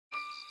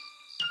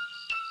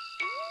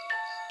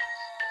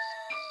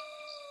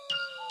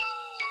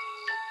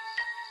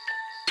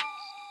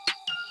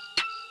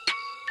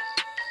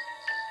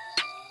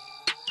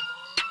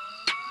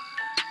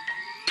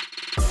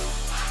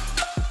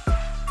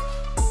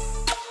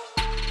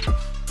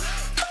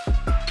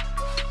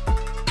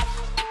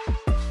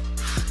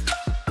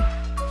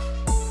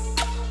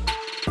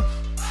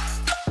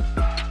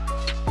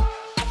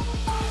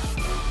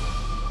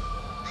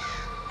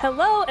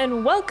Hello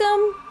and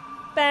welcome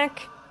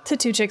back to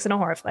Two Chicks and a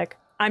Horror Flick.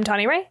 I'm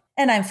Tawny Ray.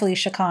 And I'm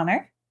Felicia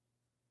Connor.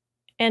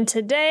 And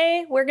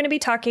today we're going to be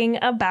talking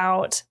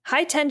about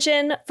High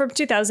Tension from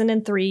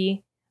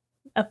 2003,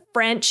 a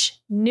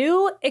French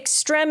new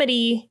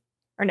extremity,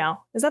 or no,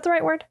 is that the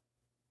right word?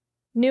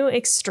 New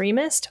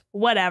extremist?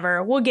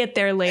 Whatever. We'll get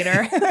there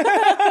later.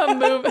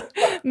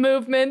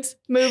 Movement,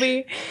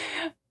 movie.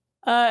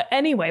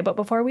 Anyway, but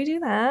before we do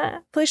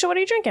that, Felicia, what are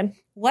you drinking?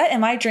 What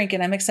am I drinking?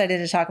 I'm excited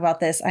to talk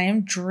about this. I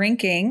am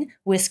drinking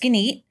whiskey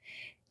neat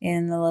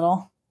in the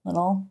little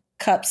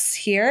cups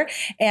here.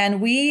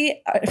 And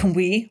we,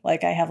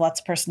 like I have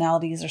lots of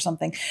personalities or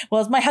something.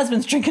 Well, my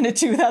husband's drinking it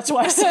too. That's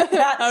why I said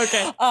that.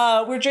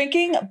 Okay. We're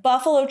drinking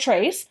Buffalo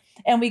Trace,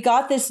 and we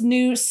got this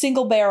new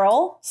single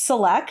barrel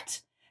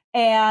select.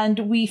 And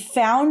we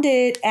found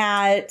it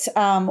at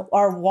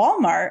our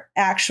Walmart,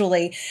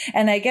 actually.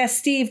 And I guess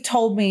Steve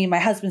told me, my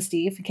husband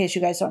Steve, in case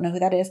you guys don't know who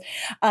that is,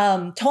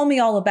 told me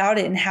all about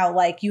it and how,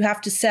 like, you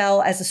have to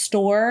sell as a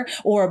store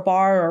or a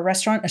bar or a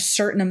restaurant a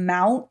certain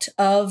amount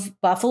of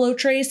Buffalo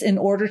Trace in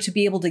order to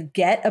be able to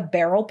get a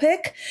barrel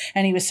pick.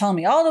 And he was telling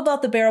me all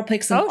about the barrel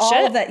picks and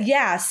all of that.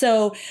 Yeah.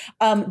 So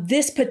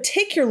this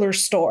particular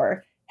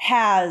store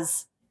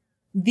has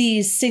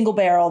these single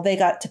barrel they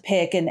got to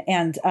pick,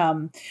 and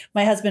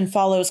my husband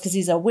follows, because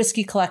he's a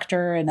whiskey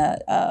collector and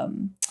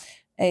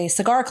a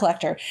cigar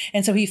collector,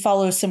 and so he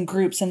follows some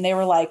groups, and they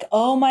were like,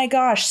 oh my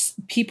gosh,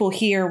 people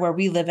here where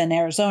we live in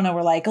Arizona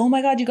were like, oh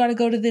my god, you got to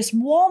go to this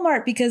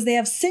Walmart because they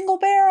have single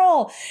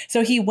barrel.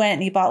 So he went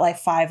and he bought like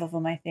 5 of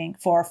them, I think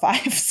 4 or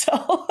 5. So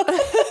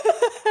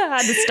I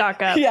had to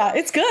stock up. Yeah,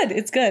 it's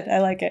good. I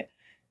like it.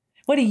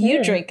 What are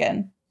you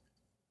drinking?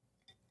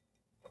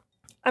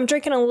 I'm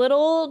drinking a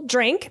little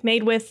drink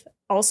made with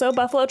also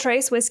Buffalo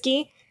Trace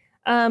whiskey,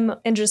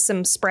 and just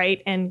some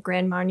Sprite and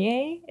Grand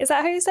Marnier. Is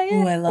that how you say it?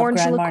 Ooh, I love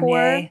Orange Grand liqueur.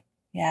 Marnier.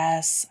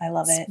 Yes, I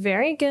love it. It's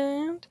very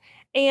good.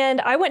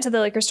 And I went to the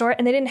liquor store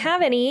and they didn't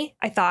have any,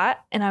 I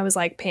thought, and I was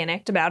like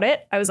panicked about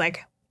it. I was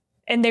like,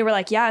 and they were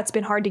like, yeah, it's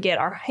been hard to get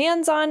our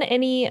hands on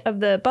any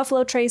of the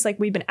Buffalo Trace. Like,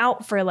 we've been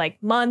out for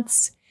like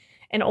months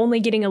and only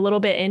getting a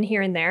little bit in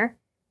here and there.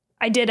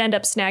 I did end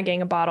up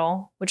snagging a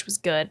bottle, which was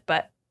good,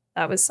 but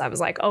I was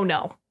like, oh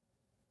no.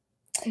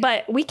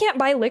 But we can't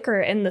buy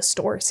liquor in the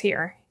stores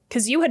here,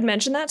 because you had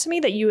mentioned that to me,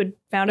 that you had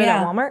found it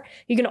at Walmart.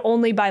 You can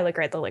only buy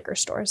liquor at the liquor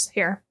stores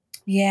here.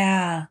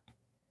 Yeah.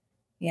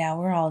 Yeah,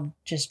 we're all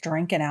just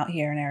drinking out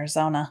here in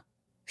Arizona.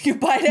 You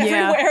buy it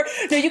everywhere.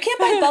 No, you can't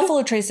buy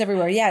Buffalo Trace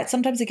everywhere. Yeah,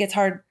 sometimes it gets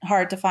hard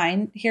to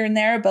find here and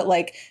there, but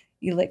like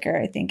liquor,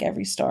 I think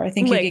every store. I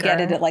think you could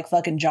get it at like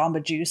fucking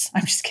Jamba Juice.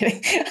 I'm just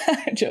kidding.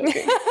 I'm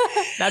joking.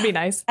 That'd be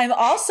nice. I'm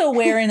also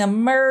wearing a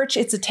merch.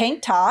 It's a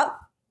tank top.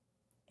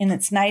 And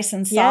it's nice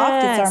and soft.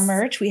 Yes. It's our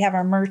merch. We have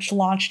our merch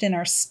launched in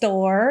our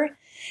store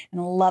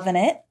and loving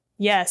it.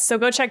 Yes. So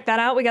go check that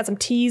out. We got some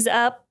tees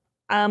up.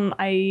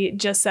 I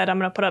just said I'm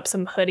going to put up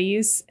some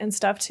hoodies and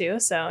stuff too.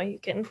 So you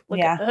can look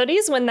at the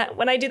hoodies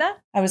when I do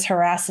that. I was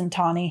harassing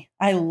Tawny.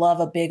 I love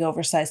a big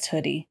oversized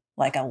hoodie.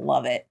 Like, I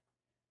love it.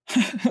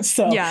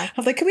 So I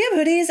was like, can we have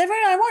hoodies?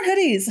 Everyone, I want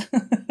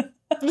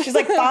hoodies. She's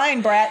like,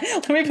 fine, Brat.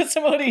 Let me put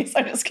some hoodies.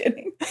 I'm just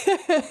kidding.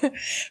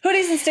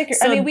 Hoodies and stickers.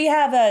 So, I mean, we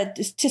have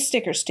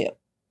stickers too.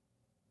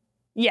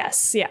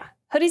 Yes, yeah.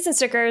 Hoodies and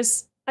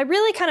stickers. I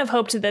really kind of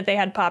hoped that they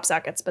had pop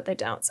sockets, but they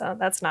don't, so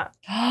that's not.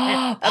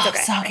 That's pop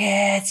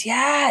sockets,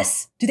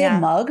 yes. Do they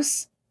have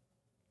mugs?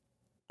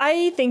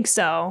 I think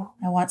so.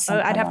 I want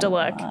some. I'd have to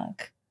look.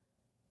 Mug.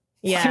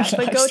 Yeah,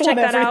 but go check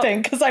that out.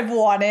 Because I've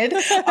wanted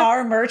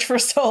our merch for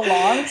so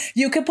long.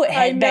 You could put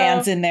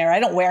headbands in there. I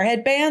don't wear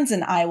headbands,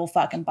 and I will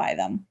fucking buy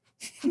them.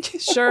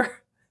 Sure.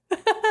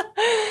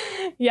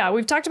 Yeah,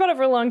 we've talked about it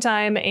for a long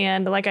time,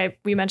 and like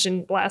we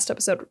mentioned last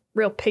episode,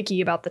 real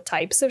picky about the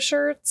types of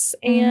shirts.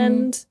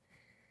 And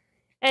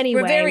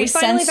anyway, we're very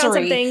finally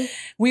sensory. Found something.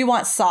 We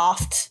want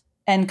soft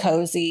and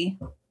cozy.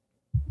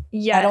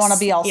 Yes, I don't want to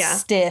be all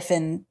stiff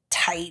and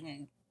tight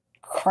and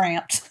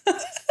cramped.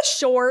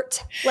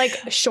 Short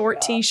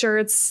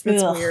t-shirts.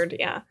 That's weird.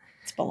 Yeah,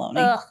 it's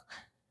baloney.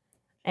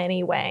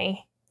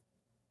 Anyway,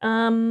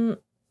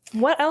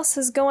 what else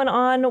is going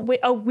on?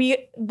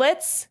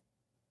 Let's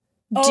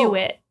do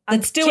it.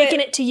 I'm taking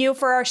it to you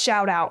for our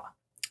shout out.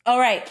 All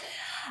right.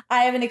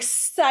 I have an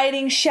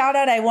exciting shout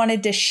out. I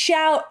wanted to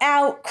shout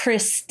out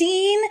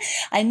Christine.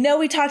 I know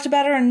we talked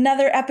about her in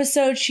another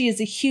episode. She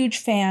is a huge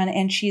fan,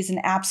 and she's an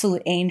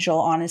absolute angel,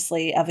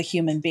 honestly, of a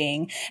human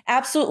being.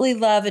 Absolutely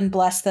love and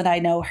blessed that I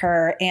know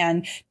her,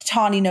 and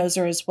Tawny knows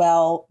her as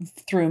well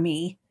through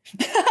me.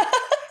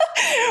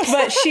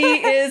 But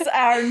she is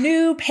our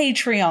new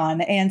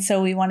Patreon, and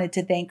so we wanted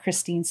to thank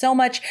Christine so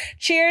much.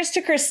 Cheers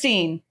to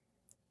Christine.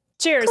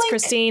 Cheers, Clink.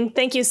 Christine.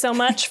 Thank you so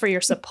much for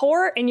your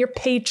support and your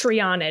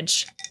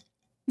patronage.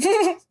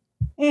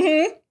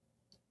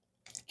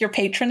 Your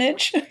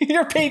patronage?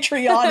 Your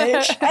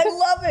patronage. I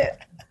love it.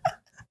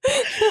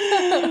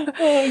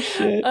 Oh,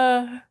 shit.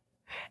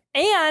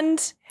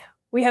 And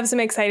we have some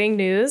exciting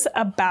news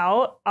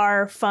about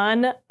our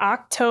fun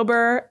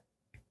October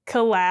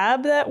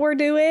collab that we're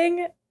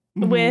doing.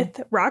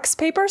 with rocks,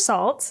 paper,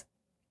 salt.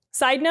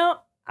 Side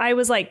note, I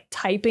was like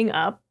typing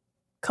up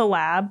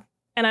collab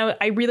and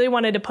I really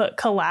wanted to put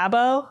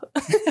collabo.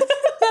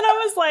 And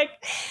I was like,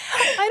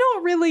 I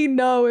don't really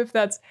know if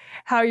that's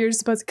how you're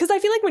supposed to, because I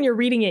feel like when you're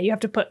reading it, you have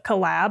to put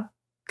collab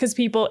because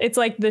people, it's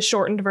like the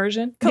shortened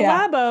version.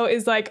 Collabo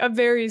is like a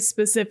very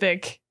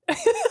specific,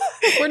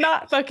 we're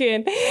not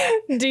fucking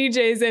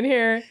DJs in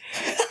here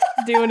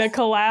doing a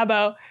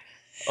collabo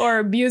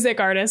or music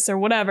artists or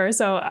whatever.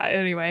 So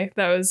anyway,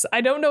 that was,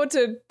 I don't know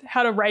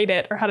how to write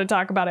it or how to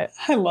talk about it.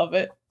 I love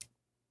it.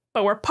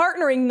 But we're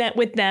partnering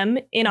with them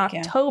in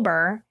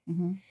October.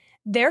 Mm-hmm.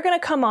 They're going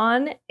to come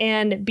on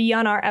and be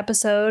on our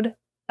episode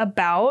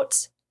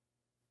about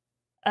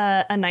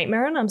A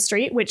Nightmare on Elm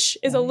Street, which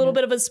is a little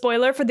bit of a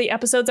spoiler for the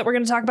episodes that we're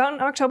going to talk about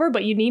in October,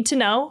 but you need to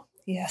know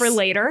for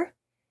later.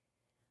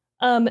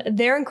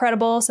 They're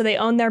incredible. So they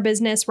own their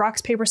business,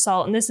 Rocks, Paper,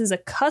 Salt, and this is a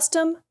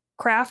custom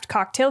craft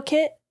cocktail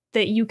kit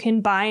that you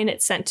can buy and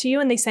it's sent to you,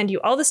 and they send you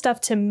all the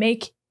stuff to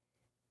make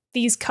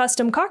these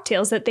custom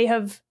cocktails that they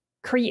have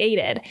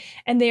created,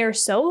 and they are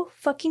so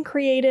fucking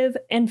creative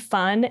and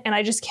fun, and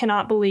I just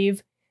cannot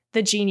believe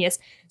the genius.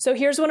 So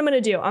here's what I'm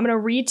going to do. I'm going to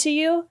read to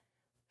you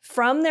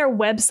from their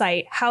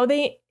website how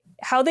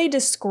they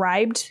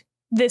described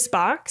this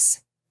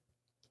box.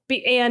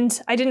 And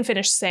I didn't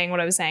finish saying what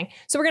I was saying.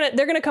 So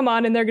they're going to come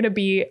on and they're going to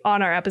be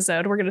on our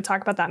episode. We're going to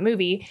talk about that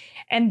movie,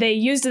 and they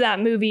used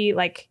that movie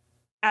like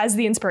as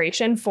the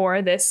inspiration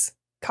for this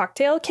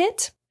cocktail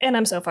kit, and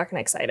I'm so fucking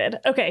excited.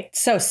 Okay.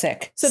 So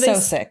sick. So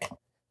sick.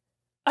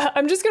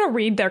 I'm just going to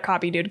read their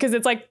copy, dude, because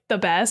it's like the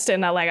best.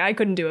 And I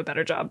couldn't do a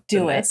better job.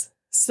 Do it. This.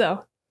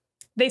 So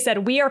they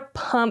said, we are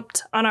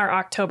pumped on our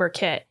October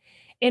kit.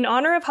 In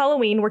honor of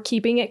Halloween, we're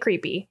keeping it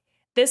creepy.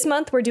 This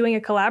month, we're doing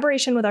a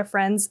collaboration with our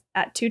friends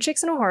at Two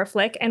Chicks and a Horror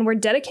Flick. And we're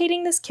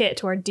dedicating this kit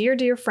to our dear,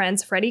 dear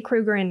friends, Freddy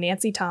Krueger and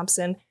Nancy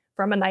Thompson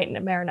from A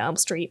Nightmare on Elm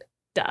Street.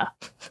 Duh.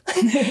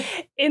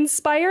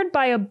 Inspired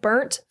by a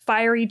burnt,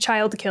 fiery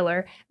child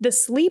killer, the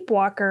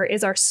Sleepwalker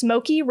is our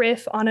smoky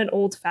riff on an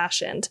old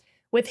fashioned.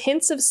 With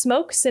hints of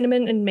smoke,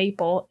 cinnamon, and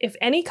maple, if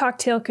any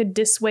cocktail could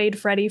dissuade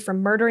Freddy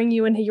from murdering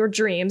you in your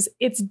dreams,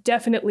 it's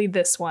definitely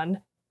this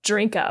one.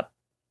 Drink up.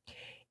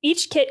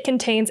 Each kit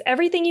contains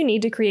everything you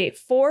need to create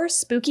 4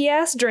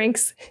 spooky-ass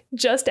drinks.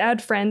 Just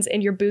add friends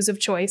and your booze of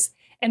choice,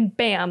 and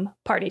bam,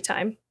 party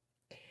time.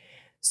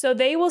 So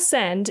they will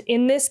send,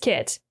 in this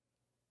kit,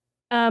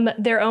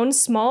 their own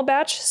small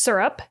batch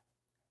syrup,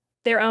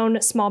 their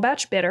own small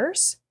batch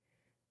bitters,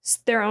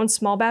 their own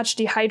small batch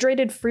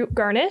dehydrated fruit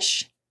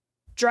garnish,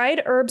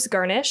 dried herbs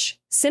garnish,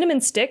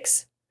 cinnamon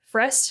sticks,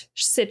 fresh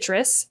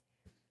citrus,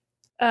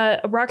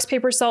 Rocks,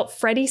 Paper, Salt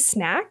Freddy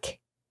Snack,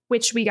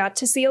 which we got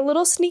to see a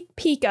little sneak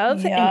peek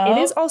of, and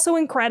it is also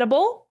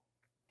incredible,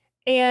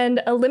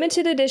 and a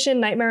limited edition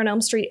Nightmare on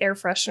Elm Street air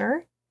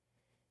freshener,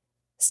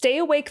 Stay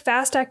Awake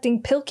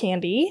fast-acting pill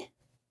candy.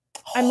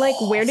 I'm like,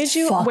 where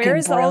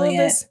is all of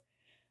this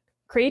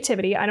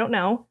creativity? I don't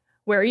know.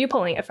 Where are you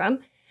pulling it from?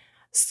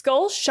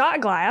 Skull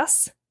shot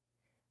glass,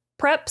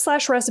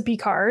 prep/recipe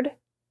card,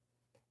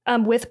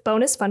 with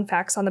bonus fun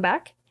facts on the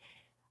back.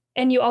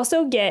 And you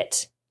also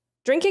get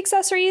drink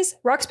accessories,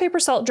 Rocks, Paper,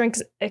 Salt drink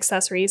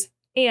accessories,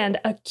 and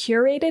a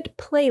curated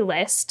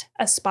playlist,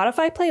 a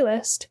Spotify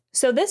playlist.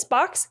 So this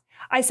box,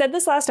 I said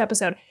this last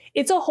episode,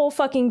 it's a whole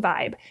fucking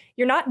vibe.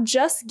 You're not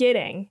just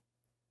getting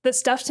the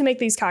stuff to make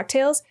these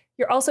cocktails,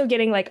 you're also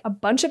getting like a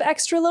bunch of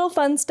extra little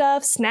fun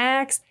stuff,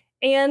 snacks,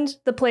 and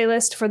the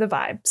playlist for the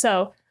vibe.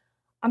 So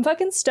I'm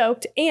fucking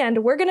stoked.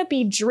 And we're going to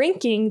be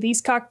drinking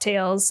these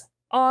cocktails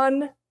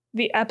on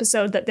the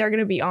episode that they're going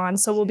to be on.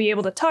 So we'll be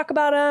able to talk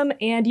about them,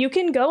 and you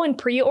can go and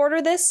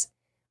pre-order this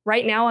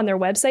right now on their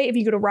website. If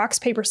you go to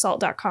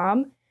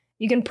rockspapersalt.com,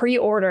 you can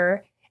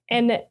pre-order.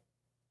 And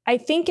I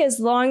think as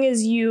long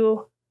as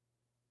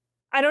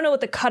I don't know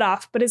what the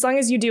cutoff, but as long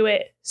as you do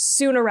it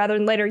sooner rather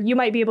than later, you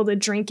might be able to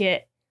drink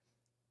it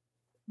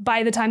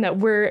by the time that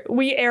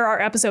we air our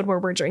episode where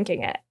we're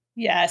drinking it.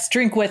 Yes,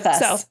 drink with us.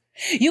 So,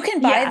 you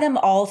can buy them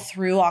all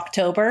through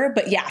October,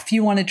 but if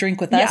you want to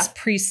drink with us,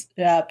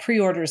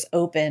 pre-orders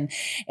open.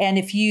 And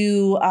if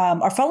you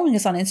are following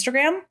us on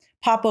Instagram,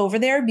 pop over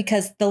there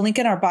because the link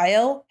in our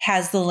bio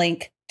has the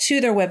link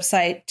to their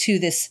website to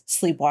this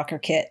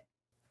Sleepwalker kit.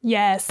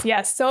 Yes.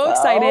 So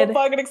excited. Oh,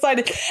 fucking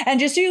excited. And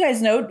just so you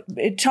guys know,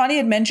 Tawny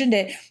had mentioned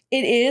it.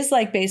 It is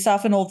like based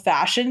off an old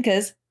fashioned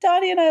because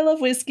Tawny and I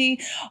love whiskey.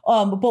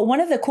 But one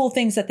of the cool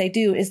things that they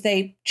do is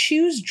they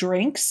choose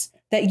drinks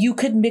that you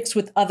could mix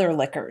with other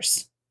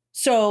liquors.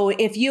 So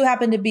if you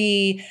happen to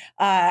be,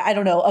 I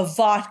don't know, a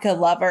vodka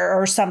lover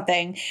or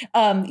something,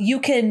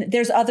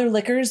 there's other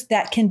liquors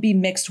that can be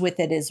mixed with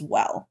it as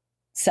well.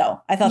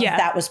 So I thought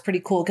that was pretty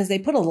cool because they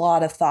put a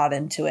lot of thought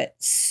into it.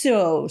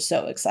 So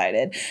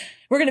excited.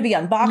 We're going to be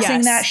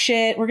unboxing that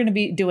shit. We're going to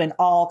be doing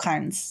all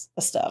kinds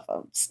of stuff.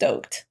 I'm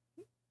stoked.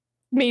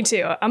 Me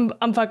too.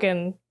 I'm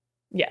fucking,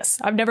 yes.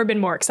 I've never been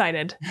more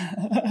excited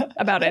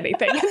about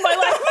anything in my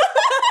life.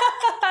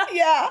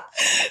 Yeah,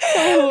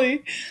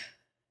 totally.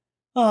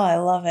 Oh, I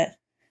love it.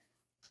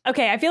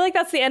 Okay, I feel like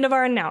that's the end of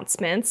our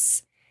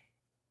announcements.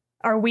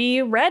 Are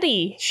we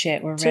ready?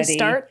 Shit, we're to ready.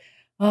 start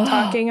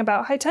talking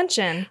about high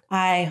tension?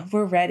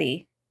 We're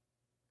ready.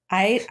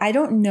 I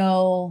don't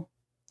know.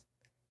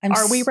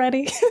 Are we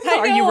ready?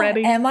 Are you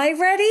ready? Am I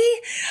ready?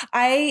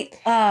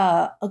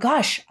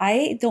 Gosh,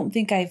 I don't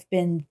think I've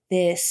been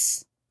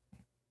this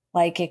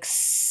like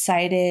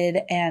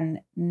excited and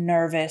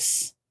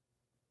nervous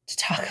to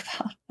talk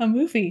about a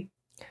movie.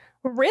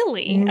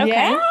 Really? Okay.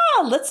 Yeah,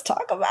 let's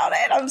talk about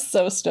it. I'm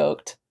so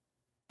stoked.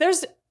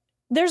 There's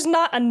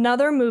not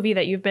another movie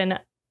that you've been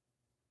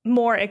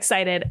more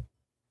excited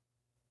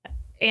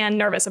and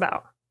nervous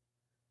about.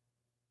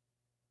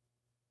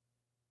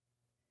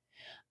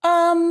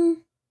 I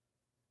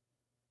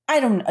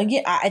don't know.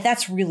 Yeah,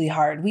 that's really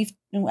hard.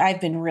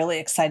 I've been really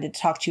excited to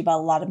talk to you about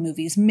a lot of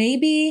movies.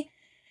 Maybe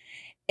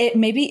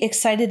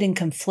excited and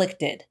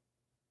conflicted.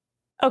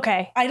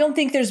 Okay. I don't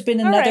think there's been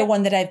another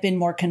one that I've been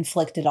more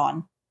conflicted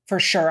on. For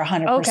sure,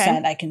 100%.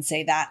 Okay. I can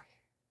say that.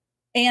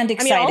 And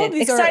excited.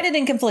 Excited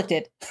and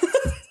conflicted.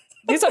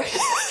 These are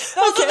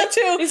those are the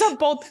two. These are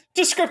both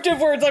descriptive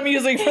words I'm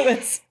using for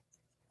this.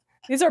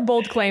 These are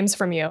bold claims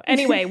from you.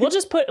 Anyway, we'll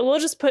just put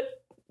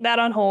that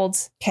on hold.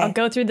 Okay. I'll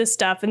go through this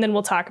stuff and then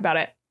we'll talk about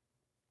it.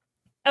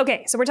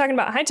 Okay, so we're talking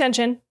about High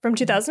Tension from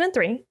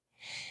 2003.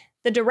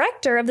 The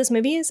director of this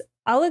movie is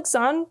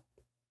Alexandra.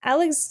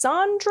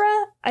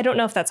 I don't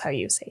know if that's how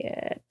you say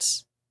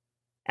it.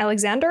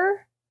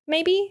 Alexander,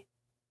 maybe?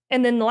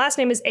 And then the last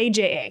name is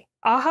AJA.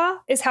 Aja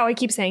is how I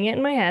keep saying it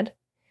in my head,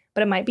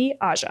 but it might be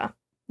Aja.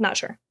 Not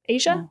sure.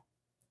 Asia? Oh.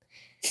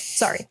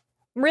 Sorry.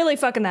 I'm really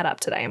fucking that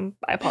up today.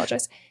 I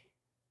apologize.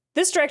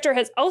 This director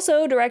has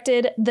also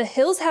directed The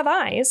Hills Have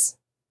Eyes,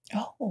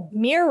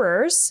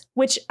 Mirrors,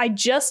 which I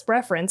just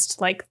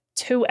referenced like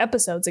 2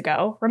 episodes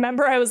ago.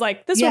 Remember, I was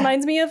like, this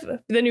reminds me of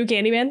the new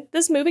Candyman,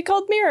 this movie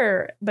called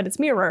Mirror, but it's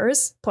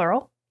Mirrors,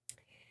 plural.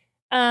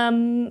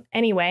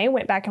 Anyway,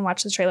 went back and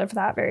watched the trailer for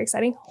that. Very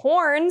exciting.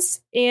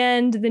 Horns,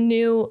 and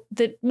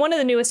one of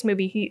the newest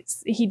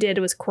movies he did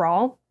was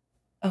Crawl.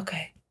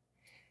 Okay.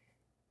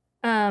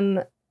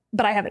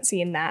 But I haven't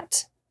seen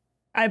that.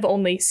 I've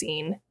only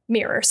seen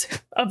Mirrors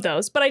of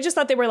those, but I just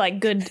thought they were like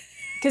good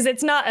because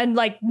it's not a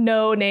like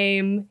no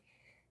name,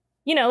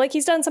 like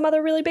he's done some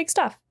other really big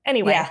stuff.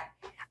 Anyway. Yeah.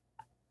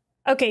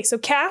 Okay, so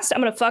cast,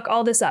 I'm going to fuck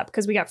all this up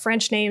because we got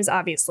French names,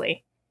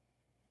 obviously.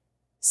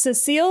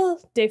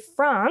 Cécile de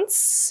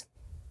France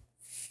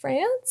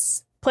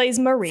plays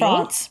Marie.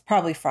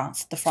 Probably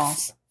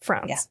France.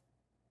 France. Yeah.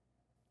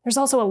 There's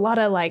also a lot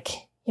of a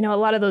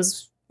lot of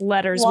those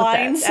letters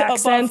lines with the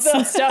accents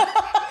and stuff.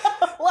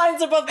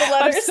 Lines above the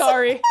letters. I'm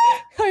sorry.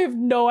 I have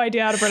no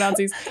idea how to pronounce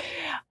these.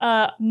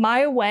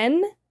 Mai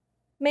Wen,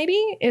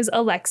 maybe, is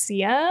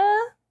Alexia.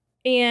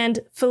 And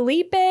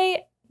Felipe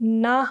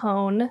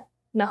Nahon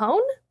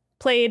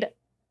played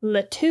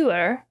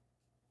Latour.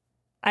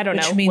 I don't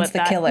know what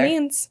that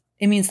means.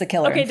 It means the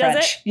killer in French.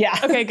 Does it? Yeah.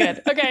 Okay,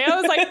 good. Okay, I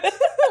was like,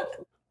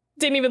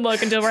 didn't even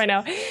look until right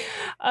now.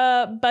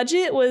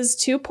 Budget was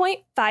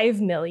 $2.5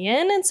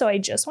 million, and so I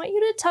just want you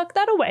to tuck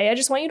that away. I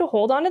just want you to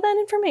hold on to that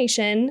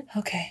information.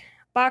 Okay.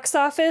 Box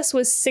office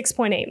was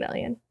 $6.8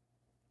 million.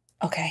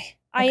 Okay.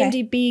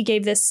 IMDb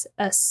gave this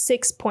a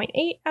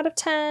 6.8 out of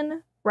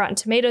 10. Rotten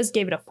Tomatoes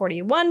gave it a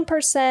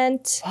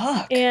 41%.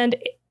 Fuck. And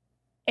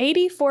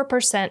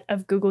 84%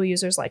 of Google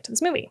users liked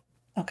this movie.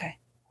 Okay.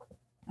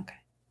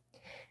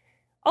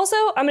 Also,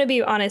 I'm going to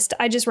be honest,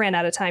 I just ran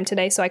out of time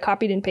today, so I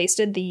copied and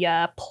pasted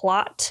the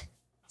plot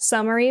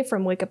summary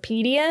from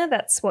Wikipedia.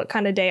 That's what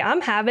kind of day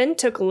I'm having.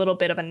 Took a little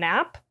bit of a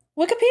nap.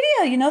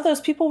 Wikipedia,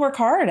 those people work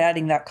hard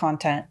adding that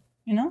content,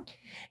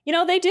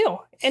 They do.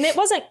 And it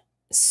wasn't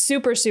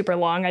super, super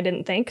long, I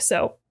didn't think.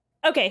 So,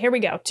 okay, here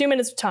we go. 2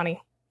 minutes with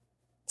Tawny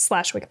 /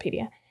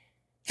 Wikipedia.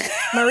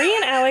 Marie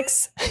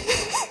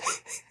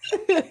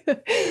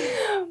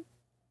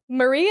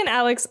and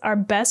Alex are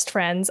best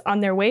friends on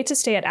their way to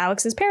stay at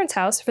Alex's parents'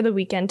 house for the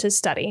weekend to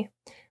study.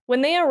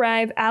 When they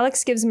arrive,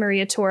 Alex gives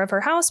Marie a tour of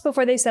her house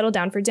before they settle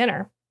down for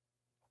dinner.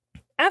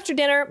 After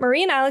dinner,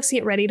 Marie and Alex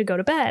get ready to go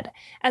to bed.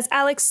 As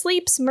Alex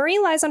sleeps, Marie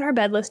lies on her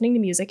bed listening to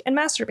music and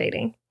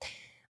masturbating.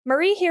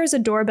 Marie hears a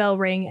doorbell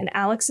ring and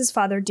Alex's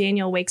father,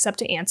 Daniel, wakes up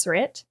to answer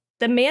it.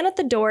 The man at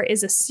the door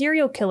is a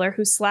serial killer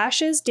who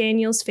slashes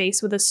Daniel's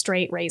face with a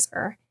straight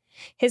razor.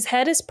 His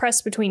head is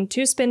pressed between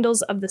 2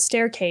 spindles of the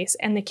staircase,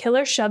 and the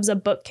killer shoves a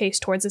bookcase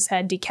towards his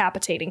head,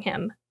 decapitating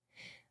him.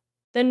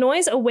 The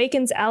noise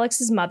awakens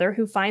Alex's mother,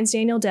 who finds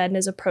Daniel dead and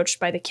is approached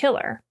by the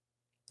killer.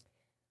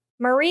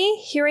 Marie,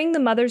 hearing the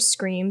mother's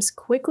screams,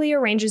 quickly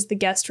arranges the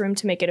guest room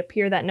to make it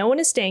appear that no one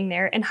is staying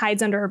there and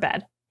hides under her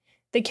bed.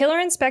 The killer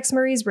inspects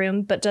Marie's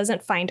room, but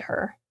doesn't find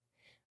her.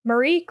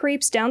 Marie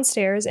creeps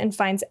downstairs and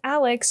finds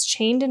Alex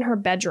chained in her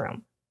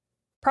bedroom.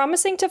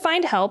 Promising to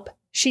find help,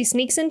 she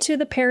sneaks into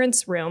the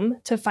parents'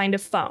 room to find a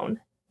phone.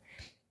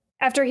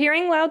 After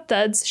hearing loud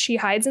thuds, she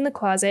hides in the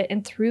closet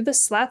and through the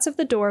slats of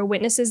the door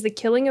witnesses the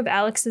killing of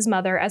Alex's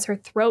mother as her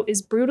throat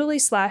is brutally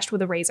slashed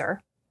with a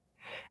razor.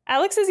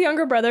 Alex's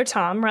younger brother,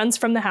 Tom, runs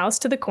from the house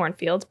to the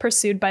cornfield,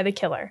 pursued by the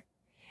killer.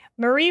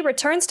 Marie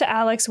returns to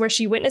Alex where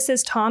she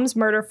witnesses Tom's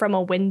murder from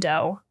a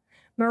window.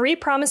 Marie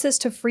promises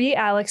to free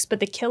Alex, but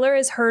the killer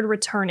is heard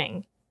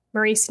returning.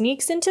 Marie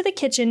sneaks into the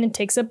kitchen and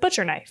takes a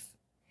butcher knife.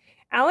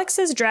 Alex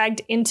is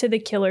dragged into the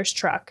killer's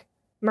truck.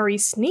 Marie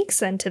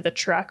sneaks into the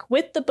truck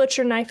with the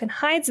butcher knife and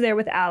hides there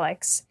with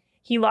Alex.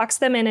 He locks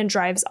them in and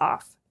drives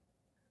off.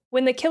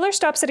 When the killer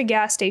stops at a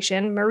gas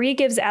station, Marie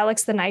gives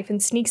Alex the knife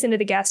and sneaks into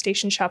the gas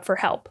station shop for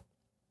help.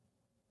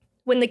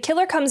 When the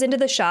killer comes into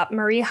the shop,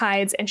 Marie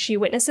hides and she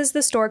witnesses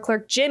the store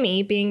clerk,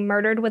 Jimmy, being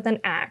murdered with an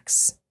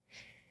axe.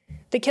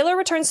 The killer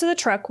returns to the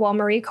truck while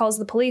Marie calls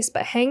the police,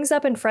 but hangs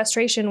up in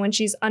frustration when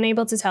she's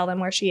unable to tell them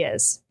where she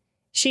is.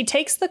 She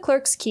takes the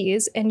clerk's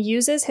keys and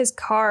uses his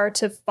car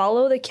to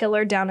follow the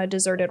killer down a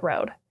deserted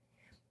road.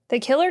 The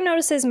killer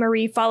notices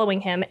Marie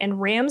following him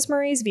and rams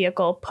Marie's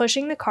vehicle,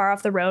 pushing the car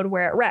off the road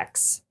where it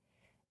wrecks.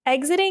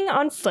 Exiting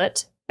on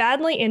foot,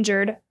 badly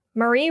injured,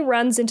 Marie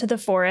runs into the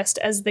forest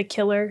as the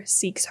killer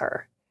seeks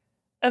her.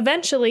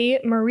 Eventually,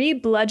 Marie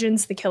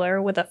bludgeons the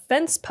killer with a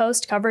fence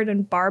post covered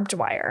in barbed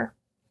wire.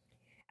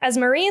 As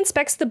Marie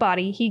inspects the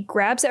body, he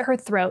grabs at her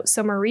throat,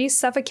 so Marie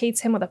suffocates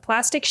him with a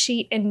plastic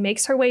sheet and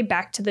makes her way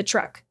back to the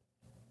truck.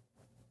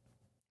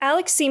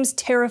 Alex seems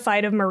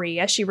terrified of Marie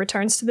as she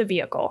returns to the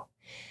vehicle.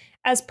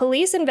 As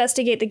police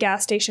investigate the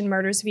gas station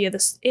murders via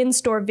the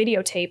in-store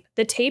videotape,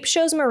 the tape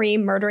shows Marie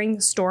murdering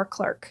the store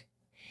clerk.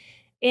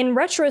 In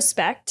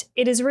retrospect,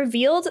 it is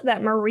revealed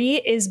that Marie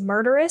is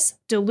murderous,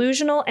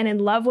 delusional, and in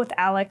love with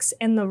Alex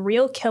and the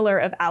real killer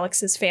of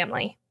Alex's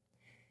family.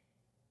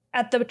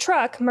 At the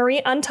truck,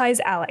 Marie unties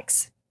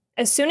Alex.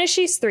 As soon as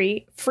she's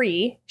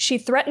free, she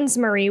threatens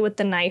Marie with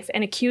the knife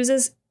and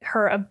accuses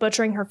her of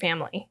butchering her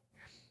family.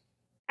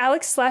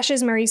 Alex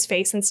slashes Marie's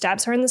face and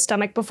stabs her in the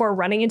stomach before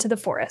running into the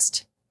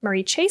forest.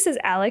 Marie chases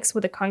Alex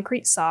with a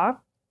concrete saw.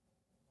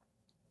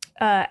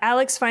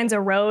 Alex finds a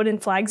road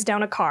and flags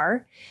down a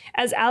car.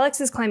 As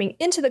Alex is climbing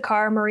into the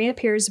car, Marie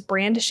appears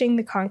brandishing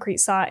the concrete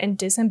saw and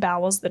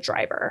disembowels the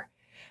driver.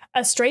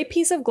 A stray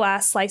piece of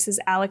glass slices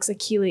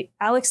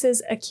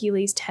Alex's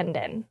Achilles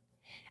tendon.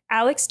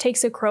 Alex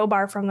takes a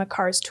crowbar from the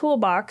car's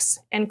toolbox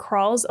and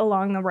crawls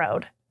along the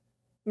road.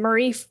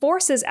 Marie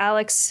forces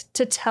Alex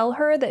to tell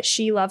her that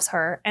she loves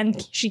her,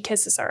 and she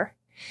kisses her.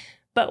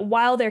 But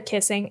while they're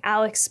kissing,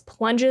 Alex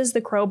plunges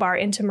the crowbar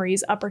into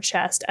Marie's upper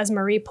chest as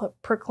Marie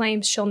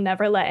proclaims she'll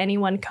never let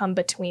anyone come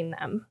between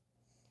them.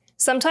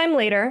 Sometime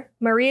later,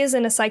 Marie is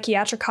in a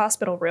psychiatric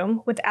hospital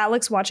room with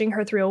Alex watching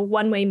her through a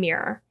one-way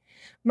mirror.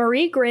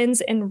 Marie grins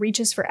and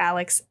reaches for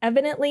Alex,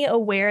 evidently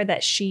aware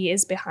that she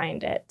is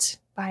behind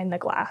the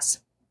glass.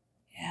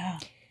 Yeah.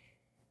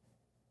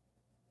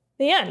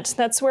 The end.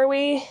 That's where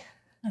we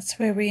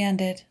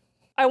ended.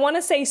 I want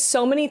to say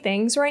so many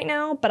things right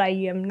now, but I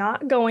am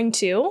not going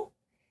to.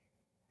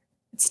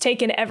 It's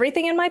taken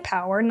everything in my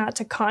power not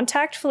to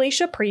contact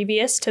Felicia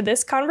previous to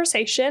this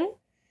conversation.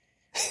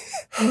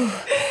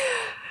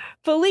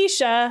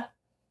 Felicia,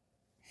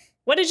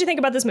 what did you think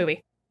about this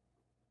movie?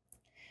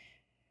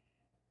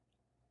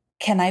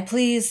 Can I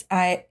please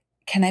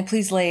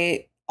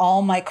lay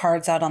all my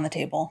cards out on the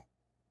table?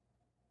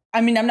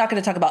 I mean, I'm not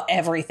going to talk about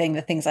everything,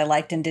 the things I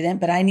liked and didn't,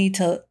 but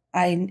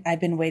I've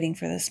been waiting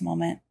for this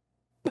moment.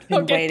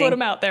 Okay, put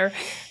them out there.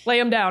 Lay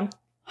them down.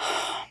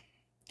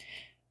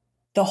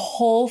 The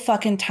whole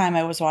fucking time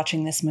I was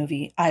watching this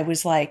movie, I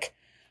was like,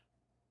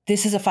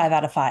 this is a 5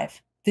 out of 5.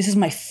 This is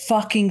my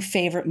fucking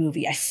favorite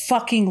movie. I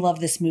fucking love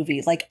this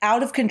movie. Like,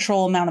 out of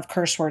control amount of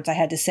curse words I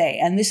had to say.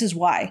 And this is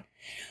why.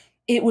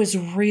 It was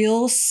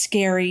real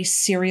scary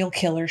serial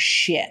killer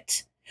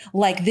shit.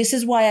 Like, this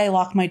is why I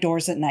lock my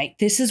doors at night.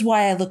 This is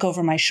why I look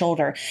over my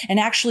shoulder. And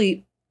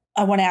actually,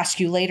 I want to ask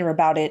you later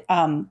about it.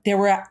 There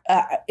were,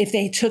 if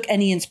they took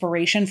any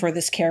inspiration for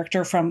this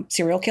character from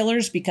serial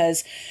killers,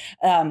 because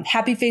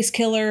Happy Face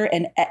Killer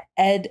and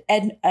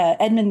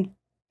Edmund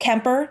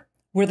Kemper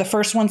were the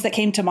first ones that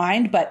came to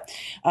mind. But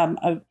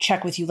I'll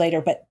check with you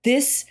later. But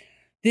this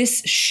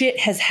shit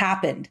has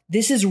happened.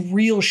 This is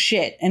real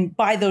shit. And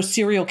by those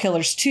serial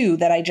killers too,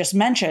 that I just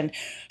mentioned.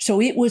 So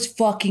it was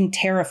fucking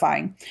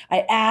terrifying.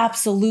 I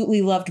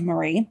absolutely loved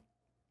Marie.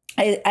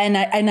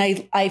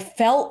 I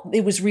felt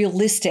it was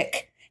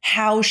realistic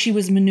how she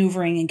was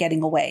maneuvering and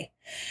getting away.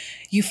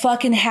 You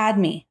fucking had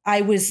me.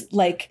 I was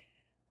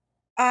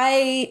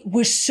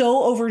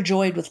so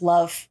overjoyed with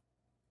love.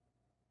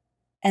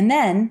 And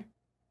then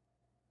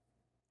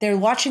they're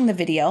watching the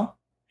video.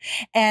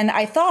 And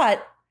I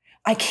thought,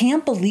 I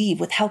can't believe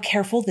with how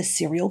careful this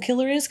serial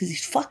killer is, because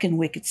he's fucking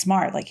wicked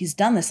smart. Like, he's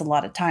done this a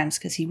lot of times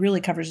because he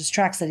really covers his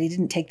tracks that he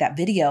didn't take that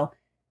video.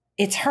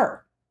 It's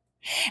her.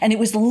 And it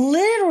was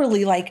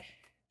literally like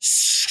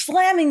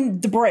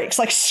slamming the brakes,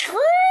 like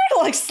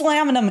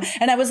slamming them.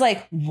 And I was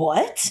like,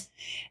 what?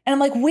 And I'm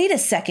like, wait a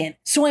second.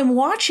 So I'm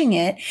watching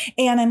it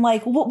and I'm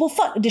like, well,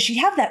 fuck. Does she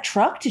have that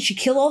truck? Did she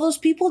kill all those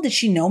people? Did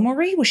she know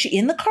Marie? Was she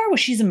in the car?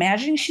 Was she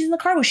imagining she's in the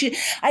car? I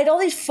had all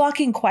these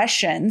fucking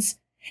questions.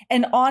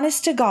 And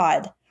honest to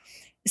God.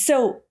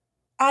 So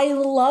I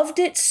loved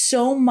it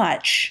so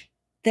much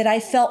that I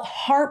felt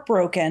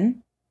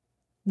heartbroken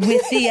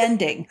with the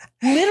ending.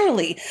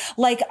 Literally.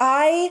 Like,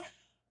 I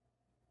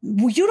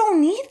You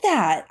don't need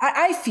that.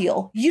 I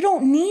feel you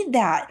don't need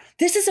that.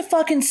 This is a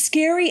fucking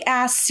scary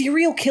ass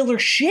serial killer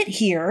shit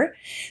here.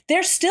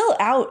 They're still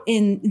out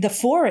in the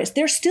forest.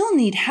 They still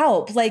need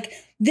help. Like,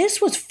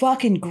 this was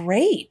fucking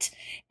great.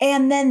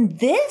 And then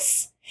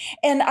this,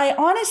 and I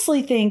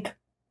honestly think,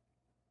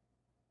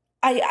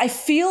 I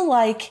feel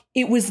like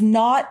it was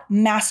not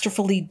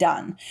masterfully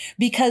done,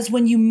 because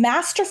when you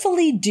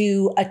masterfully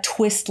do a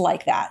twist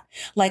like that,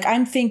 like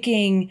I'm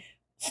thinking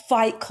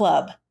Fight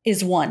Club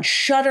is one,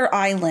 Shutter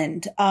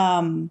Island,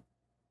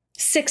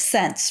 Sixth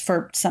Sense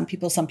for some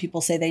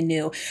people say they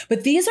knew.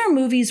 But these are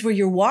movies where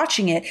you're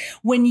watching it.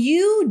 When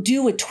you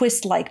do a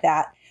twist like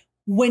that,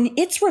 when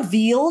it's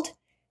revealed,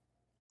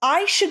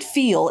 I should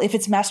feel, if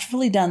it's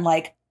masterfully done,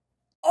 like,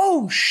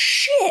 oh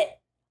shit,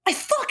 I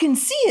fucking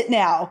see it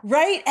now,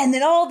 right? And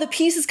then all the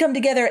pieces come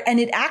together and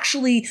it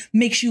actually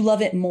makes you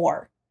love it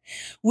more.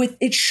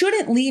 It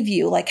shouldn't leave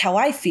you, like how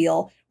I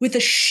feel, with a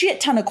shit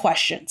ton of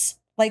questions.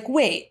 Like,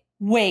 wait,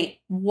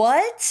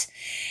 what?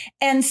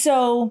 And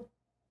so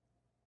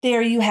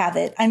there you have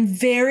it. I'm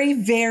very,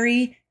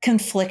 very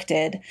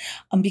conflicted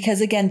because,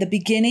 again, the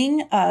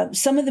beginning,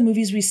 some of the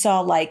movies we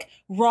saw, like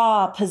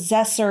Raw,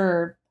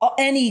 Possessor,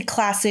 any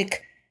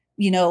classic,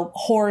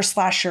 horror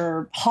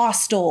slasher,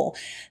 Hostel,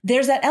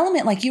 there's that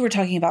element like you were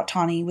talking about,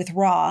 Tawny, with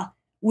Raw,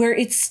 where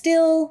it's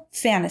still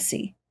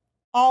fantasy.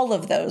 All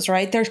of those,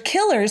 right? They're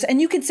killers.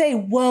 And you could say,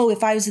 whoa,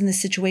 if I was in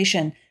this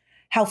situation,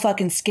 how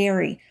fucking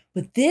scary.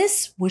 But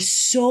this was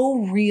so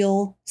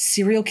real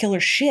serial killer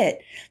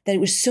shit that it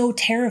was so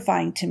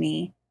terrifying to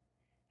me.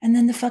 And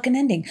then the fucking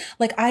ending.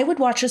 Like, I would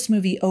watch this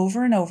movie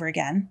over and over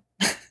again.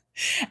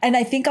 And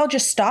I think I'll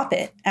just stop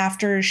it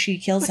after she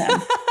kills him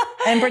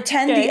and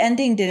pretend the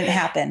ending didn't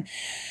happen.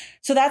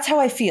 So that's how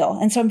I feel.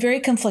 And so I'm very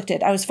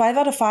conflicted. I was 5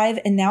 out of 5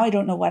 and now I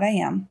don't know what I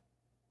am.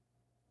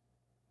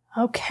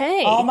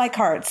 Okay. All my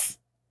cards.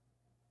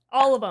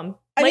 All of them.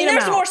 I mean,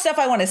 there's more stuff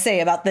I want to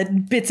say about the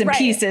bits and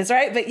pieces,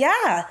 right? But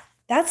yeah.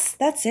 That's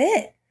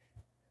it.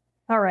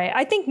 All right.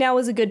 I think now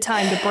is a good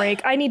time to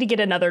break. I need to get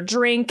another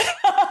drink.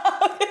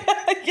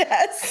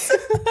 Yes.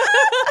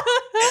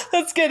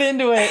 Let's get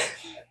into it.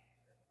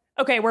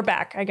 Okay, we're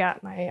back. I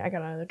got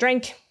another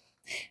drink.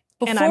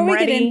 Before we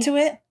get into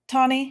it,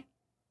 Tawny.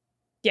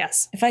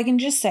 Yes. If I can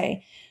just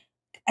say,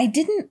 I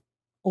didn't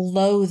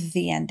loathe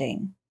the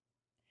ending.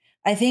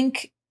 I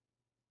think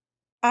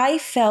I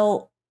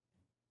felt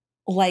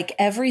like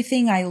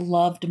everything I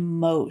loved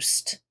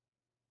most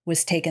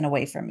was taken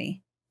away from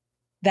me.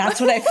 That's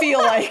what I feel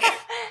like.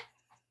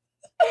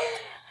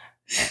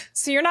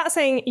 So you're not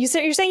saying,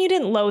 you're saying you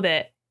didn't loathe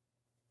it.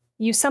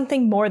 You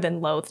something more than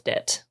loathed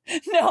it.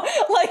 No,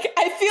 like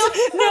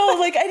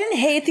I didn't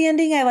hate the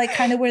ending. I like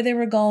kind of where they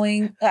were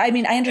going. I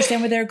mean, I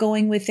understand where they're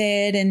going with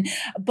it,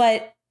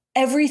 but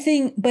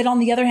on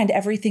the other hand,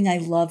 everything I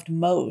loved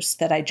most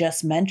that I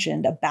just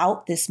mentioned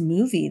about this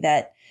movie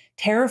that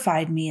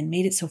terrified me and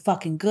made it so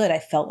fucking good, I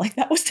felt like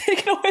that was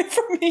taken away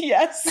from me.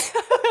 Yes.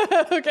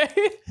 Okay.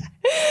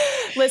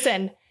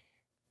 Listen,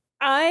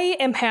 I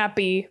am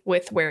happy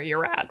with where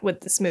you're at with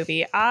this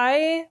movie.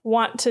 I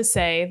want to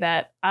say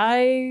that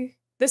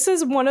this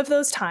is one of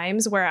those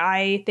times where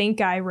I think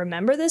I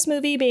remember this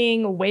movie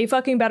being way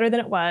fucking better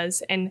than it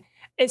was. And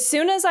as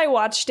soon as I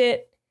watched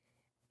it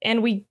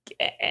and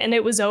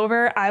it was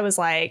over, I was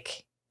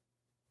like,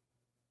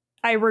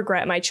 I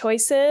regret my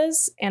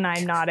choices and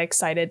I'm not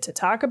excited to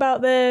talk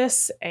about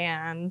this.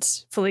 And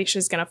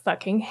Felicia's going to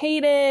fucking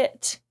hate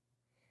it.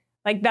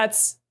 Like,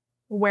 that's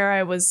where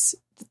I was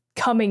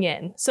coming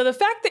in. So the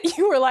fact that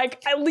you were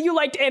like, you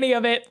liked any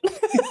of it is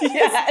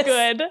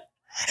good.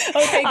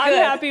 Okay, good. I'm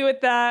happy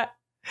with that.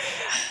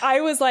 I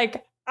was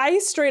like, I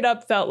straight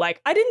up felt like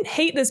I didn't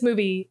hate this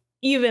movie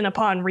even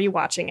upon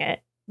rewatching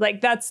it.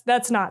 Like, that's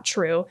not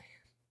true.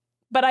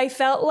 But I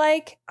felt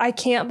like I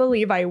can't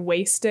believe I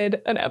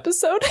wasted an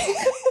episode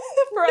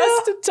for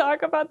us to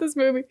talk about this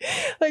movie.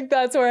 Like,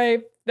 that's how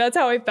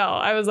I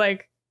felt. I was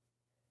like,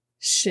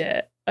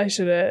 shit,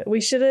 we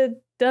should have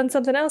done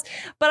something else.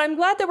 But I'm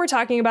glad that we're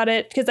talking about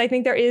it because I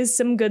think there is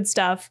some good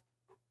stuff.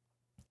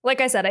 Like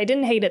I said, I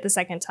didn't hate it the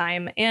second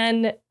time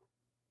and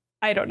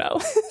I don't know.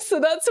 So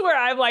that's where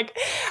I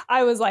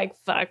was like,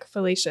 fuck,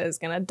 Felicia is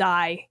going to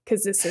die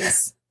because this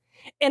is...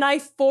 And I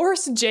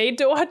forced Jade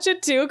to watch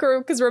it too,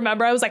 because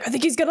remember, I was like, I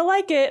think he's going to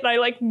like it. And I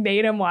like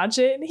made him watch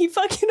it. And he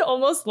fucking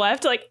almost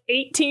left like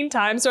 18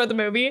 times throughout the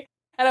movie.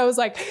 And I was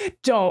like,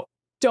 don't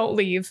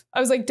leave.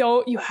 I was like,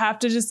 you have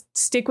to just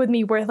stick with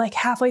me. We're like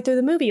halfway through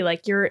the movie.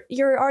 Like you're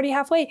already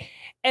halfway.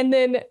 And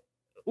then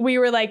we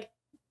were like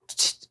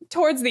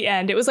towards the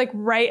end, it was like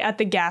right at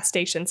the gas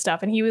station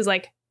stuff. And he was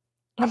like,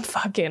 I'm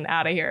fucking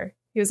out of here.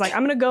 He was like,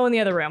 I'm going to go in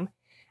the other room.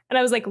 And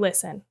I was like,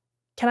 listen,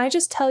 can I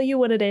just tell you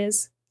what it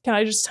is? Can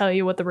I just tell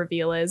you what the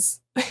reveal is?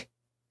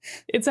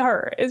 It's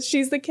her.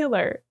 She's the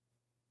killer.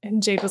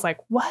 And Jade was like,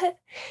 what?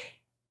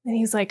 And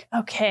he was like,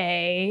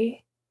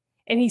 okay.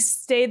 And he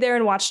stayed there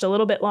and watched a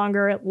little bit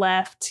longer,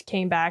 left,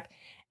 came back.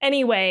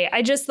 Anyway,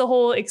 the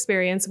whole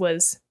experience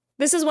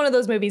this is one of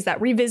those movies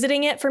that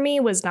revisiting it for me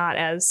was not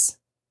as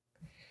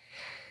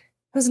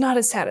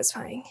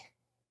satisfying.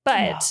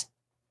 But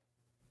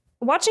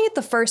watching it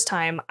the first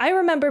time, I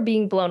remember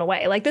being blown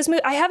away. Like this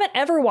movie, I haven't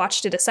ever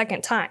watched it a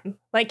second time.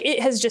 Like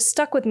it has just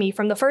stuck with me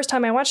from the first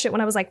time I watched it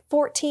when I was like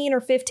 14 or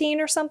 15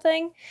 or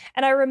something.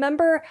 And I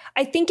remember,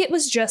 I think it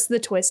was just the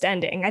twist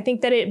ending. I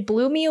think that it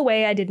blew me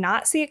away. I did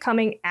not see it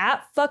coming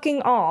at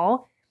fucking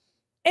all.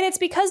 And it's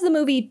because the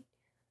movie,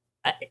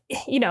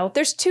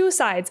 there's two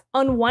sides.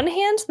 On one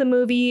hand, the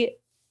movie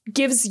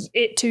gives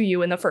it to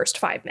you in the first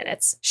 5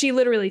 minutes. She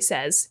literally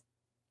says,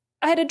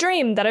 I had a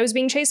dream that I was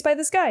being chased by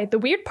this guy. The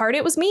weird part,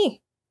 it was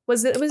me. It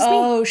was me.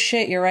 Oh,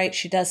 shit, you're right.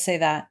 She does say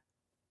that.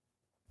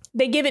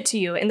 They give it to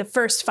you in the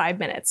first 5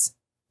 minutes.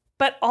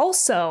 But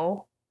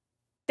also,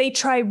 they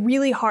try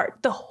really hard.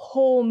 The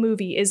whole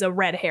movie is a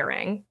red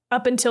herring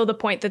up until the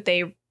point that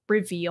they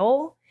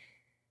reveal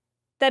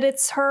that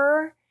it's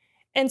her.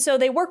 And so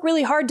they work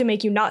really hard to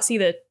make you not see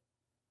the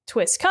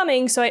twist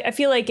coming. So I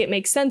feel like it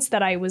makes sense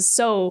that I was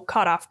so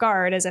caught off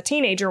guard as a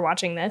teenager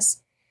watching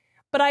this.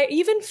 But I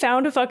even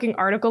found a fucking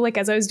article, like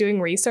as I was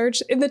doing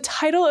research, and the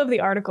title of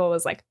the article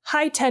was like,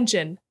 high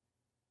tension.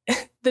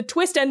 The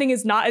twist ending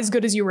is not as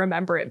good as you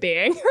remember it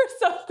being or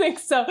something.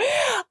 So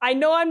I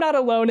know I'm not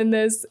alone in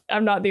this.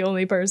 I'm not the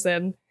only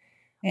person.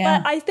 Yeah.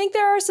 But I think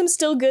there are some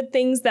still good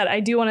things that I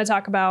do want to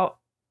talk about.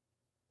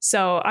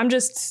 So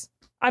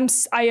I'm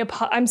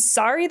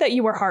sorry that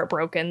you were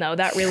heartbroken, though.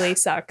 That really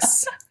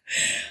sucks.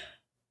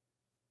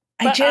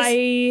 Go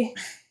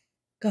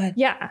ahead.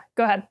 Yeah,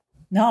 go ahead.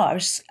 No,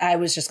 I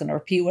was just going to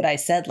repeat what I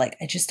said. Like,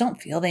 I just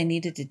don't feel they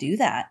needed to do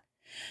that.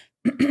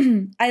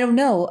 I don't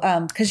know.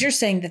 Because you're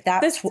saying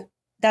that's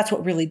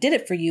what really did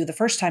it for you the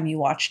first time you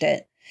watched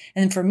it.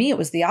 And for me, it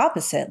was the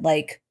opposite.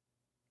 Like,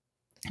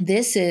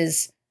 this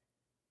is,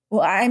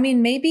 well, I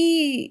mean,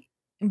 maybe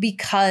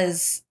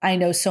because I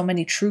know so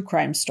many true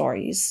crime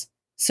stories.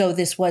 So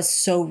this was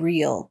so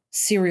real,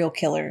 serial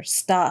killer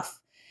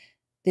stuff.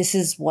 This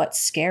is what's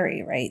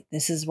scary, right?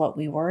 This is what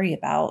we worry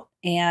about.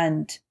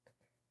 And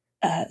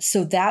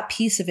so that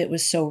piece of it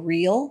was so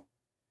real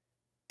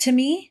to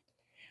me.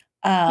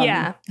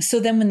 Yeah.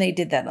 So then when they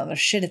did that other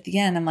shit at the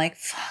end, I'm like,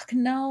 fuck,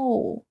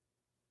 no.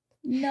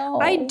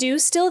 I do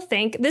still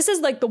think this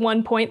is like the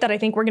one point that I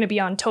think we're going to be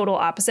on total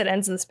opposite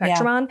ends of the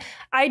spectrum on.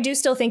 I do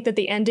still think that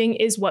the ending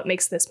is what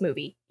makes this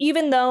movie.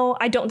 Even though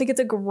I don't think it's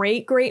a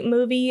great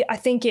movie, I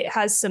think it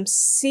has some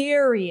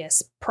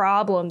serious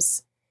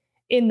problems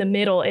in the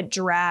middle. It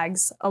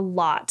drags a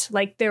lot.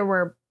 Like there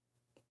were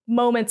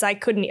moments I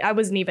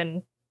wasn't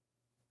even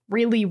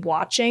really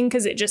watching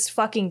because it just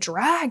fucking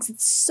drags.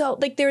 It's so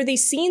like there are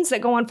these scenes that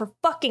go on for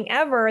fucking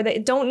ever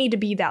that don't need to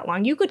be that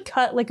long. You could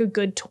cut like a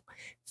good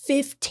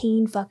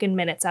 15 fucking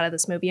minutes out of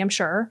this movie, I'm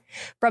sure.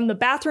 From the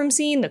bathroom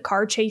scene, the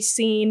car chase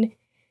scene,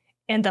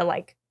 and the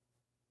like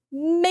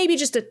maybe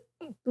just a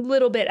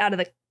little bit out of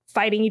the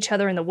fighting each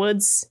other in the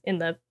woods in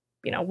the,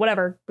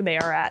 whatever they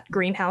are at,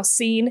 greenhouse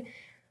scene.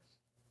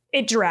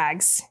 It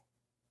drags.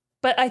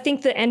 But I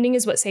think the ending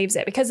is what saves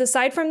it, because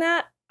aside from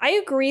that, I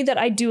agree that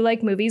I do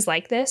like movies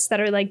like this that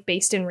are like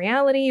based in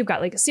reality. You've got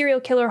like a serial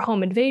killer,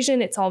 home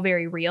invasion. It's all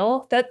very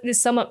real.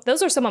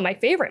 Those are some of my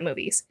favorite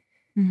movies.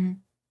 Mm-hmm.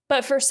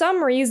 But for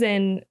some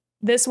reason,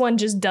 this one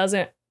just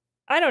doesn't,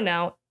 I don't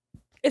know.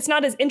 It's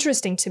not as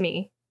interesting to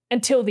me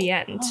until the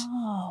end.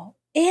 Oh,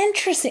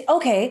 interesting.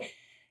 Okay.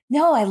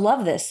 No, I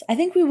love this. I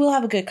think we will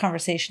have a good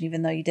conversation,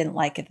 even though you didn't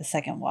like it the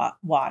second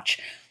watch.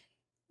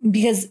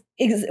 Because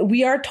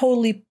we are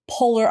totally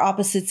polar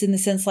opposites in the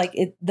sense, like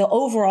the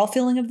overall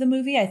feeling of the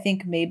movie, I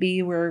think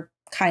maybe we're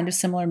kind of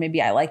similar.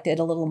 Maybe I liked it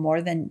a little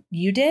more than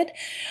you did,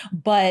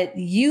 but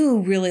you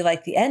really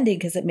liked the ending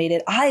because it made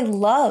it. I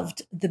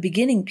loved the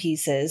beginning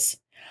pieces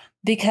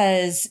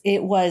because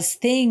it was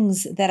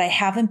things that I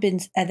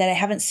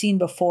haven't seen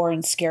before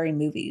in scary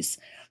movies.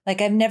 Like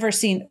I've never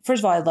seen.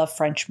 First of all, I love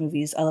French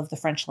movies. I love the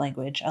French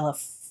language. I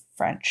love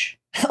French.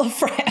 I love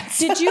France.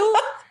 Did you?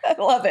 I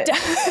love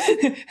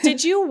it.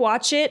 Did you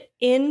watch it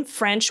in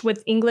French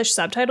with English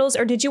subtitles,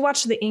 or did you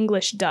watch the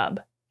English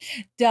dub?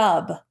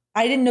 Dub.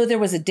 I didn't know there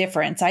was a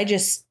difference. I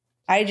just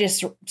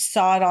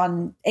saw it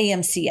on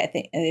AMC. I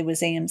think it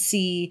was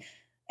AMC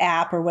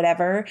app or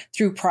whatever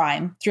through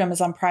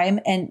Amazon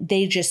Prime. And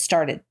they just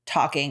started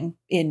talking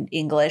in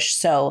English.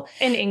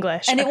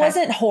 And it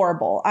wasn't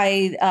horrible.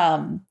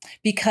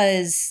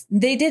 Because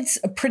they did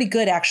pretty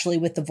good actually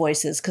with the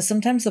voices. Cause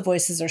sometimes the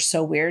voices are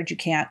so weird. You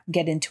can't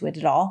get into it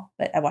at all,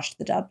 but I watched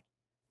the dub.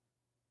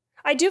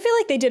 I do feel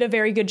like they did a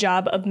very good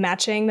job of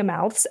matching the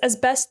mouths as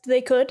best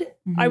they could.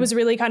 Mm-hmm. I was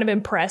really kind of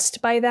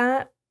impressed by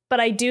that. But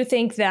I do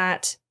think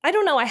that, I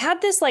don't know, I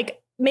had this like,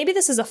 maybe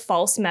this is a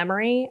false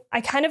memory.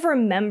 I kind of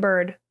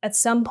remembered at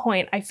some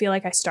point, I feel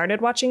like I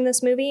started watching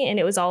this movie and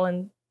it was all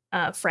in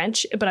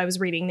French, but I was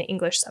reading the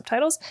English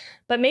subtitles.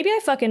 But maybe I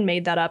fucking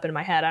made that up in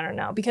my head. I don't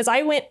know. Because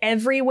I went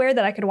everywhere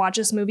that I could watch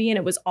this movie and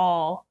it was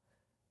all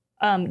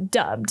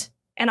dubbed.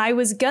 And I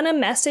was gonna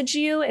message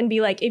you and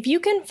be like, if you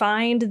can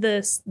find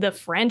the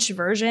French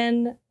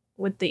version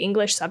with the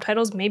English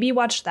subtitles, maybe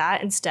watch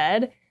that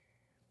instead.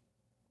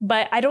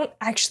 But I don't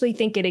actually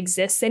think it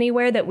exists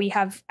anywhere that we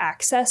have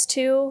access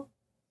to.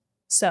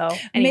 So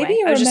anyway, maybe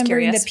you're I was just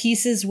remembering curious. the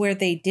pieces where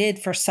they did,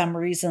 for some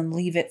reason,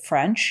 leave it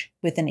French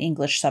with an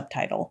English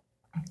subtitle.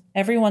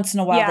 Every once in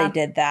a while, they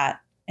did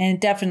that. And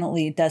it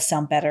definitely does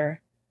sound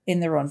better in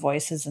their own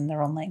voices and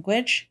their own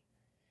language.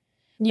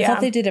 I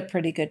thought they did a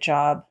pretty good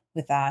job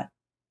with that.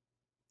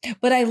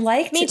 But I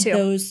liked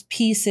those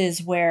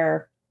pieces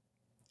where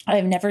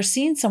I've never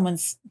seen someone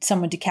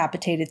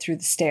decapitated through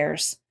the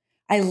stairs.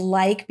 I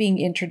like being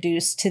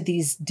introduced to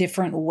these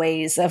different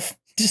ways of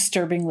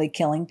disturbingly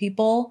killing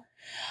people.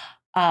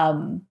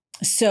 Me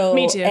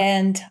too.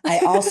 And I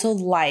also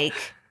like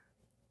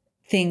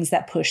things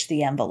that push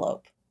the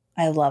envelope.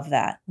 I love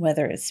that,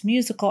 whether it's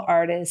musical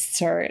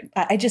artists or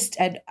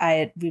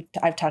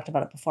I've talked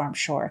about it before, I'm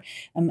sure.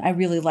 I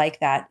really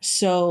like that.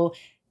 So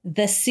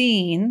the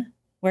scene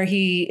where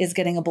he is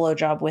getting a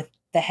blowjob with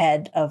the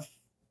head of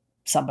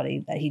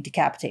somebody that he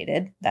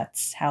decapitated.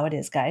 That's how it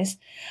is, guys.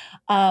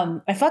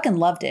 I fucking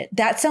loved it.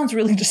 That sounds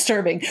really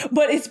disturbing,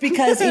 but it's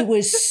because it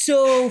was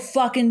so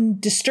fucking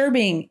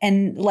disturbing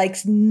and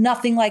like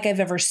nothing like I've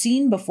ever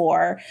seen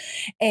before.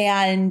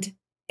 And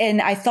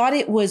I thought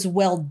it was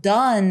well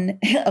done.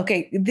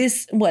 Okay,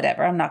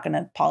 whatever. I'm not going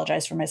to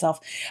apologize for myself.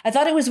 I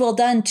thought it was well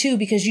done too,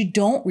 because you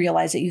don't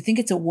realize it. You think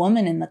it's a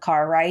woman in the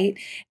car, right?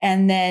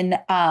 And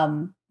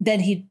then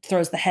he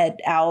throws the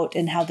head out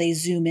and how they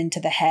zoom into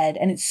the head.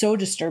 And it's so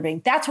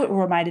disturbing. That's what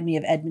reminded me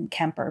of Edmund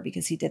Kemper,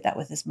 because he did that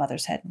with his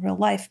mother's head in real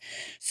life.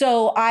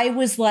 So I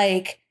was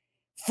like,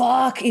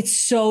 fuck, it's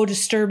so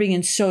disturbing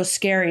and so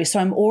scary. So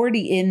I'm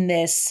already in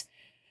this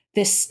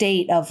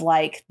state of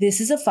like,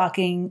 this is a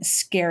fucking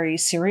scary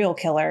serial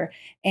killer.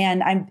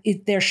 And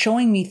they're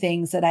showing me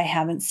things that I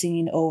haven't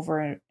seen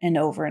over and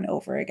over and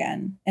over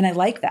again. And I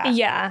like that.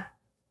 Yeah.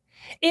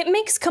 It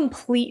makes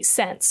complete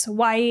sense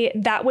why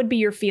that would be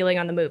your feeling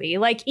on the movie.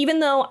 Like, even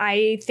though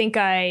I think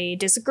I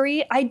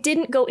disagree, I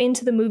didn't go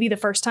into the movie the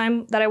first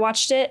time that I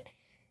watched it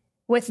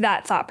with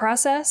that thought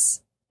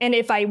process. And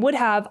if I would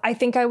have, I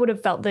think I would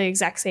have felt the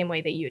exact same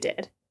way that you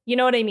did. You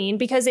know what I mean?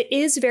 Because it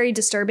is very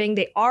disturbing.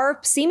 They are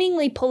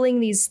seemingly pulling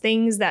these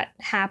things that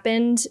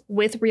happened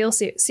with real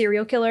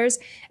serial killers,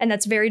 and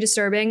that's very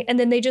disturbing. And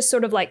then they just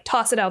sort of like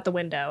toss it out the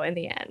window in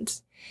the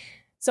end.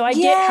 So I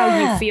get how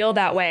you feel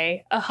that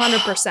way,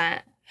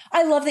 100%.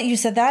 I love that you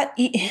said that.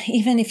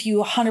 Even if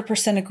you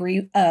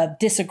 100%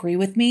 disagree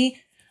with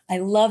me, I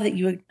love that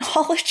you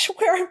acknowledge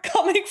where I'm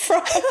coming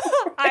from.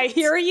 I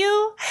hear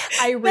you.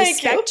 I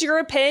respect your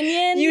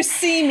opinion. You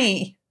see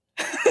me.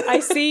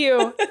 I see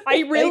you.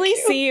 I really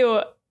see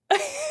you.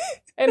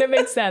 And it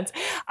makes sense.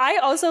 I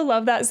also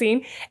love that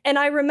scene. And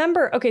I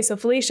remember, okay, so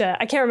Felicia,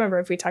 I can't remember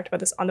if we talked about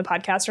this on the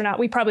podcast or not.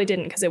 We probably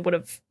didn't, because it would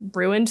have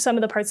ruined some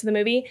of the parts of the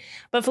movie.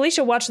 But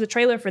Felicia watched the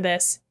trailer for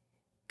this,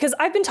 because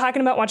I've been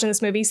talking about watching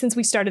this movie since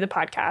we started the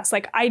podcast.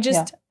 Like,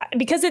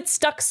 because it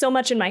stuck so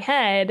much in my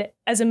head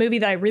as a movie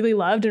that I really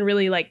loved and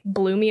really like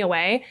blew me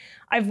away.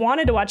 I've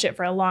wanted to watch it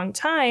for a long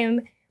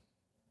time.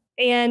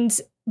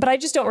 But I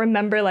just don't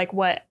remember like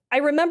what I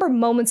remember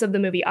moments of the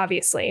movie,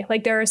 obviously.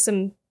 Like, there are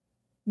some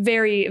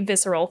very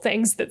visceral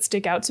things that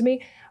stick out to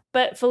me.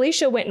 But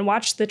Felicia went and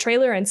watched the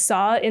trailer and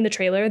saw in the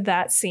trailer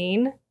that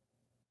scene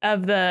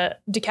of the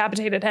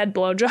decapitated head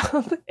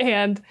blowjob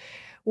and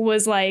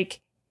was like,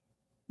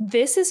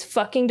 this is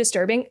fucking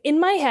disturbing. In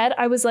my head,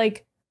 I was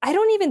like, I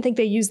don't even think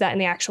they used that in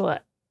the actual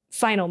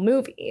final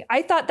movie.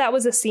 I thought that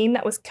was a scene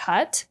that was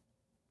cut.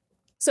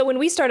 So when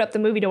we start up the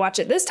movie to watch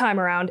it this time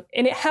around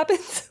and it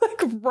happens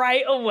like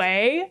right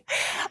away,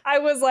 I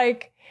was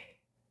like,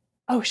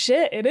 oh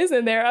shit, it is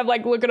in there. I'm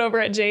like looking over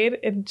at Jade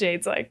and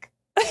Jade's like,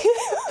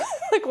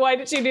 like, why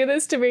did you do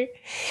this to me?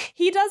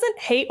 He doesn't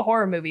hate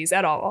horror movies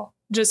at all.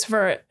 Just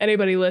for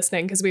anybody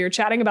listening, because we were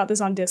chatting about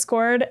this on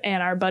Discord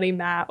and our buddy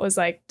Matt was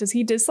like, does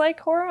he dislike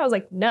horror? I was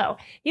like, no,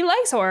 he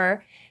likes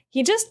horror.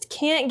 He just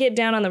can't get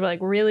down on the like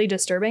really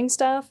disturbing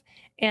stuff.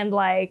 And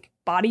like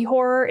body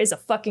horror is a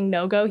fucking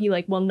no-go. He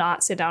like will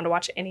not sit down to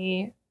watch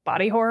any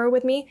body horror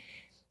with me.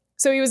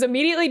 So he was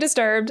immediately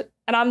disturbed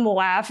and I'm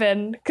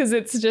laughing because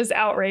it's just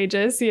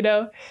outrageous, you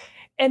know?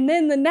 And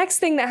then the next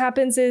thing that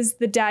happens is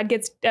the dad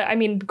gets,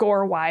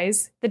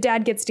 gore-wise, the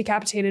dad gets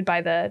decapitated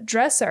by the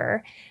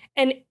dresser.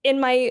 And in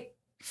my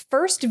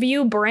first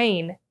view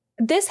brain,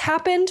 this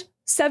happened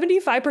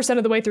 75%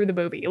 of the way through the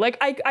movie.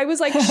 Like, I was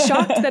like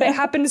shocked that it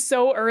happened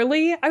so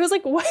early. I was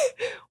like, what?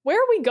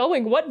 Where are we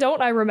going? What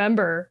don't I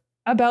remember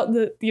about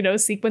the,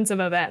 sequence of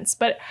events?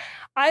 But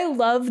I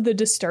love the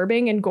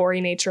disturbing and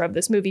gory nature of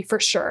this movie for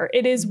sure.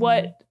 It is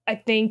what I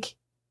think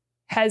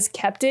has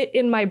kept it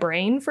in my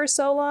brain for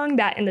so long,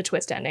 that and the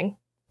twist ending.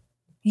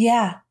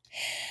 Yeah.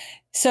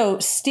 So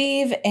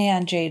Steve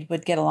and Jade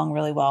would get along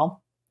really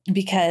well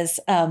because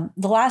the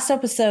last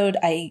episode,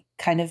 I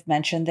kind of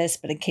mentioned this,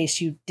 but in case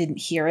you didn't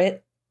hear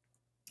it,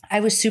 I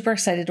was super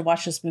excited to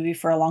watch this movie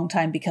for a long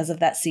time because of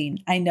that scene.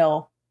 I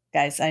know,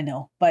 guys, I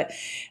know. But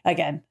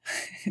again,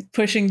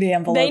 pushing the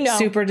envelope,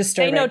 super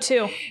disturbing. They know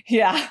too.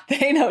 Yeah,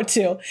 they know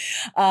too.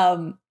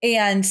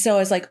 And so I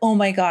was like, oh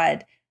my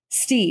God,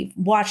 Steve,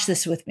 watch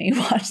this with me.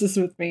 Watch this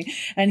with me.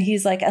 And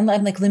he's like, and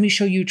I'm like, let me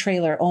show you a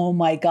trailer. Oh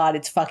my God,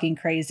 it's fucking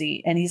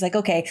crazy. And he's like,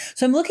 okay.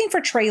 So I'm looking for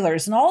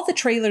trailers and all the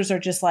trailers are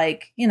just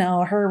like, you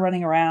know, her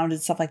running around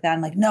and stuff like that.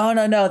 I'm like,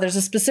 no. There's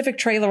a specific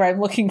trailer I'm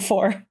looking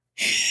for.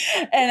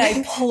 And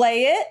I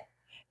play it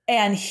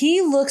and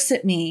he looks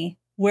at me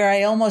where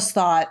I almost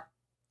thought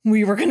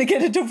we were going to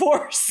get a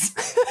divorce.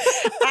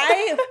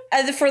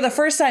 For the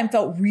first time,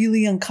 felt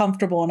really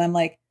uncomfortable. And I'm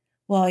like,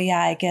 well,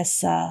 yeah, I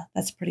guess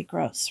that's pretty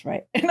gross,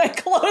 right? And I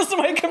closed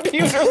my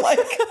computer like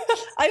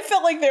I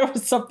felt like there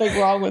was something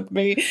wrong with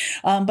me.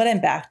 But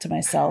I'm back to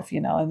myself, you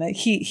know, and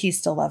he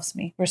still loves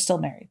me. We're still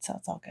married, so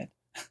it's all good.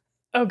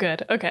 Oh,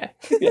 good. Okay.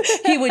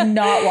 He would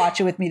not watch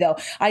it with me, though.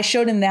 I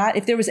showed him that.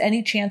 If there was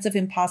any chance of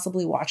him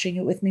possibly watching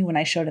it with me, when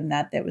I showed him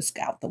that, it was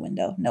out the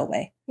window. No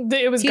way.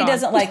 It was He gone.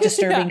 doesn't like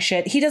disturbing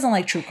shit. He doesn't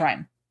like true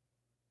crime.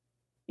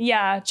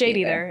 Yeah, Jade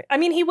either. I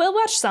mean, he will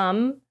watch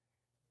some.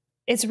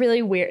 It's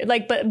really weird.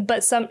 Like,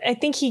 but some, I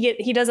think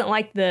he doesn't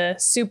like the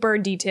super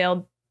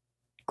detailed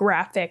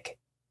graphic,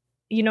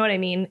 you know what I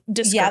mean?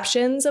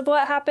 Descriptions of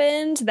what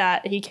happened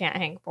that he can't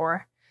hang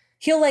for.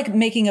 He'll like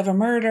making of a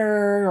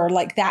murder or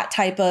like that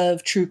type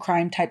of true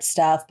crime type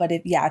stuff. But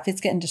if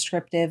it's getting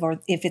descriptive or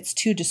if it's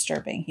too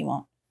disturbing, he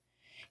won't.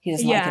 He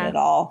doesn't like it at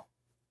all.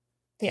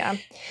 Yeah.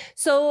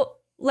 So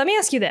let me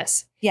ask you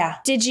this. Yeah.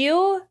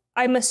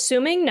 I'm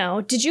assuming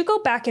no. Did you go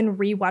back and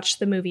rewatch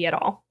the movie at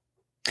all?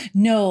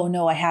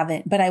 No, I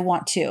haven't, but I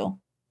want to.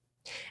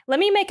 Let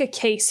me make a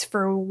case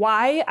for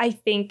why I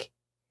think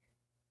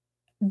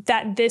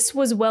that this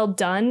was well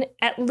done,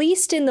 at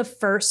least in the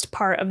first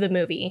part of the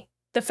movie.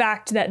 The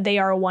fact that they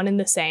are one and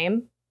the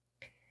same.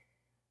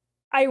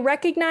 I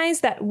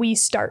recognize that we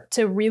start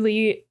to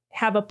really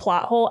have a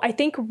plot hole. I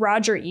think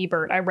Roger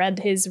Ebert, I read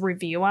his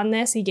review on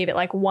this. He gave it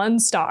like 1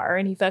 star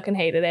and he fucking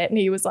hated it. And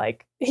he was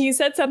like, he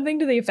said something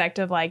to the effect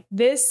of like,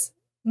 this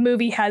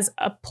movie has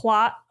a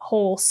plot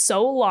hole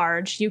so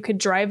large you could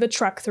drive a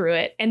truck through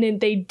it, and then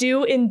they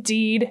do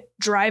indeed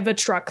drive a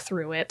truck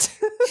through it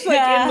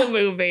in the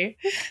movie.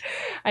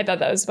 I thought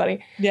that was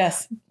funny.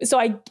 Yes. So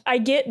I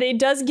get it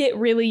does get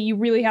really, you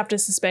really have to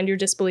suspend your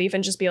disbelief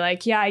and just be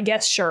like, yeah, I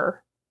guess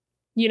sure,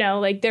 you know,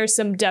 like there's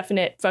some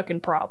definite fucking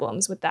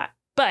problems with that.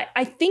 But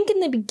I think in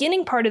the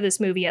beginning part of this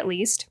movie, at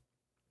least,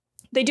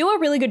 they do a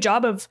really good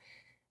job of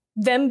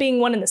them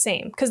being one and the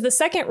same, because the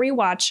second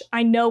rewatch,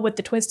 I know what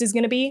the twist is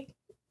going to be.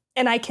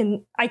 And I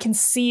can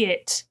see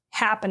it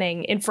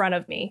happening in front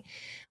of me.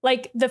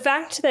 Like the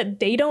fact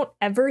that they don't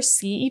ever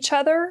see each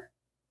other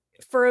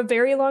for a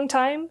very long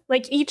time.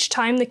 Like each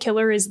time the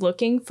killer is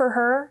looking for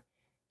her,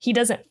 he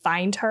doesn't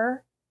find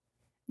her.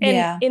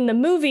 And in the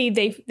movie,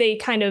 they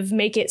kind of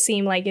make it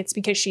seem like it's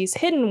because she's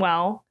hidden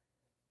well.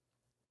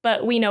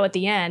 But we know at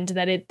the end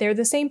that they're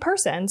the same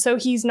person. So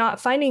he's not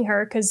finding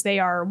her because they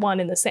are one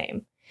and the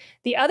same.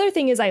 The other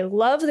thing is I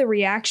love the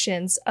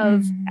reactions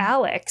of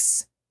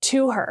Alex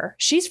to her.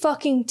 She's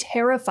fucking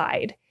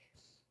terrified.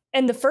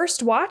 And the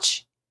first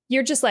watch,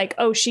 you're just like,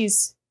 oh,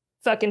 she's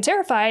fucking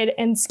terrified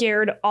and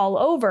scared all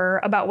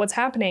over about what's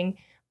happening.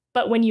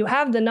 But when you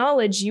have the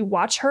knowledge, you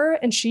watch her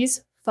and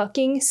she's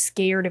fucking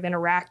scared of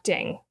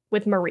interacting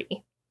with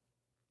Marie.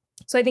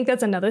 So I think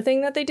that's another thing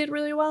that they did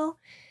really well.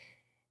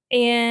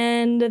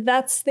 And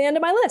that's the end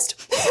of my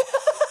list.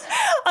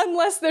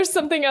 Unless there's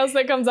something else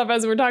that comes up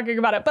as we're talking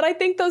about it. But I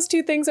think those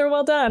two things are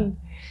well done.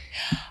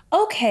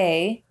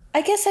 Okay.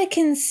 I guess I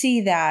can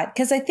see that,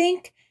 because I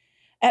think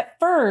at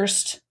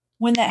first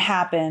when that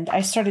happened,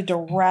 I started to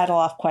rattle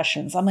off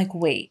questions. I'm like,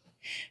 wait,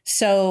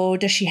 so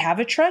does she have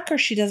a truck or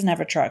she doesn't have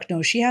a truck?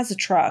 No, she has a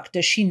truck.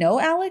 Does she know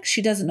Alex?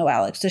 She doesn't know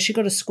Alex. Does she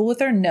go to school with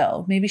her?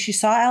 No. Maybe she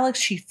saw Alex.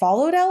 She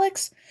followed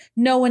Alex.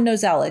 No one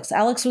knows Alex.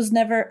 Alex was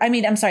never,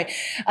 I'm sorry.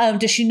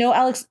 Does she know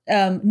Alex?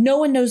 No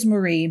one knows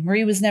Marie.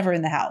 Marie was never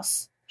in the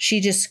house. She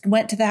just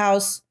went to the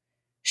house.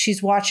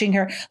 She's watching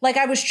her. Like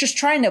I was just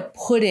trying to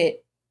put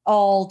it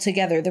all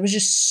together. There was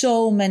just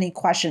so many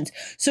questions.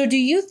 So do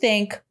you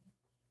think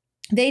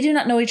they do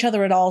not know each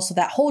other at all? So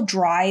that whole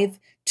drive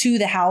to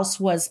the house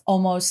was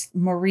almost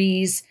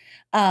Marie's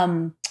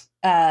imagination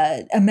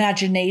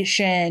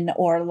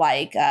or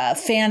like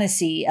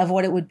fantasy of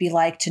what it would be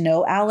like to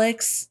know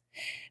Alex?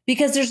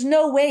 Because there's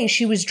no way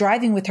she was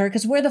driving with her,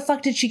 because where the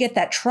fuck did she get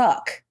that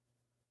truck?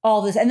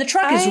 All this. And the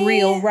truck is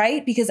real,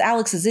 right? Because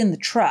Alex is in the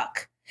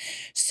truck.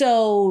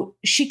 So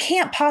she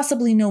can't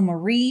possibly know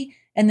Marie.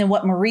 And then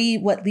what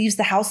leaves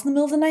the house in the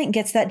middle of the night and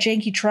gets that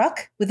janky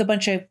truck with a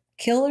bunch of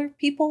killer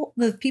people,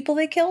 the people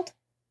they killed?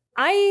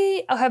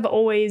 I have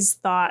always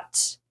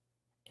thought,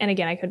 and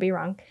again, I could be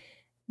wrong,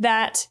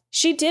 that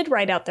she did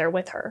ride out there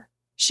with her.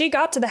 She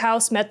got to the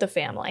house, met the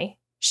family.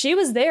 She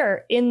was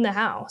there in the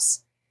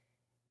house.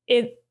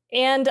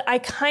 And I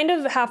kind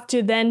of have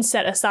to then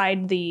set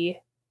aside the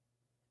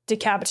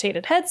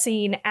decapitated head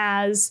scene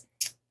as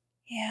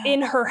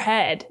in her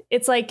head.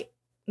 It's like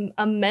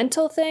a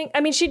mental thing. I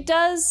mean, she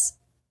does,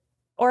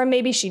 or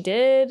maybe she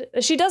did.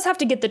 She does have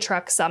to get the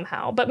truck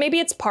somehow, but maybe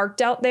it's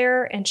parked out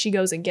there and she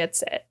goes and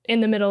gets it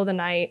in the middle of the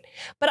night.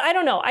 But I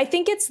don't know. I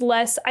think it's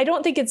less, I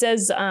don't think it's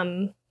as,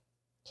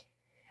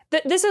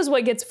 this is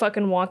what gets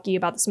fucking wonky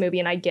about this movie,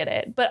 and I get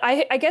it. But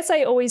I guess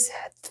I always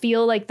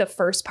feel like the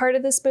first part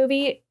of this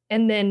movie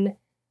and then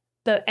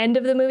the end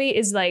of the movie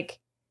is like,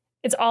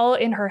 it's all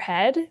in her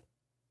head.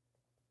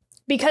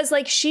 Because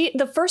like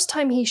the first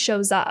time he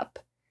shows up,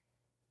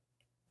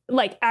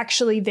 like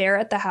actually there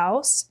at the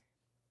house,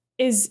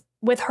 is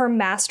with her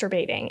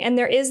masturbating. And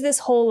there is this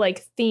whole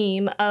like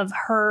theme of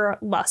her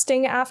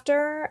lusting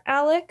after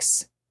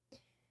Alex.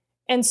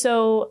 And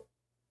so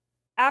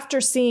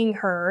after seeing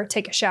her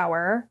take a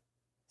shower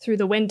through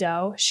the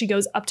window, she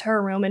goes up to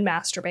her room and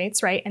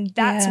masturbates, right? And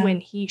that's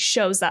when he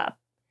shows up.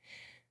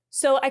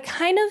 So I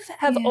kind of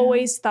have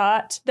always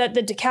thought that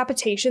the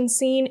decapitation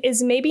scene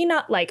is maybe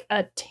not like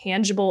a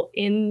tangible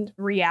in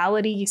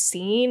reality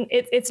scene.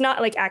 It's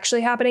not like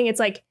actually happening. It's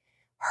like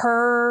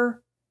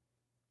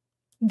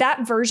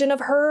that version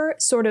of her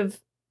sort of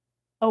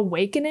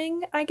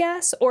awakening, I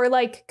guess, or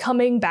like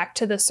coming back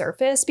to the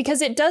surface,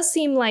 because it does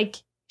seem like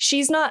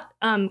she's not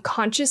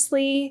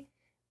consciously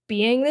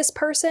being this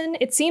person.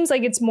 It seems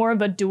like it's more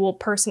of a dual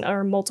person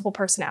or multiple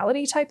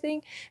personality type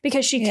thing,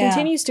 because she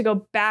continues to go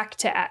back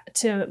to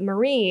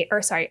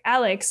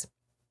Alex.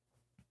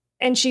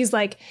 And she's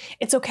like,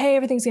 it's okay.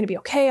 Everything's going to be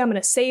okay. I'm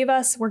going to save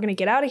us. We're going to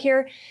get out of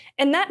here.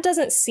 And that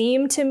doesn't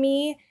seem to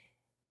me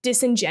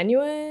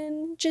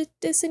disingenuous.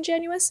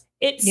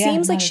 It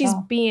seems like she's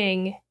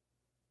being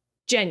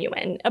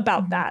genuine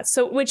about that.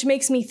 So, which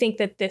makes me think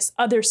that this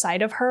other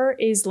side of her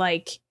is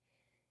like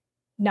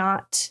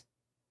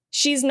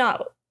she's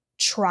not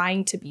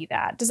trying to be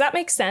that. Does that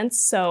make sense?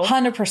 So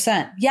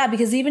 100%. Yeah,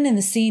 because even in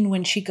the scene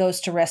when she goes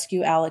to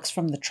rescue Alex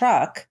from the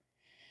truck,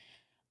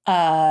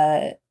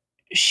 I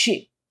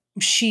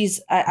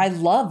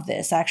love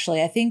this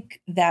actually. I think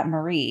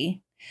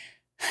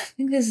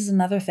this is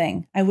another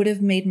thing. I would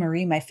have made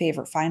Marie my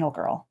favorite final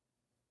girl.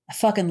 I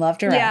fucking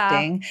loved her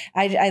acting.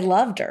 I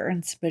loved her,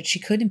 but she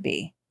couldn't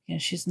be. You know,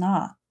 she's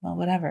not. Well,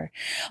 whatever.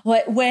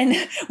 When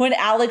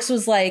Alex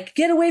was like,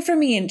 "Get away from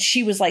me," and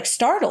she was like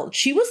startled.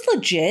 She was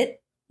legit.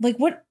 Like,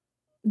 what?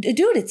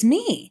 Dude, it's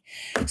me.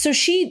 So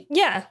she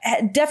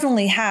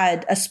definitely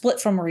had a split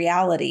from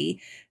reality,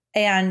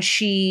 and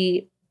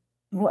she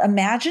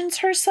imagines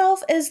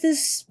herself as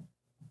this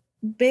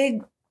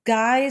big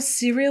guy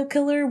serial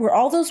killer. Were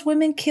all those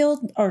women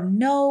killed? Or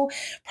no,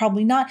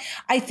 probably not.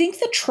 I think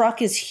the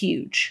truck is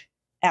huge,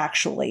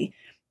 actually,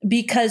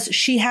 because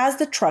she has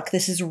the truck.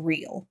 This is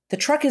real. The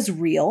truck is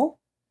real.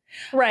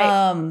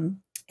 Right.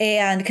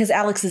 And because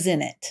Alex is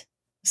in it.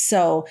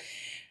 So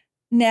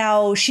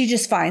now she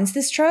just finds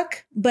this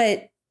truck,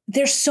 but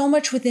there's so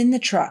much within the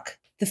truck.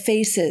 The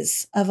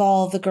faces of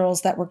all the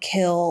girls that were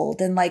killed.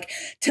 And like,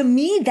 to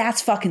me,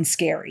 that's fucking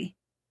scary.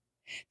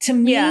 To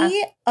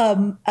me,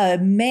 a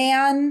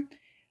man,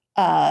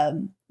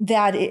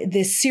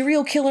 this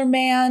serial killer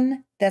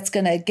man that's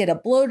going to get a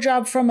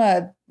blowjob from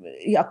a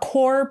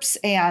corpse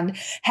and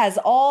has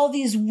all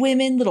these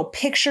women, little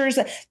pictures,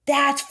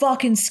 that's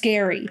fucking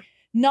scary.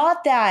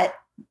 Not that,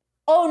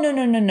 oh, no,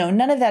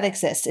 none of that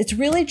exists. It's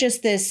really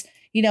just this,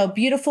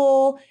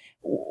 beautiful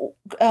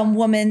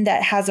woman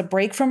that has a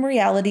break from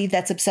reality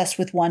that's obsessed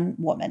with one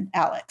woman,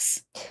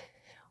 Alex.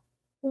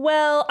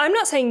 Well, I'm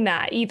not saying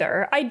that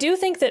either. I do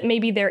think that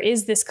maybe there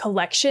is this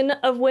collection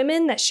of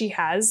women that she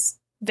has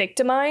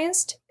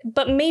victimized,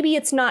 but maybe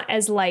it's not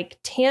as like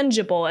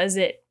tangible as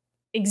it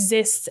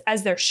exists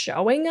as they're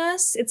showing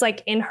us. It's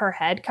like in her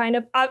head, kind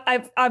of.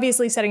 I've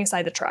obviously setting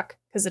aside the truck,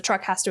 because the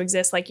truck has to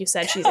exist. Like you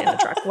said, she's in the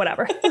truck,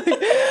 whatever.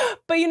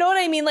 But you know what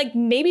I mean? Like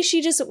maybe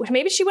she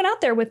went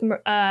out there with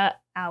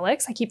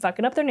Alex. I keep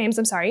fucking up their names.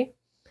 I'm sorry.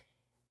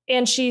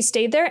 And she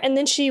stayed there, and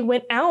then she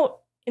went out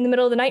in the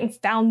middle of the night and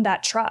found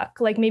that truck.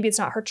 Like maybe it's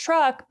not her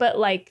truck, but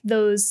like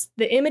the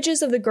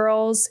images of the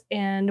girls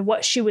and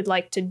what she would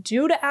like to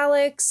do to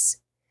Alex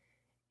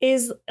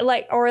is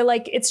like, or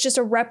like, it's just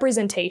a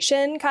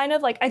representation kind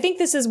of like, I think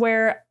this is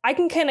where I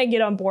can kind of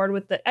get on board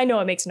with I know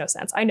it makes no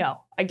sense. I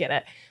know, I get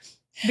it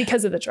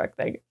because of the truck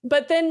thing.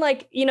 But then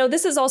like,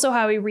 this is also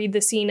how we read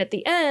the scene at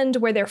the end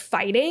where they're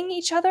fighting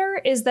each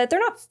other, is that they're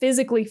not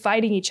physically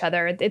fighting each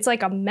other. It's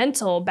like a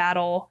mental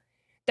battle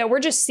that we're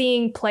just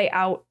seeing play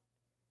out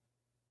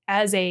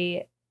as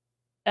a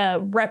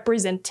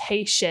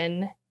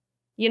representation,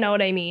 you know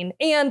what I mean?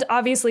 And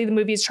obviously the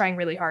movie is trying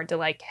really hard to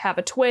like have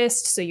a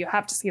twist, so you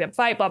have to see them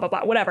fight, blah, blah,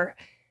 blah, whatever.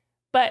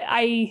 But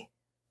I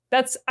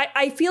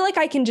feel like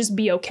I can just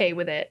be okay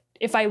with it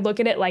if I look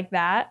at it like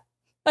that.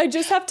 I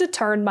just have to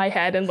turn my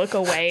head and look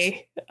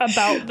away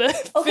about the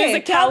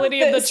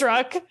physicality of the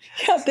truck.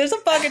 Yeah, there's a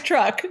fucking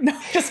truck. No,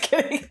 just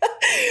kidding.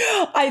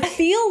 I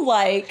feel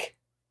like,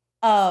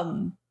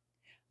 so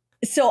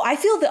I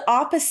feel the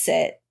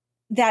opposite,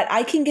 that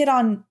I can get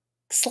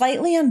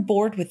slightly on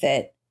board with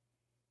it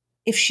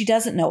if she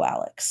doesn't know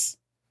Alex.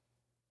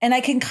 And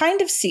I can kind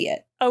of see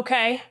it.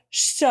 Okay.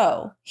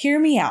 So hear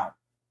me out.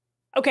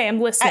 Okay, I'm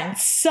listening. At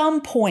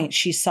some point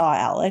she saw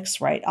Alex,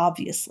 right?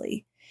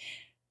 Obviously.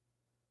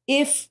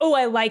 Oh,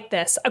 I like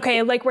this. Okay,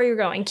 I like where you're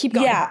going. Keep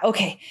going. Yeah,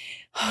 okay.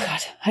 Oh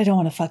God, I don't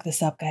want to fuck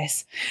this up,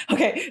 guys.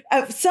 Okay,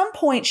 at some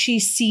point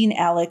she's seen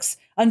Alex.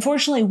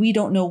 Unfortunately, we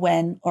don't know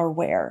when or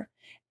where.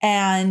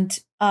 and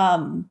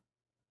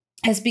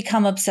has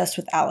become obsessed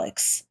with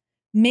Alex.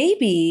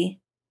 Maybe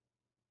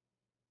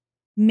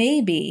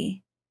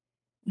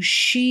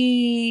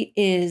she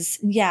is,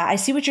 yeah, I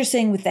see what you're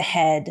saying with the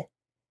head.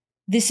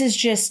 This is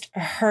just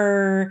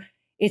her,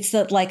 it's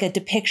like a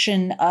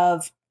depiction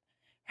of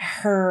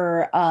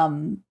her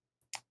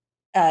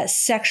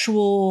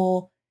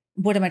sexual,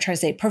 what am I trying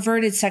to say?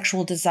 Perverted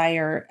sexual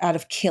desire out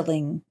of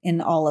killing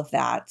and all of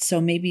that. So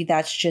maybe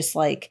that's just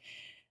like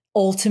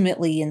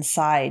ultimately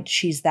inside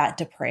she's that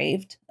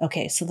depraved.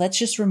 Okay, so let's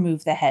just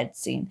remove the head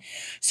scene.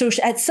 So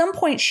at some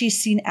point she's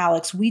seen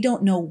Alex. We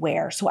don't know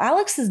where. So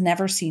Alex has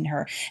never seen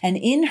her. And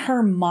in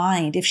her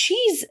mind, if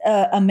she's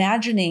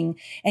imagining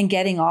and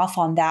getting off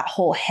on that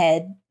whole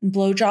head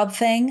blowjob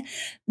thing,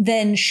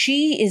 then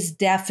she is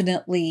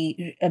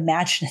definitely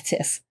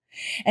imaginative.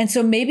 And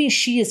so maybe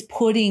she is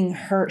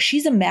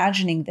she's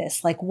imagining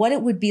this, like what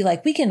it would be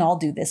like. We can all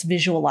do this,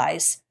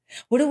 visualize.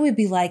 What it would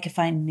be like if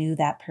I knew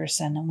that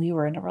person and we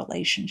were in a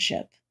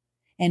relationship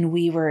and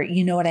we were,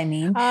 you know what I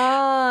mean?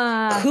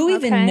 Who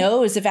even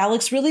knows if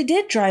Alex really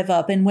did drive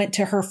up and went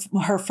to her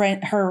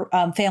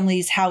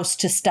family's house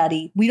to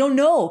study? We don't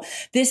know.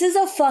 This is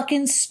a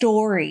fucking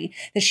story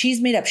that she's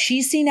made up.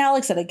 She's seen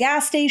Alex at a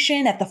gas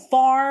station, at the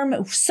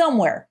farm,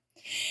 somewhere.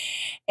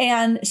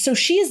 And so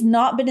she has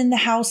not been in the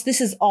house. This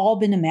has all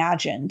been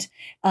imagined.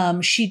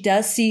 She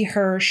does see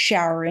her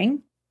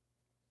showering.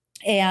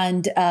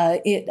 And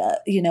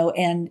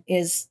and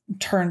is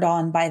turned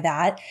on by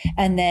that,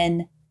 and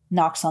then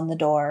knocks on the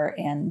door,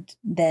 and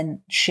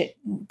then shit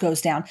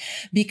goes down.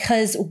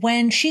 Because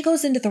when she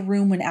goes into the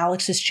room when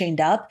Alex is chained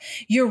up,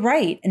 you're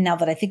right. And now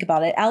that I think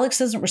about it, Alex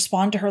doesn't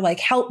respond to her like,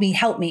 help me,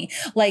 help me.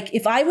 Like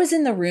if I was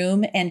in the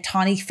room and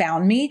Tawny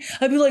found me,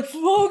 I'd be like,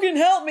 fucking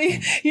help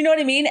me. You know what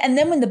I mean? And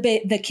then when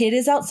the kid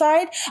is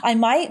outside, I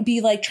might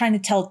be like trying to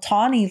tell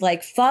Tawny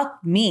like,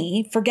 fuck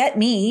me, forget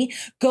me,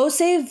 go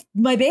save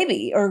my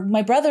baby or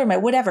my brother, my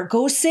whatever,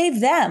 go save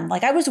them.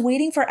 Like I was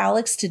waiting for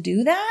Alex to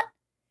do that.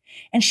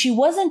 And she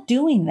wasn't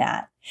doing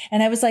that.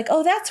 And I was like,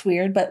 oh, that's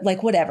weird, but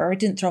like, whatever. It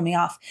didn't throw me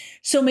off.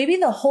 So maybe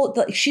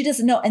she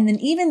doesn't know. And then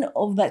even,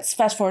 let's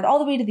fast forward all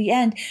the way to the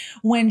end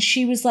when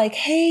she was like,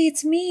 hey,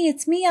 it's me,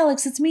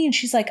 Alex, it's me. And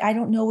she's like, I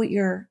don't know what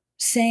you're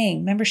saying.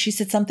 Remember, she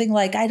said something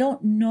like, I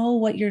don't know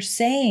what you're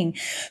saying.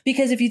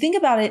 Because if you think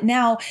about it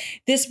now,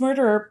 this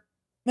murderer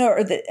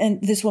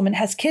and this woman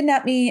has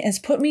kidnapped me, has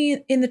put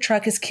me in the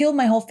truck, has killed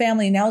my whole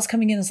family. And now is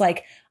coming in and is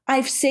like,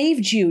 I've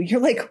saved you.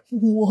 You're like,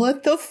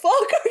 what the fuck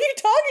are you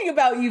talking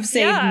about? You've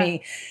saved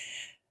me.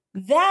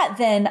 That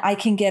then I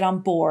can get on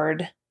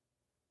board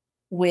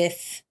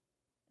with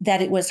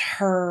that it was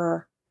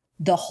her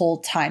the whole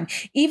time.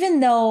 Even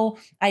though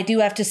I do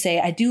have to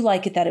say, I do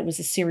like it that it was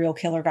a serial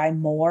killer guy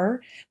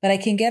more, but I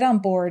can get on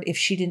board if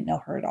she didn't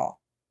know her at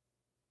all.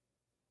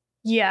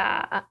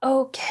 Yeah.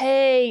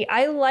 Okay.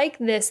 I like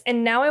this.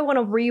 And now I want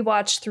to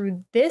rewatch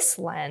through this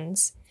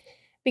lens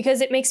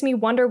because it makes me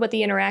wonder what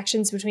the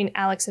interactions between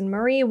Alex and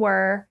Marie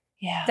were.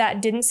 Yeah.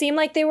 That didn't seem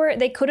like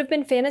they could have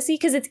been fantasy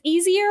because it's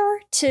easier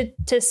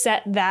to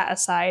set that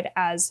aside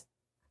as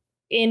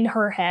in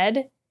her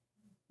head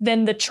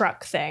than the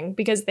truck thing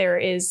because there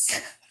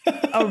is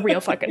a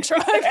real fucking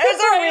truck. There's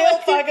a real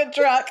fucking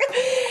truck.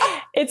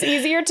 It's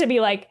easier to be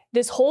like,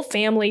 this whole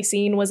family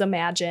scene was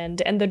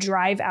imagined and the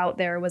drive out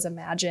there was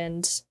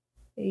imagined.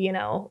 You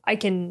know, I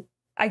can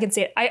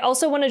say it. I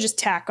also want to just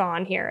tack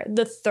on here.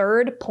 The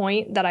third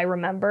point that I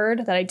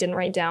remembered that I didn't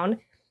write down,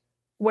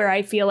 where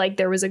I feel like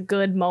there was a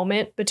good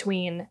moment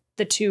between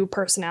the two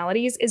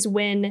personalities, is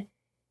when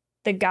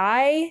the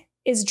guy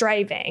is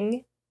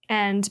driving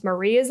and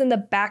Marie is in the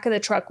back of the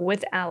truck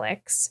with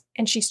Alex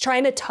and she's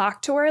trying to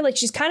talk to her. Like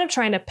she's kind of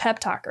trying to pep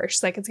talk her.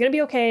 She's like, it's going to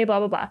be okay, blah,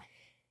 blah, blah.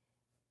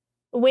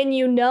 When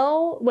you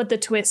know what the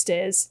twist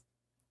is,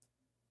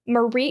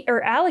 Marie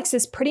or Alex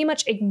is pretty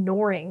much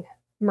ignoring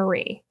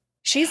Marie.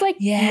 She's like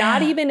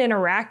not even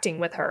interacting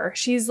with her.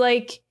 She's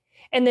like,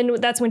 and then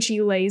that's when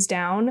she lays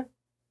down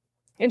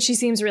and she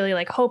seems really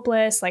like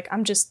hopeless. Like,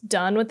 I'm just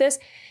done with this.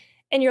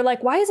 And you're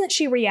like, why isn't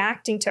she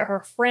reacting to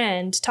her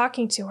friend,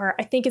 talking to her?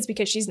 I think it's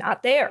because she's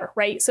not there,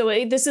 right? So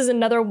this is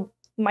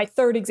my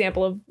third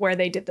example of where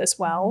they did this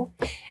well.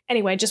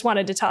 Anyway, just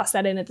wanted to toss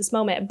that in at this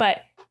moment.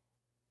 But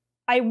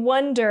I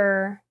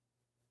wonder,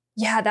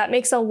 that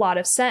makes a lot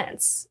of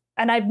sense.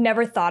 And I've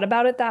never thought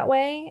about it that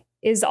way.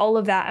 Is all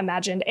of that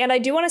imagined? And I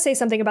do want to say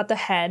something about the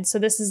head. So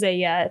this is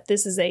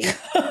a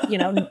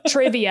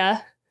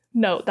trivia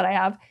note that I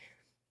have.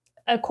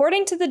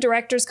 According to the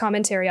director's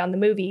commentary on the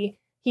movie,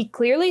 he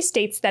clearly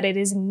states that it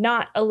is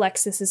not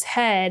Alexis's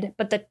head,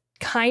 but the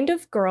kind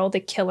of girl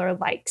the killer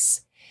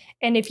likes.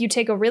 And if you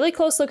take a really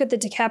close look at the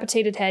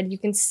decapitated head, you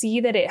can see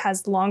that it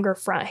has longer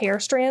front hair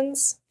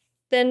strands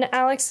than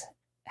Alex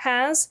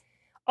has.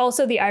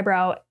 Also, the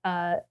eyebrow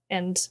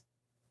and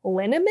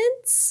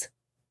lineaments,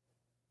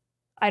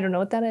 I don't know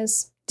what that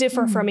is,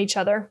 differ from each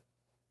other.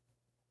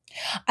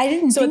 I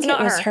didn't think it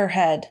was her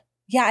head.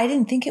 Yeah, I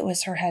didn't think it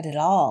was her head at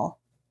all.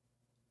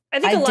 I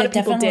think a lot of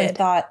people did.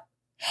 Thought,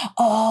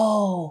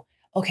 oh,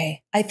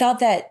 okay. I thought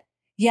that,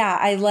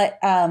 I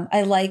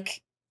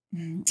like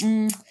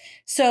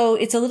So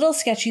it's a little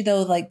sketchy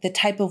though, like the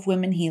type of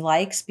women he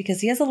likes,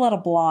 because he has a lot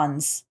of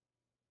blondes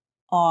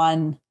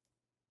on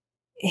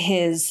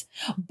his,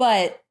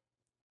 but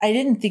I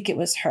didn't think it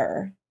was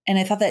her. And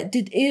I thought that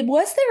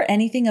was there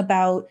anything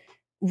about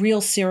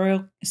real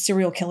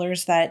serial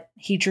killers that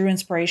he drew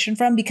inspiration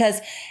from?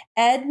 Because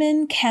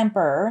Edmund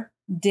Kemper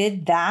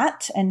did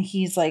that, and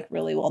he's like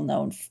really well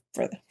known.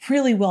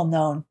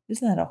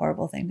 Isn't that a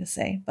horrible thing to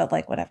say? But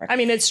like, whatever. I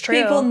mean, it's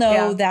true. People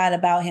know that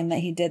about him, that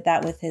he did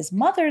that with his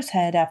mother's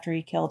head after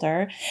he killed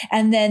her.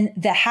 And then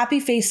the Happy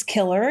Face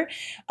Killer.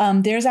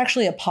 There's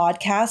actually a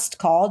podcast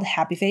called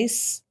Happy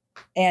Face,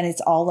 and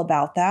it's all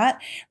about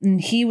that. And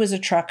he was a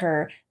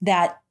trucker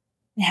that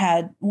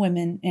had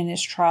women in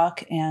his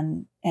truck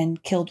and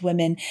killed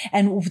women.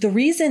 And the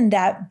reason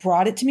that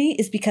brought it to me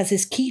is because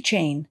his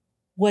keychain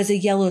was a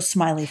yellow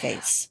smiley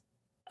face.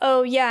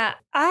 Oh, yeah.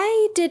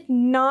 I did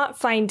not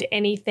find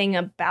anything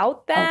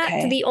about that.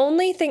 Okay. The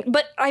only thing,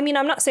 but I mean,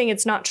 I'm not saying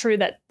it's not true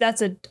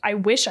I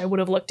wish I would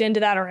have looked into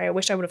that, or I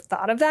wish I would have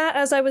thought of that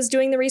as I was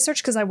doing the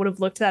research, because I would have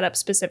looked that up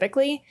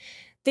specifically.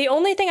 The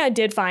only thing I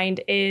did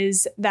find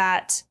is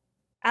that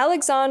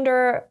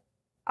Alexander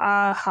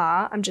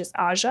Aja,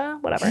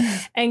 whatever,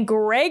 and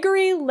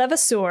Gregory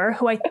Levasseur,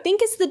 who I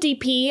think is the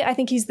DP, I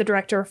think he's the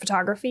director of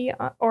photography,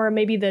 or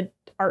maybe the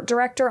art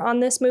director on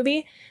this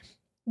movie.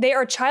 They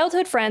are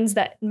childhood friends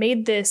that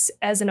made this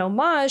as an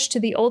homage to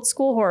the old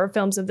school horror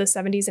films of the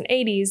 70s and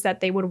 80s that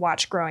they would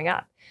watch growing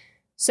up.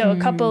 So a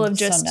couple of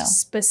just, I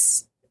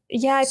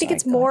think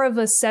it's more of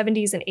a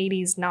 70s and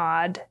 80s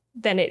nod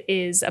than it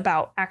is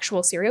about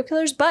actual serial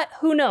killers. But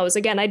who knows?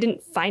 Again, I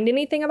didn't find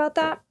anything about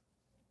that.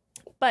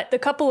 But the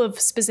couple of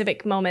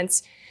specific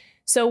moments.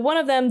 So one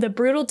of them, the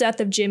brutal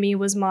death of Jimmy,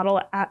 was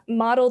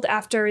modeled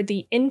after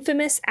the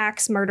infamous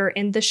axe murder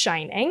in The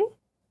Shining.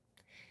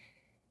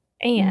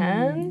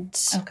 And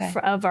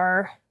of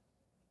our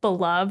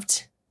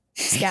beloved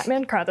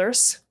Scatman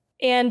Crothers.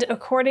 And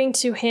according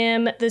to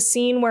him, the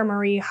scene where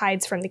Marie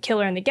hides from the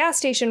killer in the gas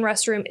station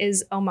restroom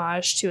is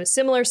homage to a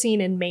similar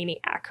scene in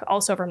Maniac,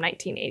 also from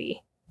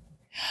 1980.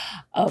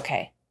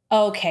 Okay.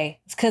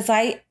 Because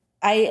I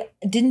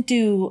don't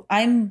do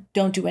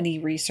any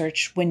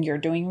research when you're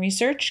doing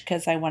research,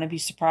 because I want to be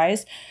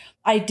surprised.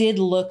 I did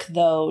look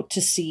though to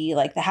see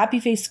like the Happy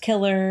Face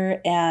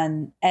Killer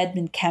and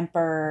Edmund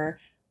Kemper,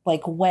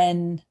 like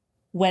when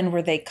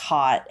were they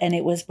caught? And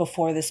it was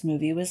before this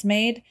movie was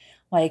made.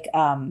 Like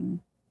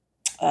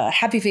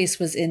Happy Face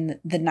was in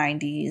the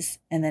 90s,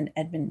 and then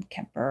Edmund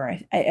Kemper,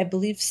 I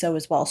believe so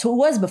as well. So it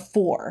was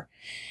before.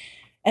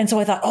 And so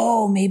I thought,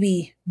 oh,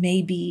 maybe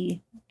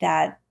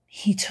that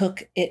he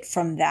took it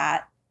from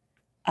that,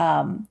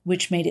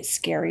 which made it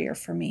scarier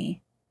for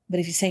me. But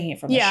if he's taking it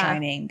from The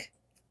Shining,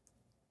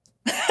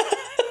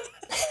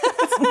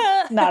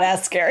 it's not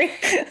as scary.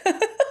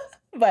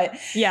 But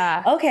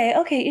yeah.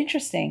 Okay.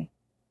 Interesting.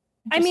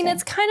 I mean,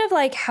 it's kind of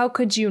like, how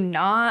could you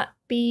not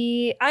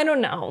be? I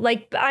don't know.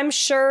 Like, I'm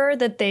sure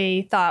that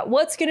they thought,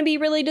 what's going to be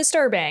really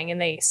disturbing?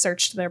 And they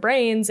searched their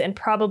brains, and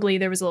probably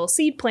there was a little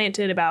seed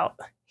planted about,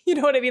 you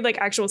know what I mean? Like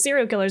actual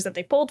serial killers that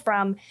they pulled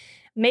from.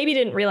 Maybe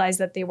didn't realize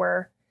that they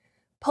were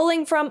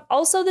pulling from.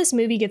 Also, this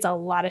movie gets a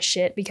lot of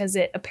shit because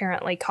it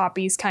apparently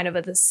copies kind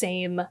of the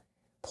same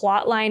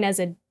plot line as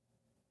a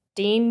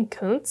Dean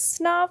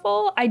Koontz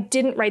novel. I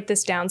didn't write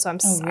this down, so I'm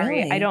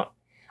sorry. Really?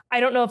 I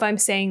don't know if I'm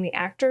saying the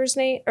actor's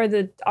name or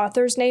the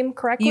author's name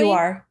correctly. You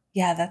are.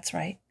 Yeah, that's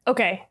right.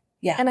 Okay.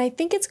 Yeah. And I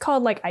think it's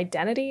called like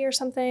Identity or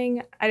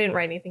something. I didn't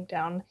write anything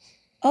down.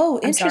 Oh,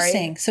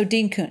 interesting. So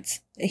Dean Koontz,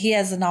 he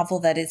has a novel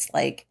that is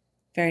like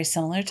very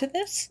similar to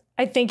this.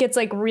 I think it's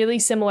like really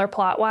similar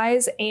plot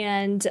wise.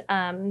 And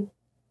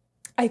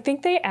I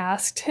think they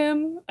asked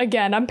him,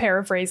 again, I'm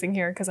paraphrasing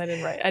here because I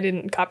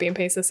didn't copy and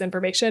paste this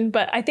information,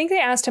 but I think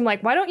they asked him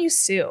like, why don't you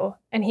sue?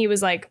 And he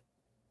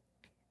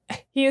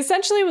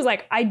essentially was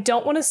like, I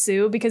don't want to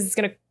sue because it's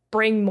going to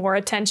bring more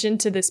attention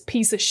to this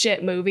piece of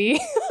shit movie.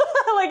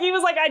 Like he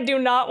was like, I do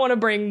not want to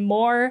bring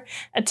more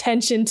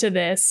attention to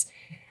this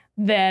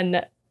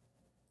than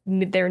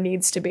there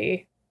needs to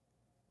be.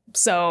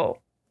 So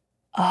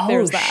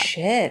there's that.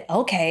 Shit.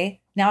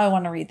 Okay. Now I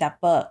want to read that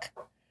book,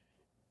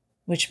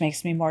 which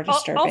makes me more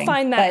disturbing. I'll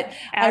find that.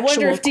 But I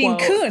wonder if Dean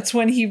Koontz,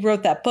 when he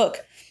wrote that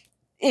book,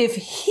 if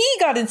he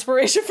got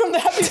inspiration from the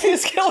Happy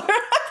Face Killer.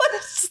 I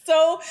was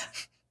so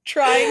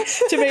trying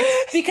to make,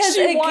 because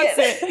she wants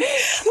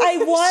it.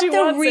 I want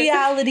the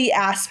reality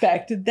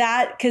aspect,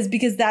 that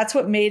because that's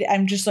what made,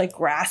 I'm just like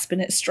grasping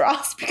at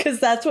straws, because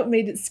that's what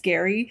made it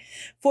scary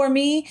for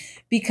me,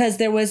 because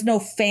there was no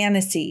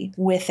fantasy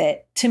with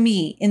it. To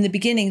me, in the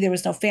beginning, there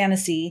was no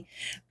fantasy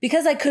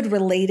because I could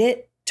relate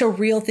it to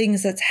real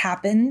things that's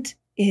happened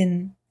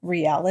in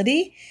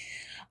reality.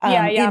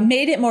 It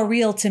made it more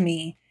real to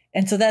me.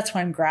 And so that's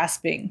why I'm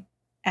grasping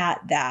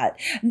at that.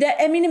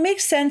 I mean, it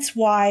makes sense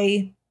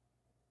why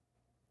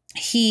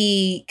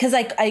because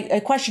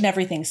I question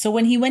everything. So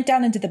when he went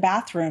down into the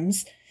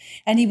bathrooms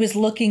and he was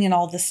looking in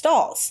all the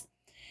stalls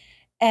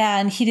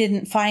and he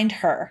didn't find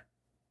her.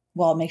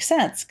 Well, it makes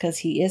sense because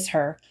he is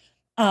her.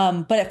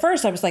 But at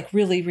first I was like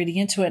really reading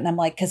into it. And I'm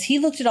like, because he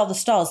looked at all the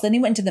stalls. Then he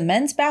went into the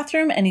men's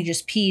bathroom and he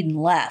just peed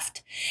and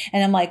left.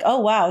 And I'm like, oh,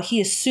 wow. He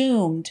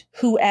assumed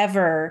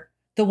whoever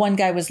the one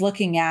guy was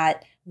looking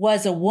at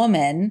was a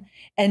woman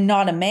and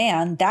not a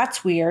man.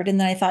 That's weird. And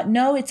then I thought,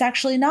 no, it's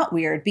actually not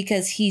weird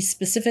because he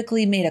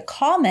specifically made a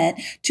comment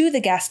to the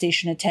gas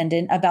station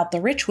attendant about the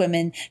rich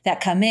women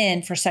that come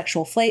in for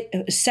sexual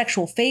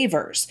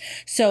favors.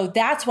 So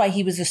that's why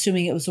he was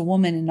assuming it was a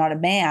woman and not a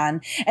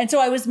man. And so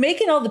I was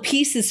making all the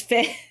pieces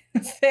fit.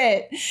 And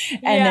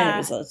then it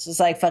was just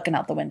like fucking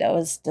out the window.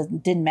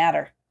 Didn't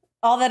matter.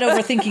 All that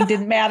overthinking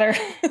didn't matter.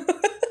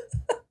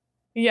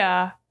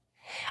 Yeah.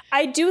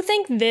 I do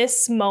think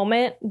this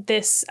moment,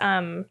 this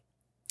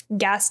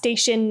gas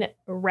station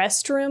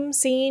restroom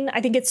scene,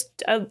 I think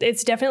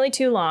it's definitely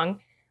too long,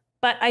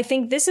 but I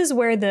think this is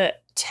where the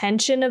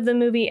tension of the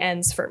movie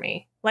ends for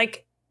me.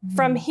 Like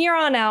from here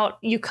on out,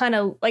 you kind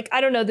of like,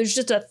 I don't know, there's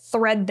just a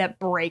thread that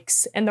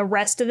breaks and the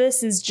rest of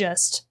this is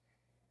just,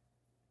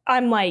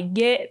 I'm like,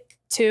 get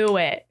to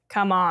it.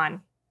 Come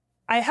on.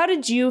 How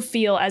did you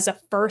feel as a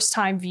first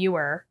time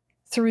viewer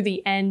through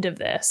the end of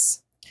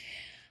this?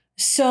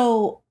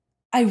 So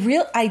I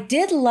liked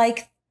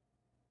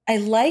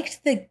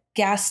the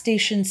gas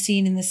station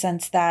scene in the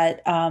sense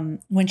that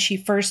when she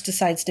first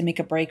decides to make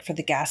a break for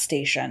the gas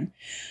station,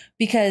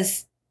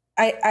 because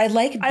I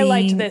liked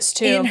this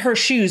too. In her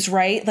shoes,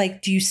 right?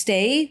 Like, do you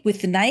stay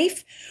with the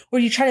knife or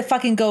do you try to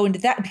fucking go into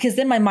that? Because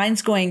then my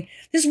mind's going,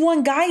 there's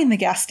one guy in the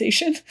gas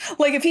station.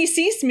 Like if he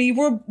sees me,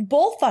 we're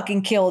both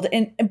fucking killed.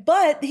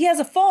 But he has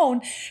a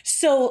phone.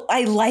 So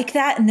I like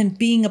that. And then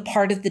being a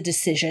part of the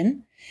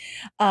decision.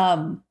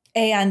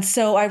 And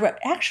so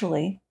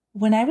actually,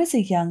 when I was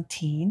a young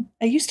teen,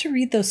 I used to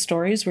read those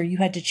stories where you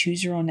had to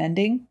choose your own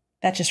ending.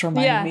 That just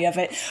reminded me of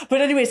it. But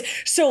anyways,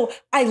 so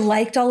I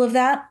liked all of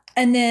that.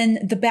 And then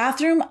the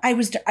bathroom,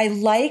 I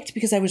liked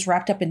because I was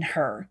wrapped up in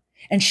her.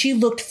 And she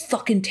looked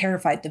fucking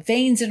terrified. The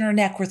veins in her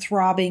neck were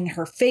throbbing.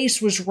 Her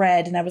face was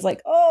red. And I was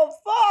like, oh,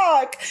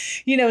 fuck.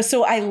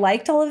 So I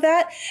liked all of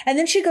that. And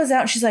then she goes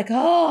out and she's like,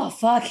 oh,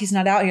 fuck, he's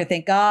not out here.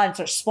 Thank God. And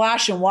starts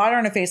splashing water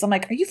on her face. I'm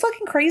like, are you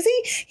fucking crazy?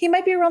 He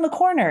might be around the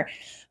corner.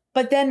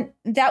 But then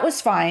that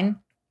was fine.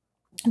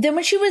 Then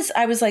when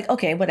I was like,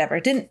 okay, whatever.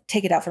 It didn't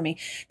take it out for me.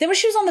 Then when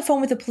she was on the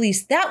phone with the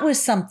police, that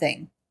was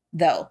something,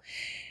 though.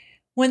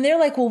 When they're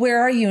like, well, where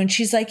are you? And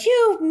she's like, she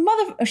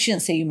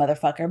didn't say you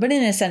motherfucker, but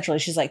essentially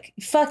she's like,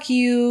 fuck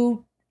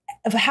you,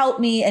 help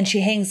me. And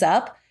she hangs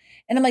up.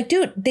 And I'm like,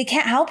 dude, they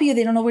can't help you.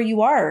 They don't know where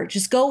you are.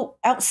 Just go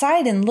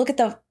outside and look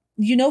at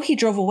he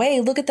drove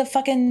away. Look at the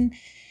fucking,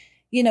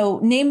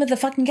 name of the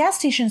fucking gas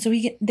station so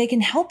they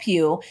can help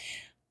you.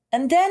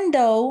 And then,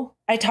 though,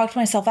 I talked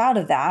myself out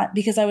of that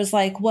because I was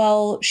like,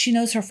 well, she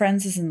knows her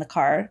friends is in the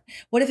car.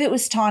 What if it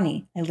was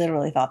Tawny? I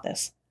literally thought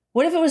this.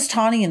 What if it was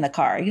Tawny in the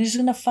car? You're just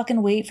going to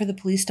fucking wait for the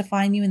police to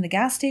find you in the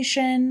gas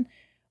station?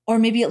 Or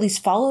maybe at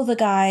least follow the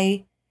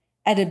guy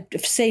at a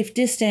safe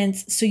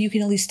distance so you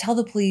can at least tell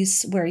the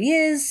police where he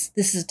is.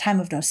 This is a time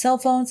of no cell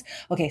phones.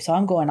 Okay, so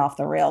I'm going off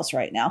the rails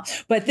right now.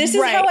 But this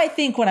is how I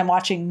think when I'm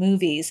watching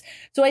movies.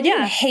 So I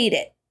didn't hate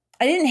it.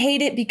 I didn't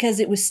hate it because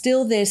it was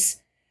still this...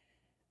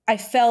 I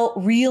felt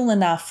real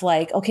enough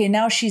like, okay,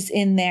 now she's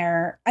in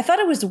there. I thought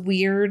it was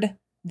weird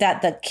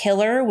that the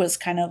killer was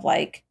kind of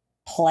like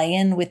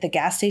playing with the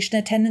gas station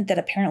attendant that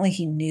apparently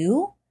he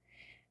knew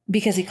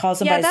because he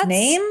calls him by his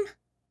name.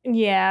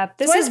 Yeah,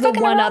 this is the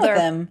one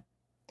other.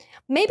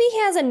 Maybe he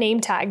has a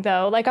name tag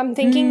though. Like I'm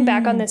thinking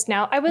back on this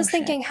now. I was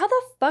thinking, how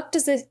the fuck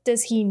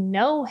does he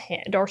know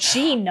him or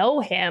she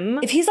know him?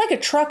 If he's like a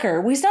trucker,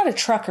 well, he's not a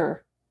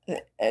trucker.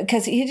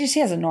 Because he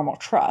has a normal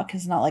truck.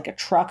 It's not like a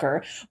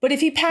trucker. But if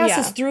he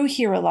passes through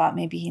here a lot,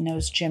 maybe he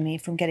knows Jimmy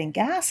from getting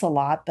gas a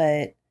lot.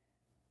 But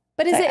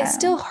is it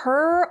still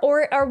her?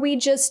 Or are we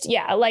just,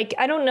 like,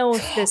 I don't know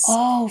if this.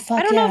 Oh, fuck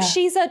I don't know if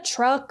she's a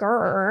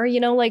trucker,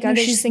 like, I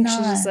just think she's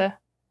just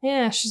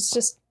she's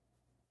just.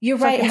 You're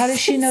right. How does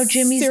she know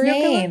Jimmy's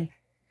name?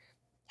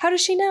 How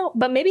does she know?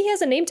 But maybe he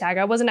has a name tag.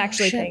 I wasn't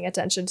actually paying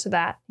attention to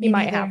that. He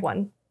might have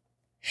one.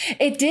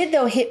 It did,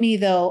 though, hit me,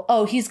 though.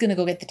 Oh, he's going to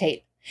go get the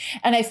tape.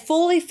 And I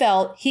fully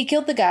felt he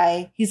killed the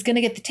guy. He's going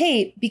to get the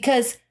tape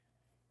because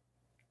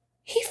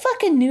he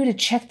fucking knew to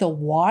check the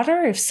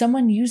water if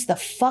someone used the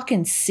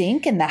fucking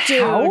sink in the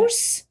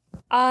house.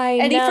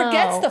 And he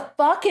forgets the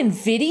fucking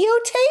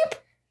videotape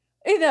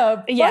in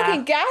a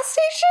fucking gas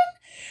station.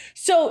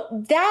 So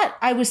that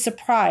I was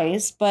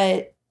surprised,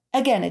 but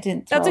again, it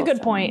didn't. That's a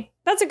good point.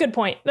 That's a good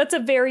point. That's a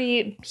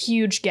very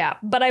huge gap.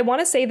 But I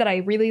want to say that I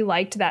really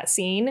liked that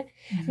scene,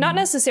 not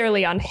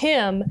necessarily on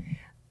him,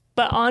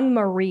 but on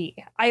Marie.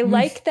 I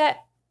like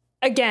that,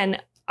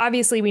 again,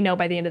 obviously we know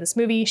by the end of this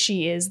movie,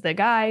 she is the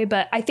guy.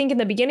 But I think in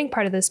the beginning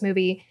part of this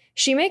movie,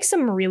 she makes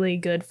some really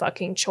good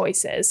fucking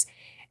choices,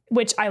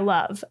 which I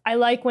love. I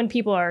like when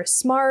people are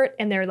smart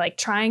and they're like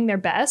trying their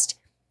best.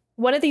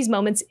 One of these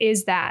moments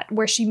is that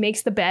where she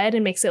makes the bed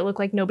and makes it look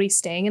like nobody's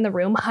staying in the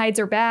room, hides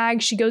her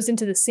bag. She goes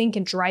into the sink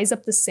and dries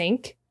up the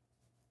sink.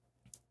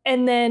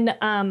 And then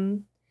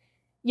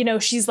you know,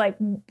 she's like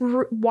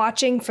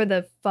watching for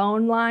the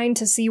phone line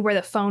to see where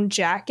the phone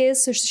jack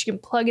is so she can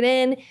plug it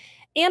in.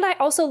 And I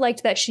also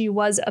liked that she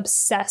was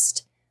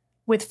obsessed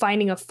with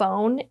finding a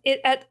phone.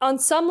 On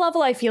some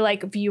level, I feel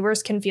like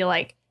viewers can feel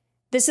like,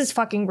 this is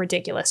fucking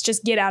ridiculous.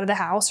 Just get out of the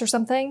house or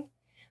something.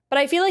 But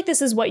I feel like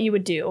this is what you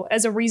would do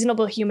as a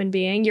reasonable human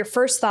being. Your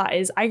first thought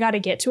is, I got to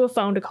get to a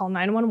phone to call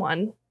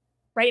 911,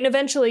 right? And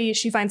eventually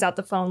she finds out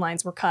the phone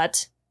lines were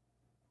cut.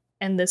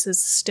 And this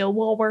is still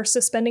while we're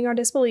suspending our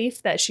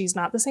disbelief that she's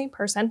not the same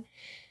person.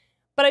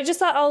 But I just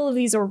thought all of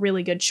these are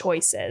really good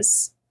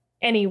choices.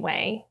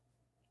 Anyway,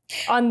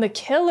 on the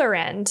killer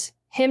end,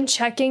 him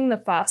checking the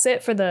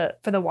faucet for the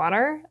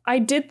water, I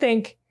did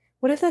think,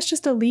 what if that's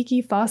just a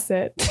leaky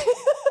faucet?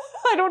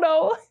 I don't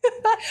know.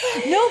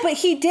 No, but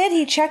he did.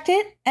 He checked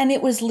it and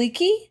it was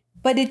leaky,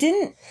 but it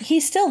didn't. He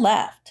still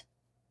left.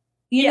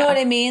 You know what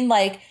I mean?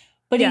 Like,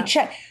 but he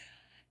checked.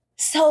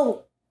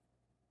 So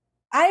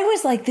I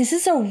was like, this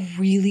is a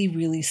really,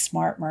 really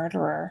smart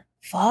murderer.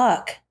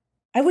 Fuck.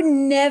 I would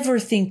never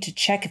think to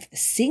check if the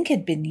sink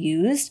had been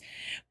used,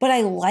 but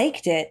I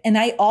liked it. And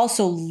I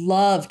also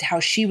loved how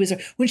she was,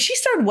 when she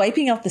started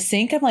wiping out the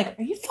sink, I'm like,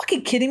 are you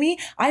fucking kidding me?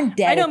 I'm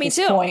dead at this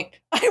point.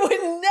 I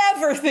would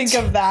never think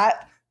of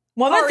that.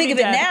 Well, I'm going to think of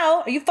it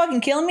now. Are you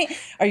fucking killing me?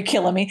 Are you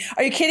killing me?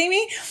 Are you kidding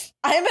me?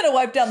 I'm going to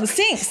wipe down the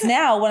sinks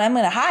now when I'm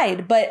going to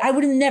hide, but I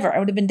would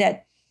have been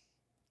dead.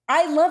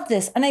 I love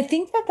this. And I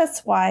think that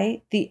that's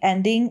why the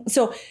ending.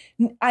 So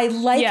I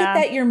like it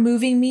that you're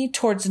moving me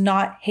towards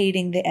not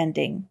hating the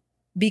ending,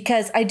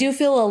 because I do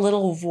feel a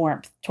little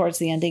warmth towards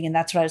the ending. And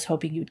that's what I was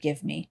hoping you'd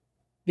give me,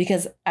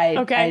 because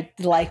I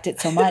liked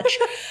it so much.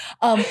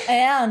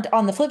 And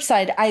on the flip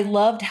side, I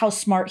loved how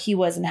smart he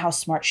was and how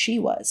smart she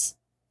was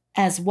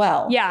as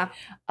well. Yeah.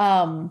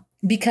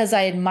 Because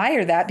I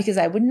admire that, because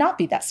I would not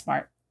be that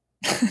smart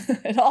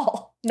at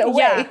all. No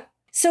way.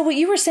 So what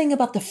you were saying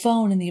about the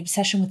phone and the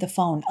obsession with the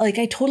phone, like,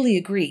 I totally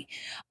agree.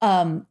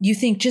 You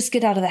think, just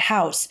get out of the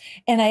house.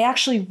 And I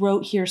actually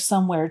wrote here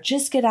somewhere,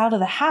 just get out of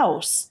the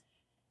house.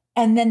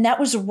 And then that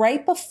was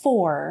right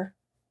before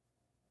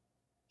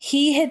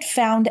he had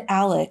found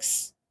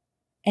Alex,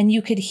 and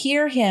you could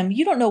hear him.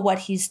 You don't know what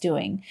he's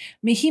doing. I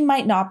mean, he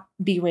might not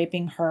be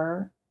raping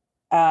her.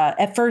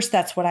 At first,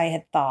 that's what I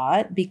had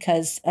thought,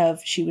 because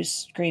of she was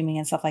screaming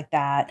and stuff like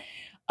that.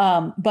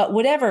 But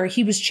whatever,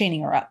 he was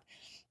chaining her up.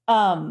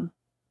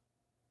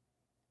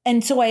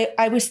 And so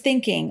I was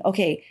thinking,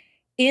 okay,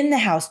 in the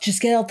house,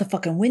 just get out the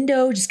fucking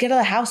window, just get out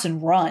of the house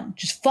and run.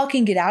 Just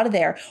fucking get out of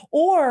there.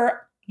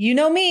 Or, you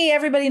know me,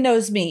 everybody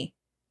knows me.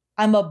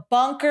 I'm a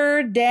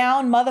bunker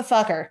down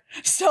motherfucker.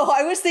 So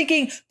I was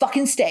thinking,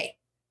 fucking stay.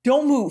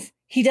 Don't move.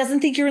 He doesn't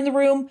think you're in the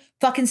room.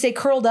 Fucking stay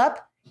curled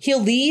up.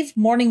 He'll leave.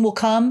 Morning will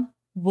come.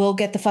 We'll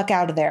get the fuck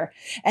out of there.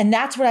 And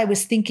that's what I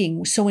was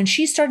thinking. So when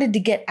she started to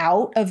get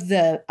out of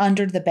the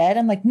under the bed,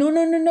 I'm like,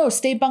 no,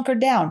 stay bunkered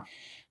down.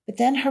 But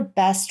then her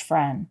best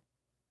friend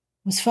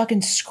was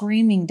fucking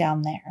screaming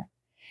down there.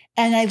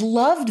 And I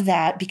loved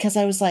that, because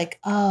I was like,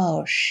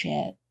 oh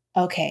shit.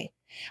 Okay.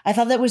 I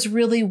thought that was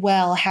really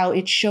well how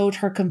it showed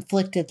her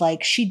conflicted.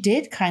 Like, she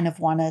did kind of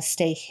want to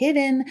stay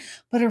hidden,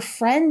 but her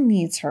friend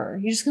needs her.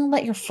 You're just going to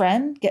let your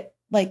friend get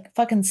like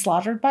fucking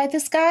slaughtered by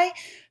this guy?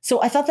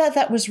 So I thought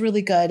that was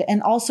really good.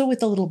 And also with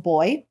the little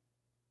boy.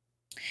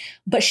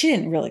 But she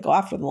didn't really go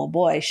after the little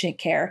boy. She didn't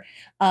care.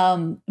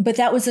 But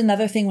that was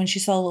another thing, when she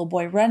saw a little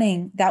boy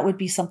running, that would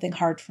be something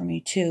hard for me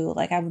too.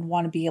 Like, I would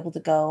want to be able to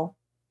go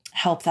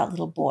help that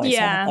little boy. Yeah.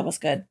 So I thought that was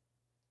good.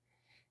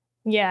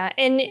 Yeah.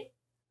 And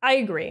I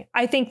agree.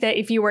 I think that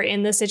if you were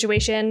in this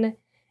situation,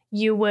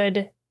 you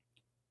would.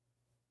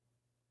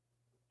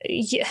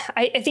 Yeah,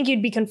 I think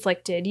you'd be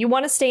conflicted. You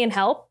want to stay and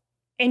help,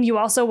 and you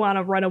also want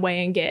to run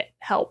away and get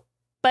help.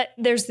 But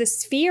there's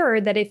this fear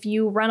that if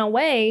you run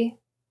away,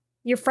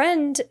 your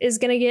friend is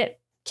going to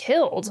get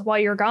killed while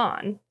you're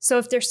gone. So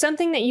if there's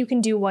something that you can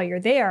do while you're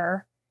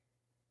there,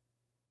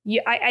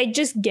 I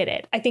just get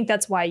it. I think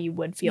that's why you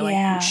would feel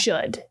like you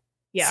should.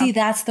 Yeah. See,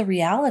 that's the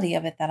reality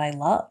of it that I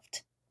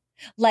loved.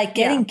 Like,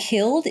 getting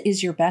killed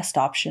is your best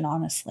option,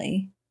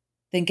 honestly,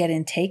 than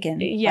getting taken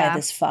by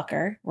this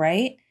fucker,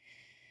 right?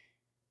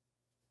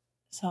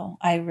 So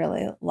I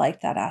really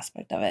like that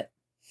aspect of it.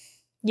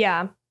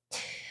 Yeah.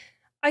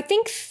 I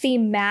think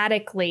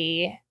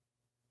thematically,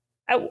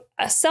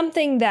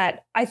 something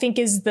that I think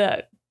is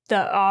the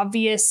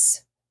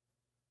obvious,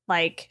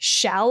 like,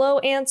 shallow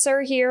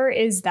answer here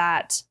is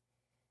that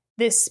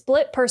this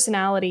split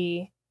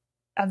personality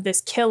of this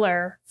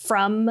killer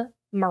from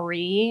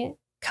Marie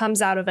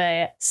comes out of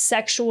a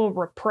sexual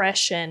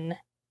repression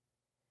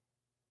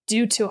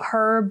due to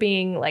her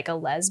being like a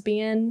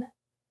lesbian.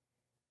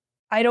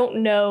 I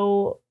don't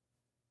know.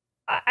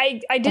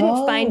 I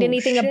didn't find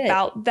anything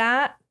about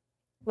that,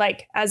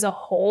 like, as a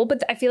whole,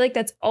 but I feel like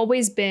that's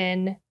always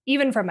been,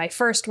 even from my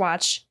first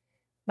watch,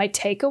 my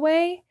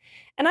takeaway.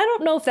 And I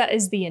don't know if that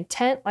is the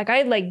intent. Like,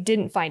 I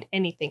didn't find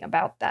anything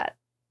about that.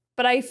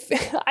 But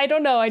I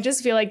don't know. I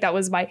just feel like that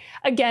was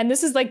again,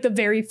 this is like the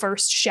very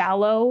first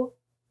shallow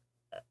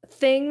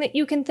thing that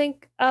you can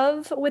think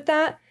of with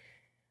that.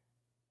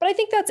 But I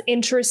think that's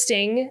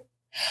interesting.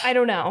 I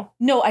don't know.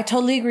 No, I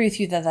totally agree with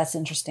you that that's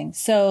interesting.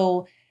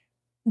 So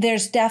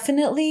there's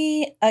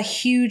definitely a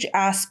huge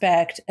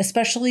aspect,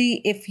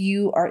 especially if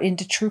you are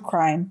into true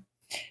crime,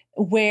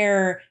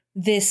 where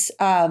this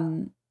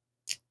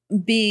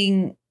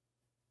being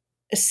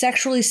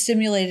sexually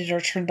stimulated or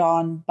turned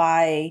on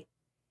by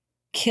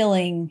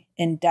killing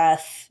and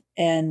death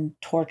and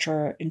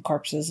torture and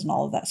corpses and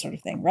all of that sort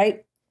of thing,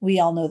 right? We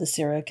all know the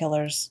serial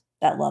killers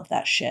that love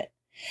that shit.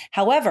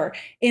 However,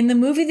 in the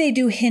movie, they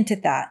do hint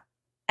at that.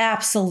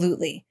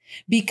 Absolutely.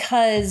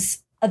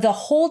 Because the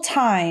whole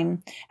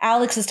time,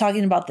 Alex is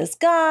talking about this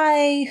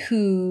guy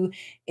who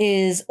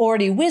is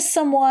already with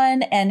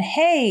someone. And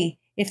hey,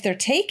 if they're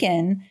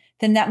taken,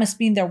 then that must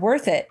mean they're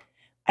worth it.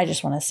 I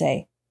just want to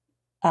say,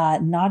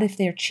 not if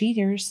they're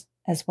cheaters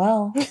as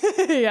well.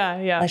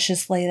 Yeah. Let's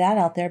just lay that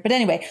out there. But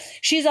anyway,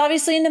 she's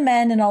obviously into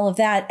men and all of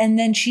that. And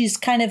then she's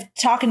kind of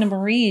talking to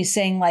Marie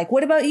saying like,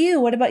 what about you?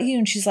 What about you?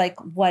 And she's like,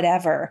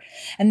 whatever.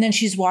 And then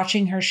she's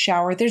watching her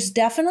shower. There's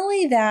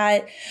definitely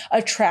that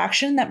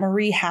attraction that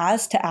Marie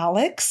has to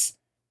Alex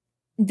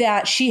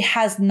that she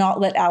has not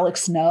let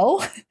Alex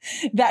know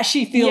that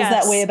she feels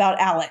that way about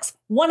Alex.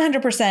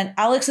 100%.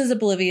 Alex is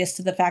oblivious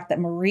to the fact that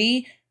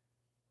Marie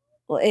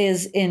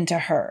is into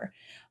her.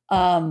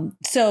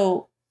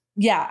 So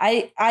yeah,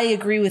 I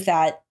agree with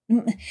that.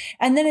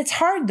 And then it's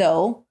hard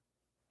though,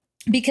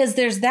 because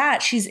there's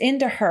that she's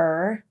into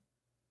her,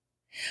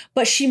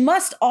 but she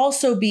must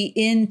also be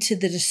into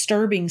the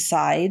disturbing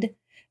side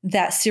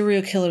that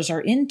serial killers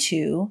are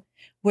into,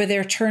 where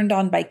they're turned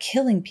on by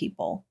killing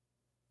people,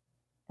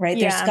 right?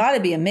 Yeah. There's got to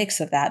be a mix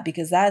of that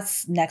because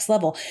that's next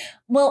level.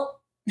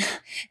 Well,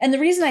 and the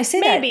reason I say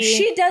that,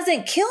 she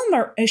doesn't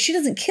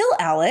kill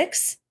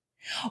Alex,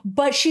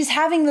 but she's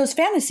having those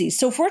fantasies.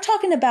 So if we're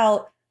talking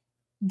about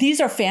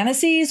these are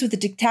fantasies with the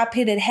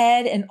decapitated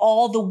head and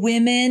all the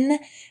women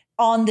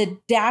on the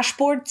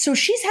dashboard. So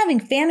she's having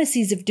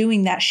fantasies of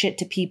doing that shit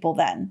to people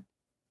then.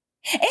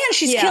 And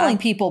she's killing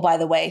people, by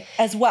the way,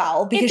 as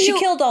well, because she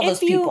killed all those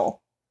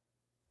people.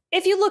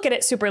 If you look at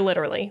it super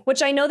literally,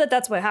 which I know that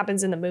that's what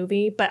happens in the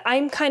movie, but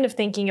I'm kind of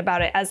thinking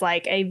about it as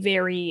like a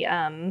very,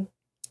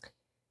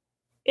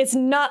 it's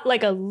not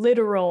like a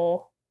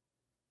literal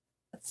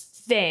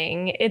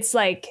thing. It's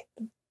like,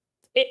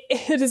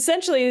 it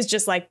essentially is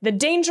just like the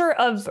danger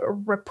of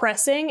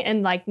repressing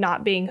and like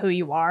not being who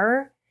you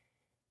are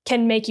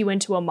can make you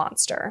into a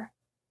monster.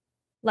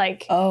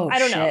 Like, I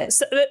don't know.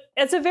 So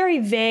it's a very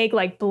vague,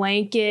 like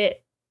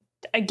blanket.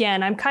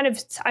 Again, I'm kind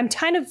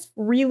of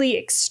really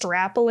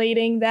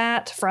extrapolating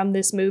that from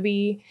this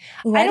movie.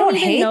 Ooh, I don't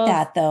hate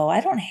that though.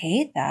 I don't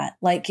hate that.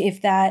 Like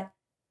if that,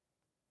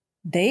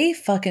 they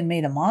fucking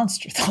made a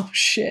monster though.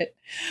 Shit.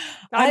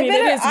 I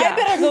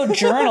better go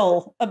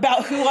journal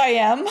about who I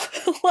am.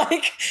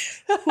 Like,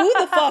 who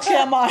the fuck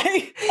am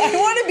I? I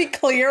want to be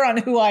clear on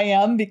who I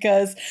am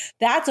because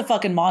that's a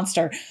fucking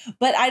monster.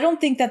 But I don't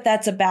think that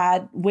that's a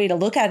bad way to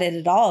look at it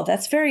at all.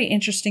 That's a very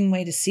interesting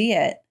way to see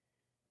it.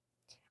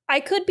 I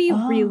could be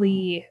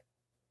really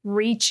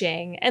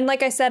reaching. And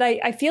like I said,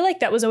 I feel like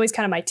that was always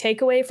kind of my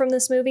takeaway from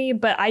this movie,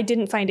 but I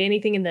didn't find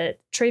anything in the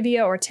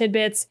trivia or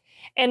tidbits.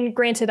 And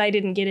granted, I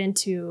didn't get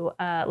into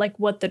like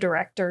what the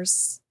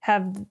directors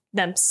have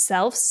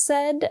themselves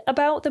said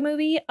about the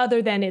movie,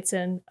 other than it's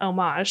an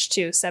homage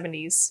to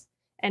 70s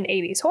and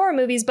 80s horror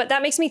movies. But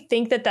that makes me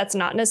think that that's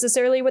not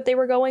necessarily what they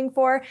were going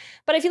for.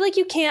 But I feel like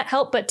you can't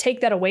help but take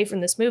that away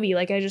from this movie.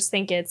 Like, I just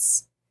think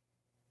it's,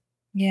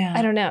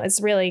 I don't know, it's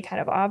really kind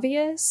of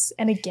obvious.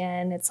 And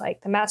again, it's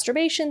like the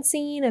masturbation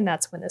scene, and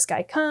that's when this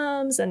guy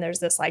comes, and there's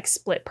this like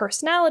split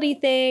personality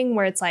thing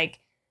where it's like,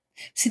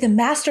 see, the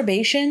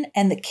masturbation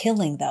and the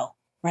killing, though,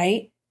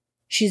 right?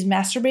 She's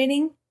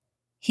masturbating.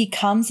 He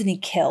comes and he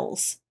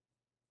kills.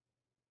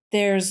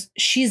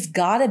 She's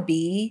got to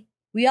be,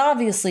 we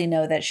obviously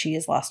know that she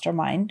has lost her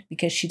mind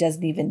because she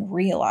doesn't even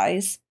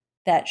realize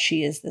that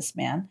she is this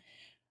man,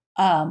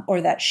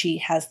 or that she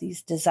has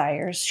these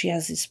desires. She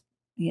has this,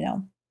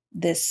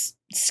 this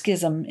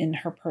schism in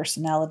her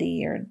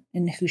personality or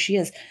in who she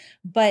is.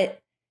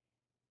 But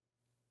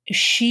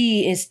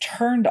she is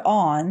turned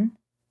on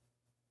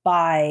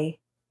by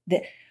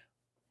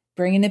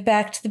bringing it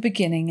back to the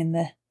beginning in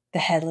the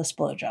headless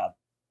blowjob.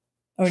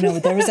 Or no,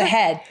 there was a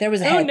head. There was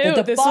a head. Who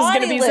knew this was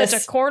going to be such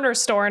a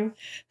cornerstone?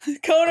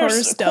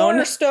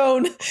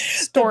 Cornerstone.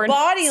 The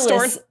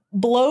bodiless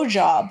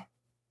blowjob.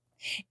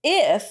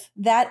 If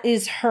that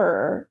is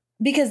her,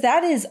 because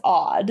that is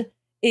odd.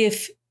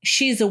 If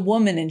she's a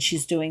woman and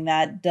she's doing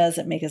that,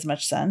 doesn't make as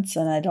much sense.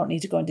 And I don't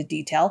need to go into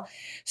detail.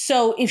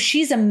 So if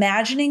she's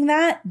imagining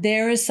that,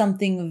 there is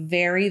something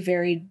very,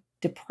 very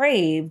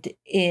depraved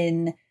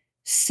in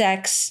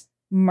sex,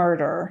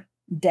 murder,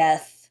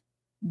 death,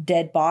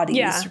 dead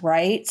bodies,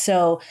 right?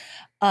 So,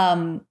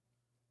 and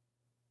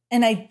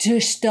I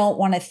just don't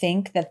want to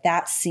think that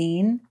that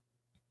scene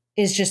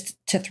is just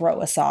to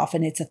throw us off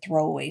and it's a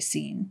throwaway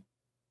scene.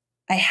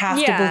 I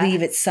have to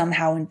believe it's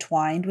somehow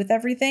entwined with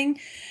everything.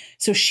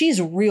 So she's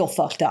real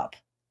fucked up.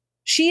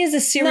 She is a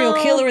serial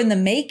No. killer in the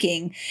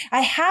making.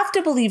 I have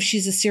to believe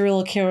she's a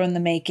serial killer in the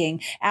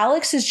making.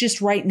 Alex is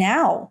just right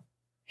now.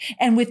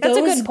 And with That's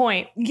those, a good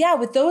point. Yeah,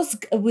 with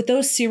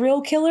those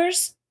serial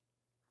killers,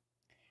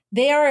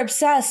 they are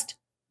obsessed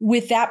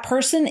with that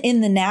person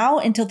in the now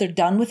until they're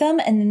done with them,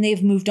 and then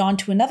they've moved on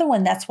to another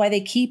one. That's why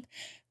they keep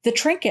the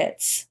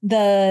trinkets,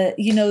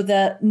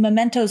 the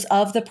mementos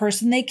of the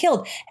person they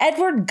killed.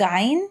 Edward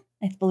Gein,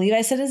 I believe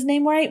I said his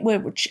name right,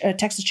 which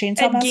Texas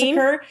Chainsaw Ed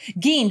Massacre.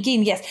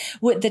 Gein, yes.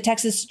 With the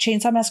Texas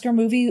Chainsaw Massacre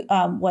movie,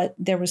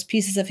 there was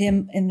pieces of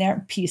him in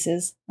there.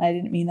 Pieces. I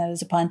didn't mean that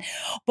as a pun.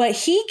 But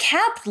he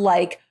kept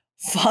like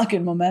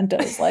fucking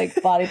mementos,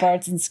 like body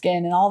parts and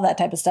skin and all that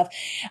type of stuff.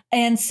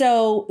 And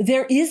so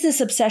there is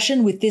this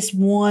obsession with this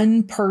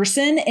one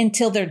person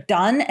until they're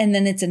done, and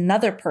then it's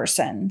another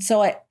person.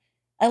 So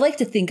I like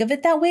to think of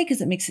it that way because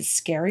it makes it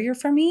scarier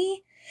for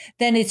me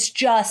than it's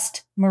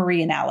just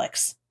Marie and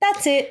Alex.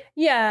 That's it.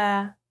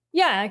 Yeah.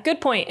 Yeah,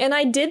 good point. And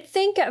I did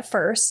think at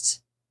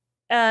first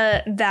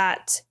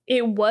that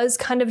it was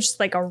kind of just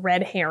like a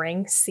red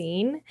herring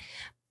scene.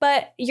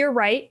 But you're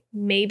right.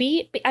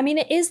 Maybe. I mean,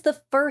 it is the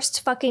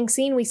first fucking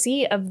scene we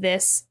see of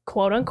this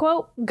quote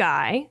unquote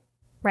guy,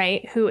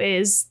 right? Who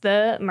is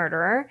the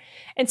murderer.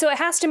 And so it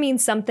has to mean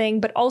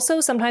something. But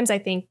also sometimes I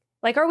think,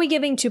 like, are we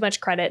giving too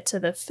much credit to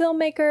the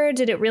filmmaker?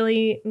 Did it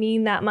really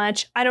mean that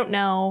much? I don't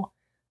know.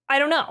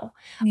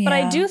 Yeah. But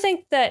I do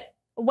think that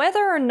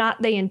whether or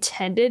not they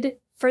intended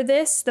for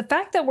this, the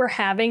fact that we're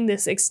having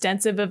this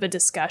extensive of a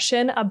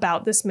discussion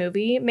about this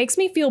movie makes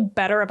me feel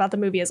better about the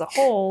movie as a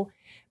whole.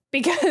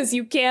 Because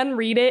you can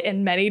read it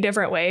in many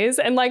different ways.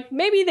 And like,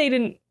 maybe they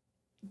didn't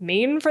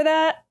mean for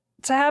that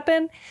to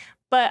happen.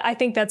 But I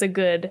think that's a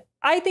good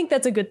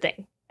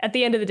thing at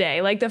the end of the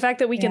day. Like the fact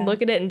that we can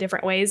look at it in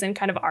different ways and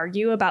kind of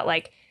argue about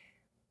like,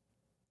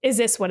 is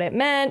this what it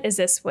meant? Is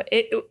this what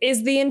it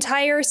is? The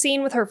entire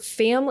scene with her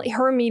family,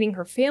 her meeting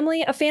her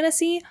family, a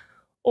fantasy?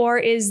 Or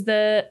is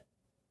the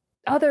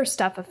other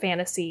stuff a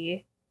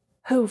fantasy?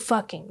 Who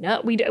fucking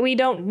know? We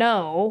don't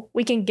know.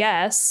 We can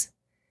guess.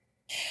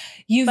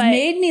 You've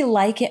made me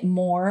like it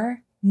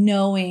more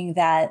knowing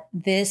that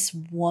this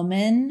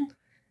woman,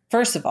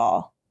 first of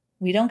all,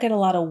 we don't get a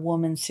lot of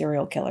woman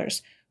serial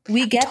killers.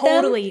 We get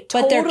them,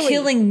 but they're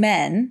killing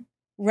men,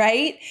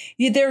 right?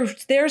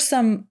 There's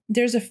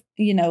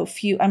a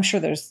few, I'm sure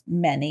there's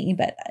many,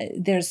 but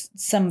there's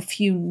some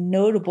few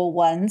notable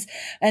ones,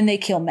 and they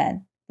kill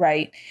men,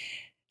 right?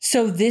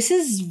 So this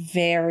is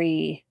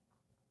very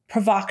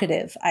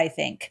provocative, I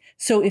think.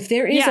 So if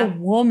there is a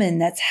woman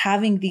that's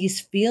having these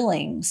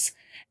feelings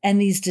and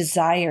these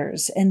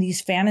desires and these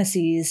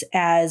fantasies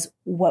as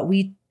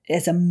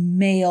a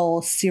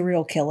male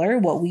serial killer,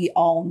 what we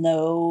all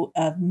know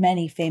of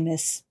many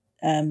famous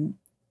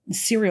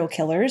serial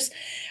killers,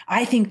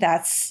 I think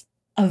that's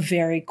a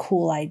very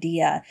cool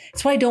idea.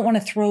 That's why I don't want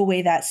to throw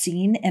away that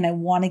scene, and I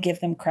want to give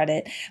them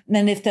credit. And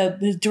then if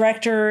the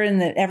director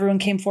and everyone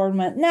came forward and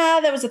went, nah,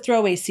 that was a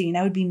throwaway scene,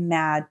 I would be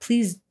mad.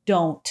 Please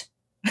don't.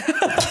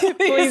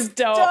 Please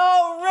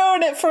don't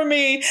ruin it for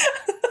me.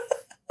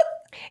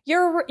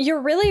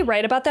 You're really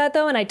right about that,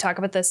 though, and I talk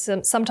about this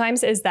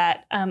sometimes, is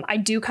that I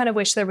do kind of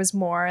wish there was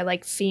more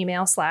like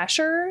female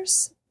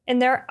slashers,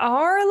 and there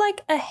are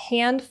like a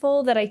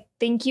handful that I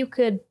think you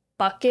could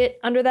bucket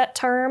under that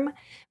term,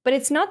 but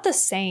it's not the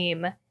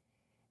same.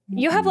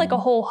 You have like a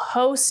whole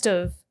host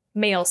of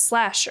male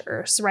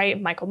slashers,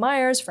 right? Michael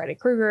Myers, Freddy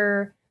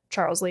Krueger,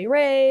 Charles Lee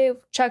Ray,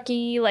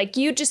 Chucky, like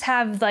you just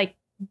have like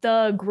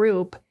the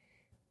group,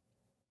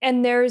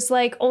 and there's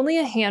like only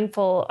a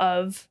handful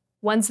of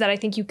ones that I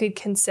think you could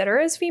consider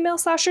as female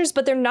slashers,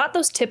 but they're not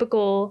those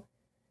typical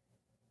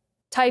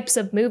types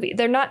of movie.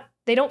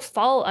 They don't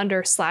fall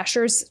under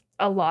slashers,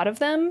 a lot of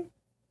them.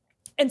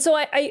 And so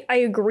I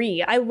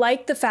agree. I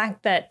like the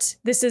fact that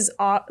this is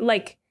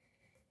like,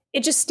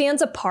 it just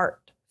stands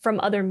apart from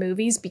other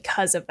movies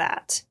because of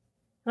that.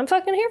 I'm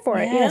fucking here for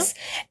it, you know?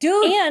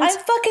 Dude, and I'm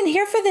fucking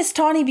here for this,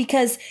 Tawny,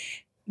 because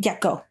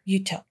go. You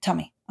tell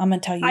me. I'm going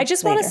to tell you I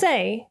just want to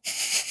say,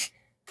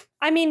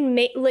 I mean,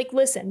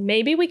 listen,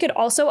 maybe we could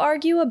also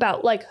argue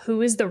about like,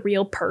 who is the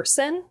real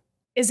person?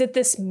 Is it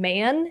this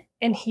man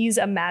and he's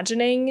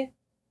imagining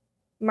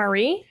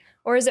Marie?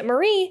 Or is it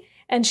Marie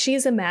and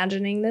she's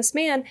imagining this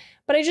man?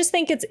 But I just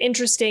think it's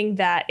interesting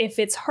that if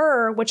it's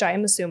her, which I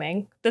am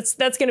assuming, that's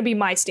going to be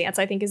my stance,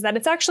 I think, is that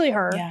it's actually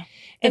her. Yeah.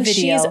 And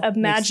she's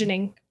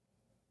imagining.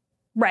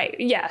 Right.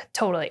 Yeah,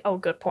 totally. Oh,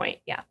 good point.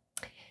 Yeah.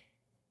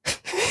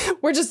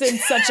 We're just in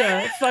such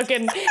a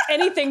fucking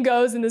anything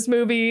goes in this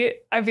movie,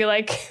 I feel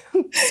like,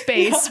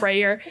 space right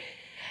here.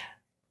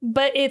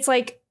 But it's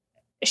like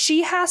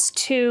she has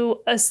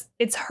to,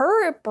 it's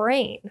her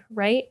brain,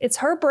 right? It's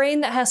her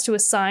brain that has to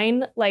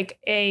assign like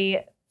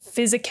a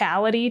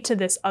physicality to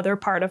this other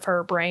part of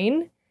her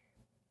brain.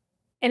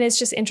 And it's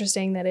just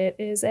interesting that it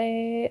is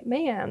a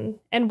man.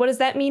 And what does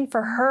that mean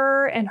for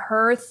her and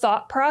her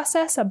thought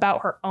process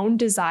about her own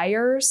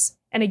desires?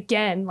 And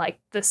again, like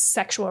the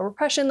sexual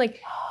repression,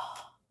 like,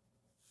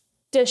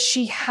 does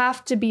she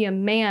have to be a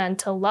man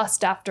to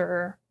lust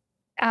after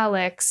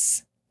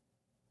Alex?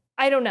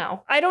 I don't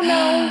know.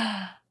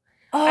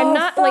 Oh, I'm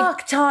not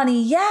fuck,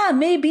 Tawny. Yeah,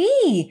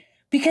 maybe.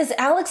 Because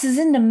Alex is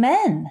into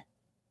men.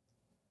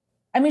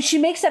 I mean, she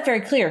makes that very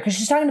clear because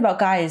she's talking about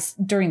guys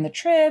during the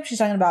trip. She's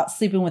talking about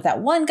sleeping with that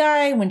one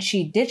guy when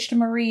she ditched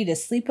Marie to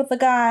sleep with the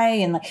guy.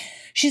 And like,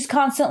 she's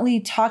constantly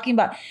talking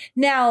about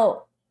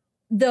now,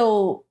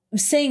 though,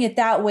 saying it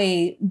that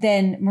way,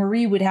 then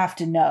Marie would have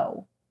to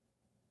know.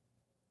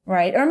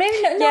 Right. Or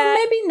maybe no,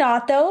 maybe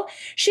not, though.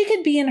 She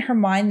could be in her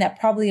mind that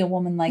probably a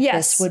woman like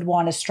this would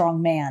want a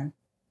strong man.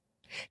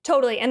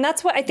 Totally. And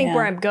that's what I think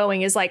where I'm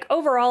going is like,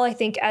 overall, I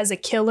think as a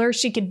killer,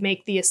 she could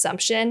make the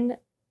assumption,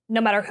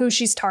 no matter who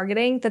she's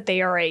targeting, that they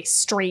are a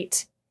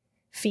straight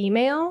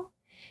female.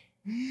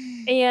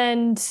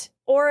 And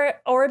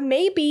or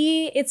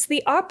maybe it's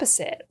the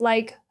opposite.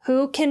 Like,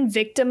 who can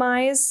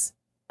victimize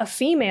a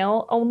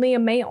female? Only a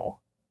male,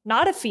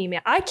 not a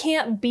female. I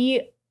can't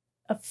be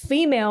a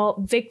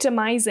female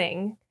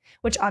victimizing,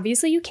 which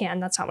obviously you can.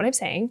 That's not what I'm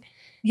saying.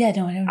 Yeah,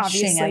 no, I know what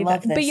you're saying. I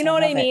love this. But you know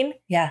what I mean?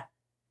 Yeah.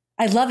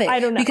 I love it. I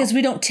don't know. Because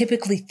we don't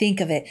typically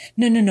think of it.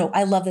 No.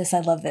 I love this.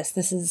 I love this.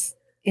 This is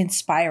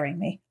inspiring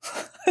me.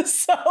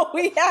 So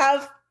we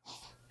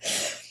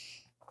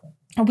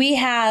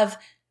have,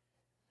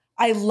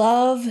 I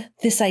love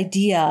this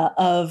idea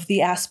of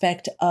the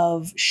aspect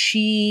of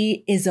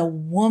she is a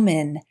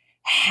woman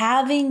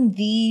having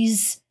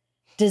these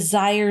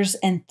desires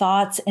and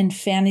thoughts and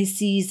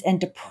fantasies and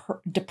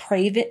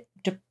depravities.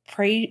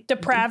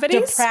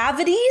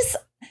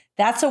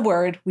 That's a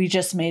word. We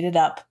just made it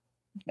up.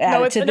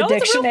 Add it to the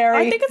dictionary.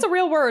 I think it's a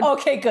real word.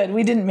 Okay, good.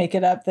 We didn't make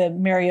it up. The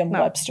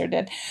Merriam-Webster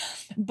did.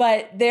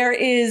 But there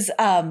is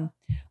a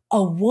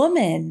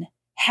woman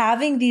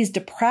having these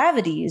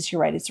depravities. You're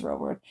right. It's a real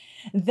word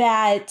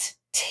that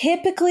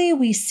typically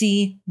we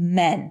see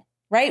men,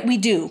 right? We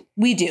do.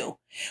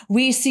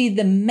 We see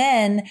the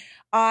men.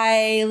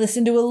 I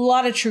listen to a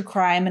lot of true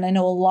crime, and I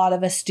know a lot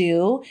of us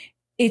do.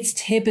 It's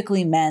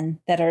typically men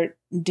that are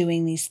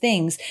doing these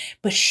things,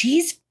 but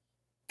she's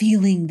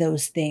feeling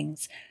those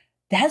things.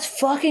 That's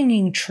fucking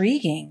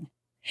intriguing.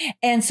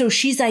 And so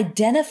she's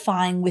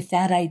identifying with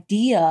that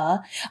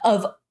idea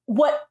of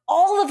what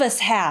all of us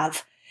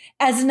have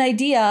as an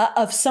idea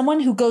of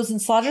someone who goes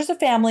and slaughters a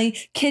family,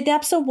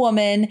 kidnaps a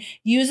woman,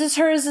 uses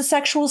her as a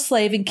sexual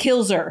slave, and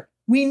kills her.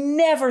 We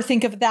never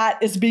think of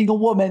that as being a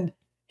woman.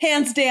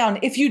 Hands down.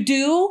 If you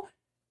do,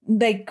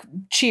 like,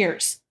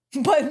 cheers.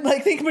 But I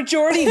think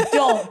majority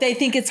don't. They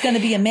think it's going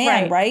to be a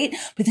man, right?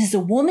 But there's a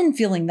woman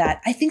feeling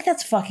that. I think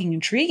that's fucking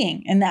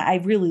intriguing. And that I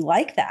really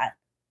like that.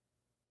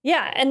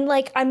 Yeah. And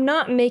like, I'm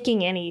not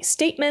making any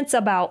statements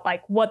about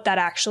like what that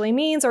actually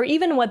means or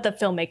even what the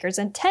filmmakers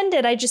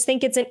intended. I just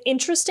think it's an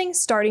interesting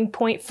starting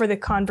point for the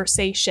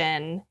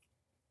conversation.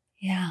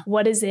 Yeah.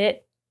 What is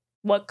it?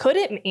 What could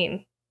it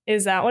mean?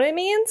 Is that what it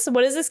means?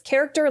 What is this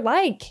character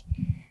like?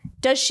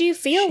 Does she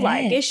feel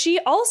like? Is she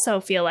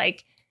also feel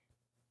like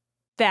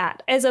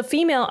that? As a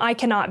female, I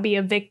cannot be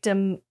a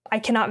victim. I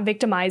cannot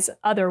victimize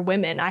other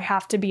women. I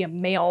have to be a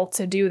male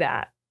to do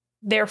that.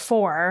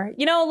 Therefore,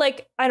 you know,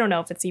 like, I don't know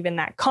if it's even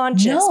that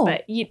conscious,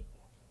 but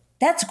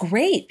that's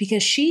great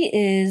because she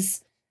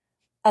is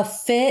a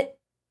fit,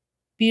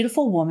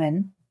 beautiful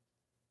woman.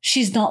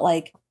 She's not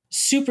like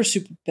super,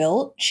 super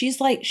built. She's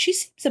like, she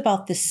seems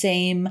about the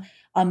same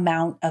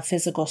amount of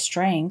physical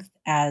strength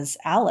as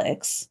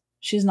Alex.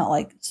 She's not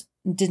like,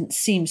 didn't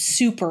seem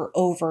super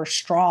over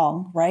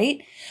strong,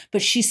 right?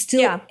 But she's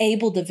still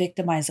able to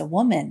victimize a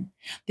woman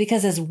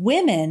because as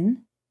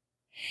women,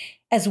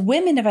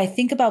 if I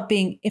think about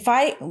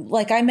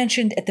like I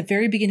mentioned at the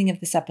very beginning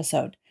of this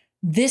episode,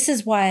 this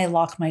is why I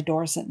lock my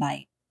doors at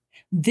night.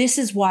 This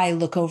is why I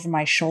look over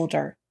my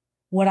shoulder.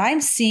 What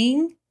I'm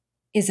seeing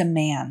is a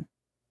man.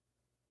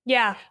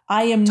 Yeah.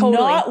 I am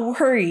not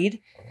worried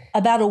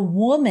about a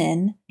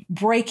woman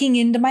breaking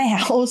into my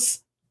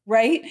house,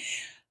 right?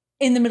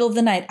 In the middle of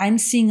the night. I'm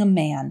seeing a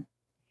man.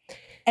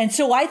 And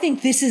so I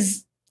think this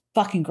is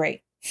fucking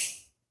great.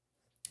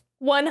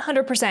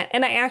 100%.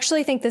 And I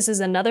actually think this is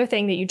another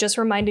thing that you just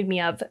reminded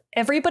me of.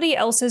 Everybody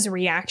else's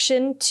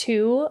reaction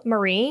to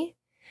Marie,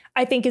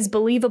 I think, is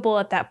believable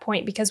at that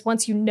point, because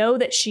once you know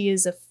that she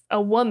is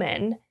a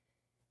woman,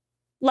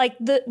 like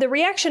the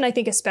reaction, I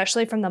think,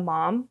 especially from the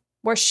mom,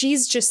 where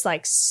she's just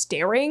like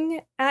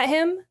staring at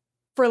him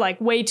for like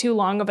way too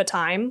long of a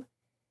time,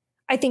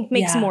 I think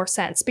makes more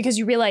sense because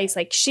you realize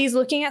like she's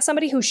looking at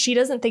somebody who she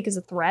doesn't think is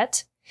a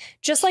threat.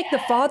 Just like the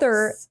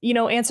father, you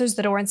know, answers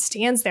the door and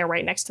stands there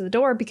right next to the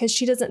door because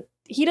he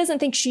doesn't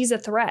think she's a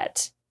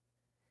threat.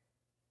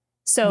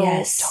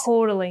 So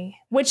totally,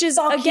 which is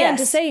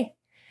to say,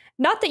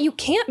 not that you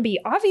can't be,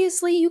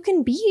 obviously you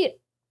can be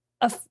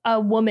a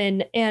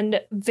woman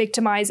and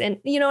victimize and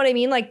you know what I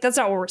mean? Like, that's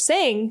not what we're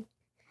saying.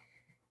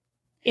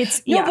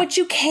 But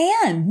you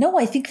can. No,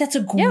 I think that's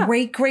a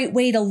great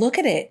way to look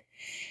at it.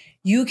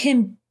 You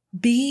can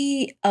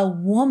be a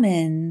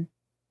woman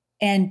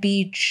and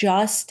be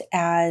just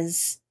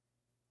as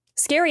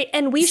scary.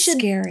 And we should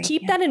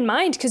keep yeah. that in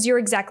mind, because you're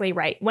exactly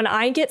right. When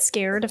I get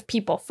scared of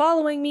people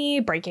following me,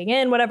 breaking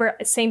in, whatever,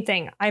 same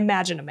thing. I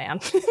imagine a man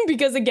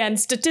because, again,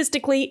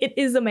 statistically, it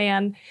is a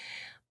man.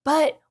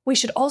 But we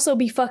should also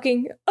be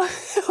fucking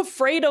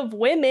afraid of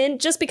women.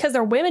 Just because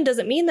they're women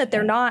doesn't mean that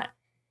they're not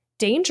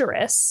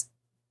dangerous.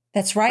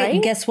 That's right.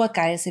 And guess what,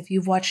 guys? If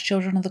you've watched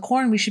Children of the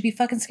Corn, we should be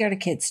fucking scared of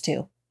kids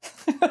too.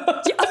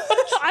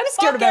 I'm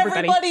scared of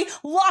everybody. Everybody,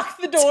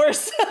 lock the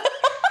doors.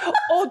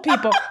 Old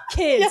people,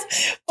 kids,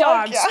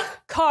 dogs,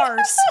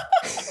 cars.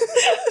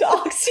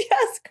 Dogs,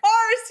 yes.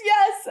 Cars,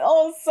 yes.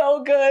 Oh,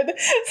 so good.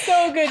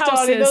 So good,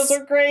 Houses. Tawny. Those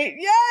are great.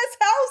 Yes,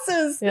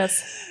 houses.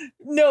 Yes.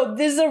 No,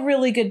 this is a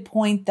really good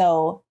point,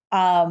 though.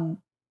 I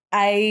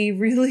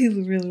really,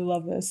 really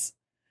love this.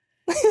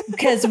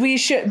 because we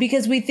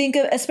think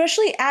of,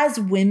 especially as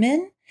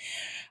women,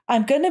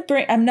 I'm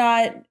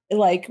not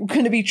like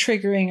going to be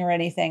triggering or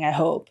anything, I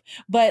hope.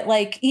 But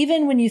like,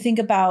 even when you think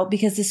about,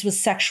 because this was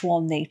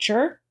sexual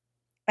nature,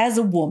 as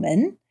a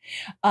woman,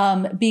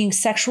 being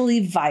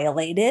sexually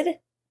violated,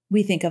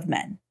 we think of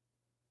men.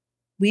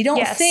 We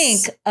don't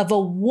think of a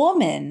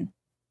woman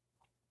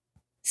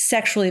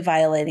sexually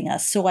violating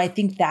us. So I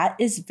think that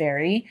is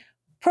very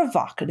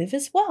provocative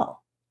as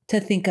well,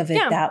 to think of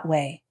it that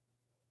way.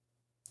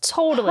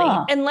 Totally.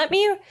 And let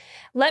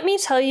me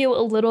tell you a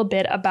little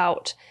bit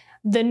about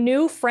the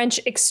new French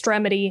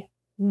Extremity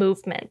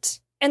movement.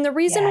 And the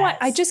reason why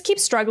I just keep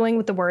struggling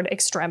with the word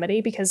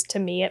extremity, because to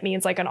me it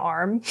means like an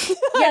arm.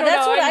 Yeah,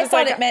 that's what I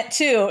thought it meant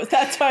too.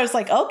 That's why I was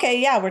like, okay,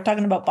 yeah, we're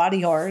talking about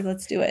body horror.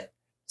 Let's do it.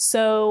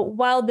 So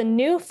while the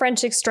new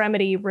French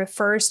Extremity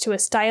refers to a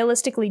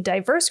stylistically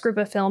diverse group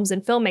of films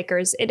and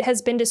filmmakers, it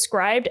has been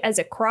described as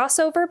a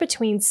crossover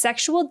between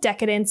sexual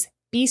decadence,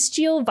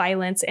 bestial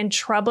violence, and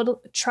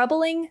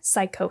troubling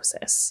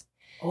psychosis.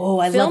 Oh,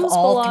 I love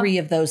all three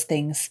of those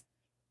things.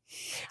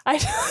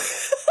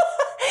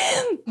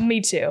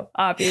 Me too,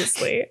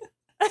 obviously.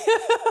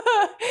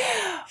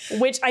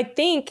 Which I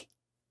think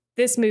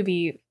this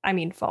movie,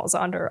 falls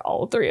under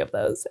all three of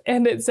those.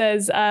 And it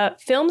says,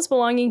 films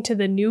belonging to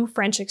the new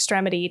French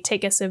Extremity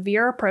take a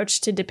severe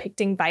approach to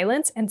depicting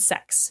violence and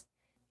sex.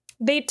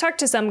 They talked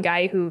to some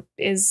guy who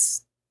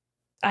is,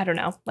 I don't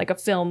know, like a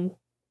film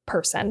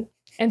person.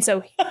 And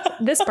so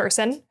this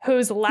person,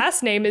 whose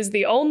last name is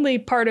the only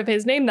part of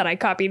his name that I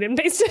copied and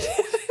pasted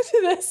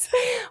into this,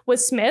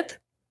 was Smith.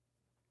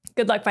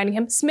 Good luck finding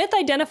him. Smith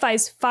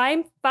identifies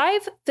five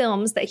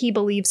films that he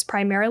believes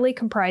primarily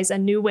comprise a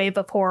new wave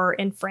of horror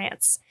in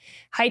France: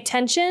 High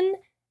Tension,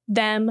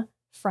 Them,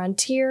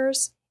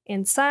 Frontiers,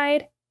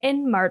 Inside,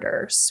 and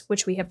Martyrs,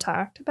 which we have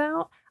talked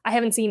about. I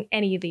haven't seen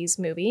any of these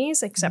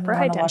movies except for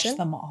High Tension. Watch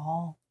them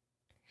all.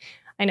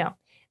 I know.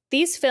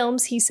 These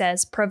films, he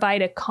says,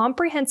 provide a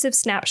comprehensive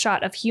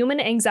snapshot of human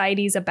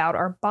anxieties about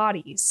our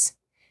bodies.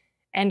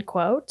 End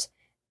quote.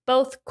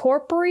 Both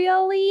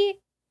corporeally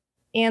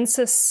and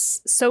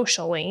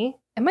socially.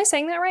 Am I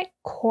saying that right?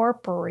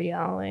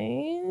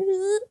 Corporeally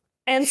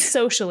and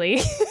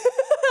socially.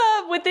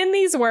 Within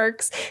these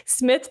works,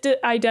 Smith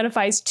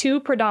identifies two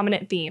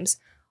predominant themes: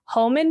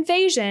 home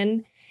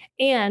invasion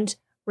and,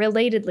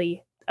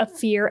 relatedly, a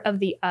fear of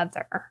the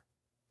other.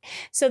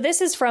 So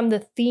this is from the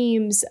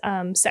themes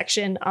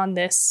section on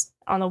the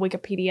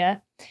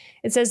Wikipedia.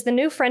 It says the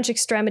new French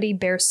Extremity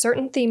bears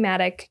certain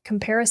thematic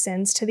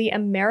comparisons to the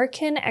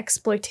American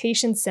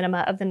exploitation cinema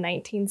of the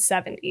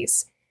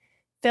 1970s.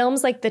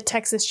 Films like The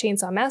Texas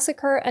Chainsaw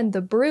Massacre and The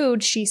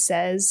Brood, she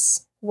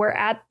says, were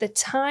at the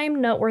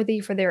time noteworthy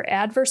for their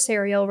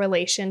adversarial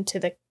relation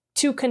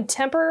to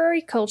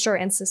contemporary culture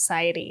and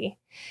society.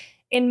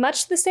 In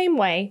much the same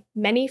way,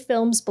 many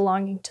films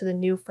belonging to the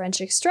new French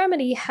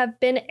Extremity have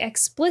been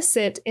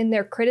explicit in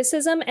their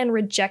criticism and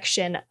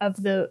rejection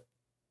of the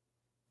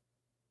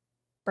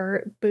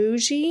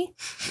bourgeoisie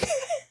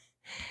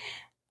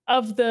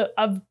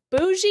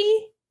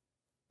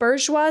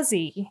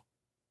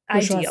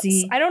ideals.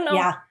 I don't know.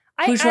 Yeah.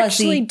 I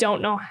actually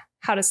don't know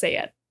how to say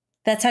it.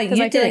 That's how you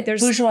did it.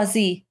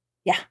 Bourgeoisie.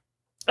 Yeah.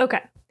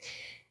 Okay.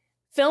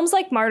 Films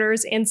like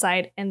Martyrs,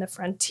 Inside, and The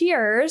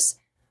Frontiers,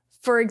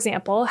 for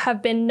example,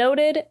 have been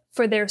noted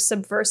for their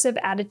subversive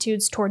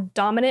attitudes toward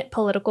dominant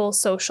political,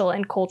 social,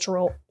 and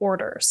cultural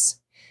orders.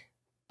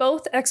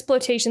 Both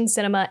exploitation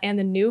cinema and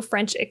the new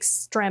French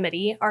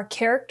Extremity are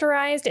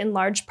characterized in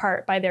large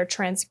part by their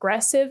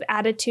transgressive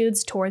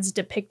attitudes towards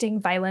depicting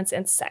violence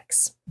and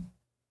sex.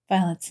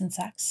 Violence and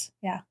sex,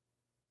 yeah.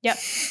 Yep.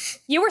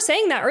 You were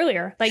saying that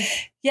earlier, like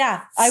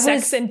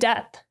sex and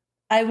death.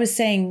 I was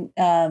saying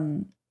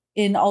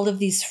in all of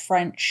these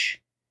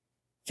French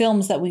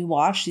films that we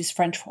watch, these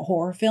French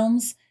horror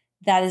films,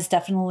 that is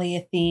definitely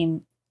a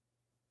theme.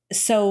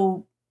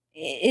 So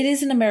it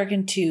is an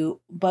American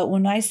too, but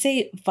when I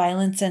say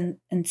violence and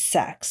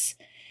sex,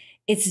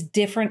 it's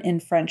different in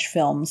French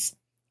films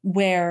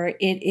where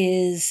it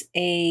is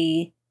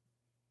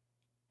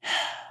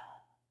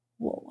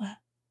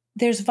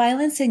there's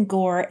violence and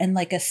gore and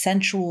like a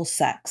sensual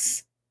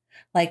sex.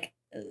 Like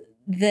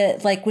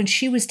when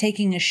she was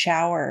taking a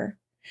shower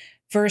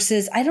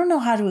versus, I don't know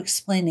how to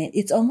explain it.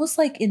 It's almost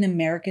like in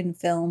American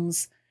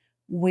films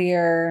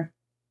where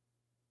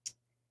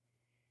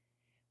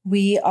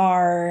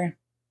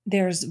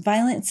there's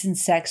violence in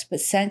sex, but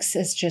sex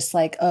is just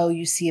like, oh,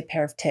 you see a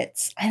pair of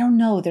tits. I don't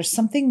know. There's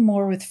something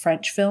more with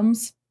French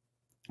films,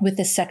 with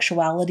the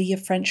sexuality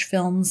of French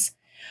films.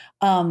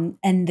 And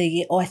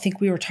I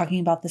think we were talking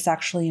about this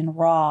actually in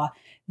Raw,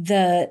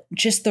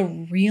 just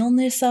the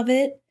realness of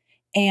it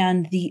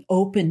and the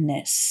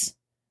openness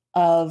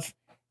of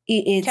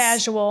it's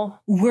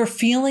casual. We're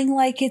feeling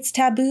like it's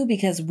taboo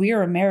because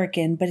we're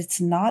American, but it's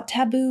not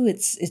taboo.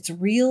 It's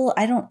real.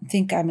 I don't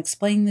think I'm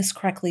explaining this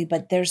correctly,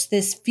 but there's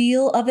this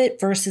feel of it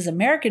versus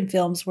American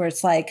films where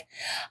it's like,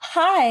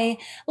 hi,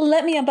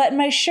 let me unbutton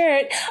my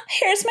shirt.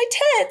 Here's my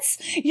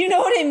tits. You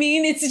know what I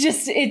mean? It's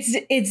just,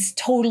 it's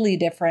totally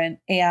different.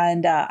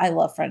 And I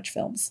love French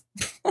films.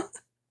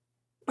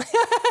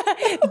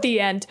 The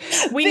end.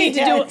 We need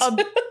to do a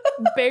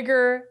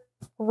bigger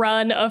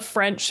run of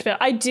French film.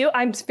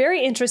 I'm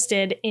very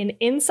interested in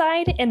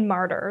Inside and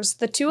Martyrs.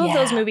 The two of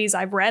those movies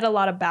I've read a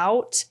lot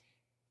about.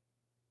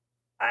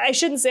 I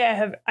shouldn't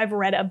say I've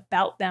read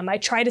about them. I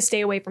try to stay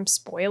away from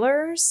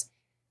spoilers,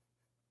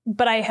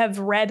 but I have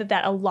read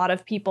that a lot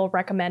of people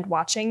recommend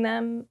watching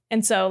them.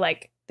 And so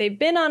like they've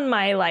been on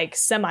my like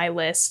semi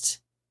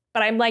list,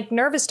 but I'm like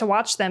nervous to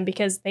watch them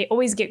because they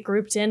always get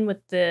grouped in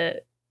with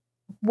the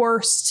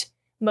worst,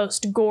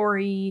 most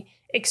gory,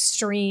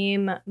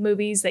 extreme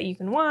movies that you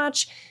can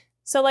watch.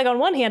 So like on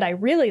one hand, I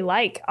really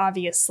like,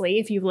 obviously,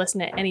 if you've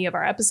listened to any of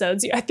our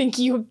episodes, I think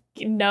you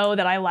know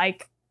that I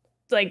like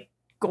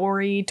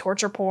gory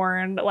torture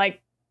porn,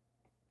 like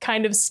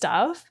kind of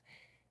stuff.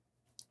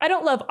 I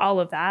don't love all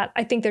of that.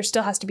 I think there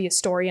still has to be a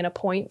story and a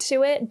point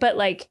to it, but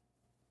like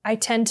I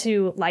tend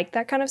to like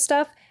that kind of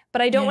stuff,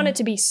 but I don't want it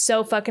to be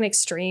so fucking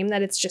extreme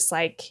that it's just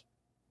like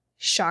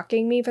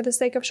shocking me for the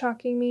sake of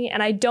shocking me.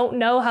 And I don't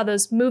know how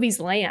those movies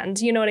land,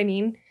 you know what I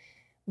mean?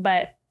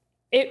 But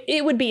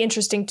it would be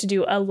interesting to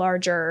do a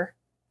larger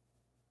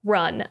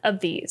run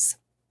of these.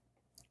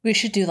 We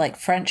should do like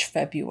French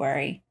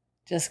February,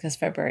 just because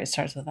February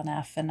starts with an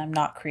F and I'm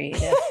not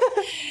creative.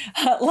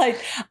 Like,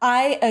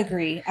 I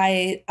agree.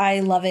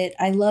 I love it.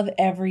 I love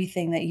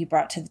everything that you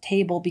brought to the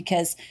table,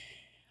 because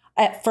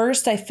at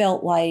first I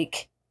felt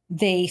like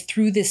they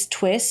threw this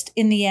twist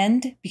in the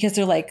end because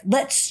they're like,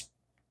 let's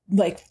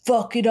like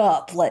fuck it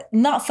up, like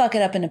not fuck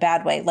it up in a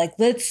bad way, like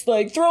let's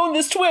like throw in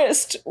this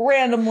twist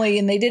randomly,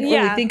 and they didn't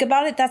really think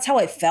about it. That's how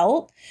I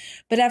felt.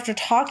 But after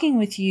talking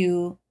with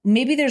you,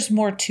 maybe there's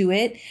more to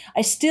it.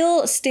 I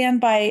still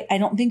stand by, I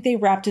don't think they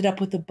wrapped it up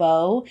with a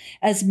bow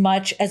as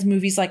much as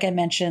movies like I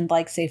mentioned,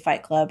 like say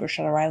Fight Club or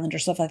Shutter Island or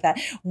stuff like that,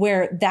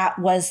 where that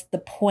was the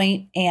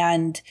point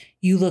and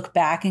you look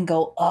back and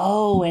go,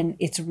 oh, and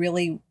it's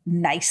really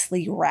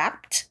nicely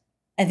wrapped.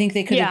 I think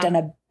they could have done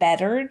a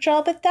better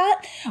job at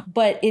that,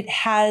 but it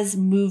has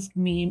moved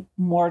me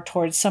more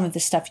towards some of the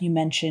stuff you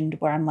mentioned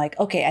where I'm like,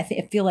 okay,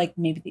 I feel like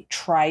maybe they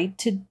tried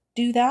to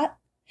do that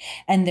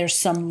and there's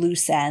some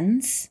loose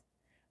ends.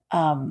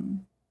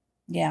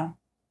 Yeah,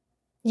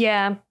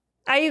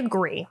 I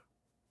agree.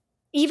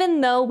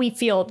 Even though we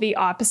feel the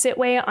opposite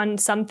way on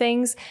some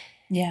things.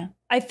 Yeah.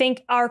 I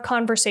think our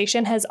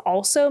conversation has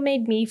also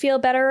made me feel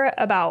better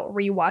about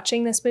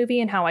rewatching this movie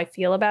and how I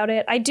feel about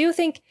it. I do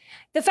think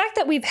the fact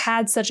that we've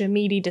had such a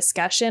meaty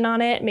discussion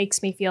on it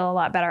makes me feel a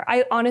lot better.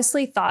 I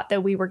honestly thought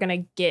that we were going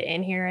to get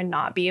in here and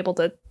not be able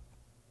to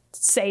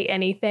say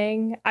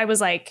anything. I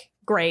was like,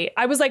 great.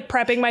 I was like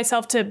prepping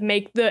myself to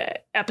make the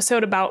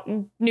episode about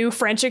new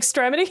French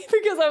Extremity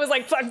because I was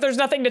like, fuck, there's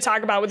nothing to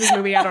talk about with this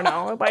movie. I don't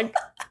know. Like,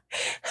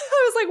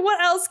 I was like,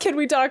 what else can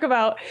we talk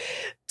about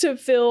to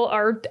fill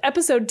our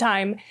episode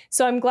time?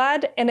 So I'm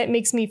glad, and it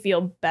makes me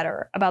feel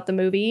better about the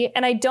movie.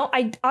 And I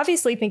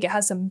obviously think it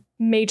has some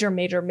major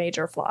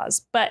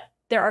flaws, but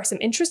there are some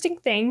interesting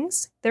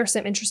things. There are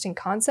some interesting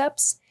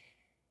concepts.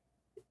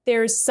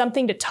 There's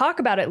something to talk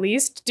about, at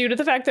least, due to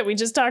the fact that we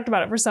just talked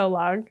about it for so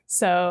long.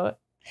 So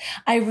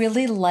I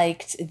really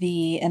liked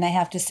and I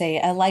have to say,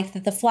 I liked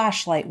that the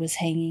flashlight was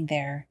hanging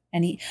there.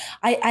 And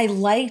I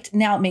liked,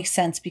 now it makes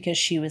sense because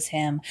she was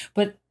him,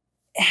 but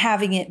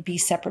having it be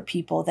separate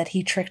people, that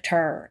he tricked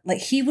her. Like,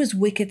 he was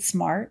wicked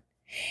smart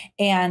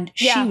and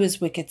she was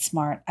wicked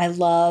smart. I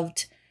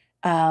loved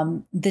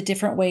the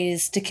different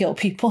ways to kill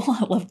people.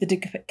 I loved the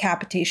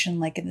decapitation,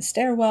 like in the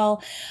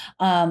stairwell.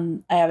 I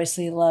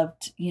obviously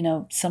loved,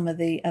 some of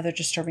the other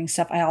disturbing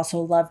stuff. I also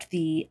loved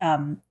the,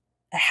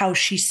 how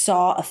she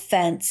saw a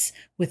fence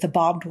with a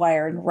barbed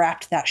wire and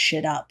wrapped that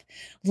shit up.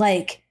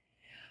 Like,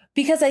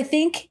 because I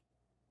think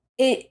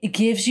it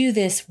gives you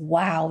this,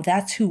 wow,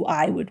 that's who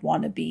I would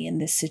want to be in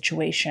this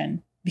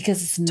situation,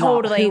 because it's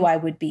not who I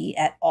would be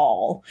at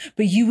all.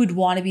 But you would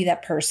want to be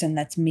that person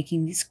that's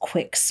making these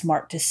quick,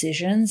 smart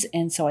decisions.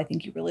 And so I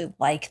think you really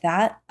like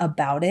that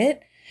about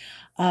it.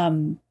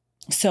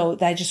 So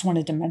I just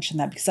wanted to mention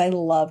that because I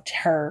loved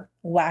her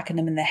whacking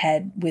him in the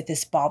head with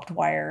this barbed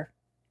wire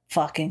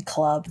fucking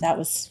club. That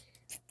was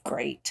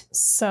great.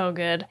 So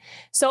good.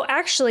 So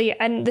actually,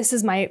 and this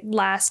is my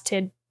last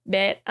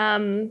tidbit,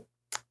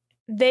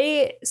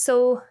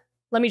 so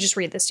let me just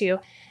read this to you.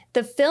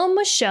 The film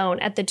was shown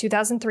at the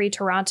 2003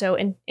 Toronto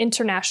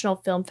International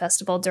Film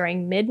Festival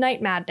during the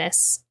Midnight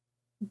Madness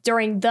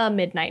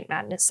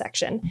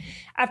section.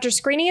 After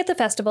screening at the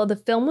festival, the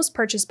film was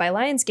purchased by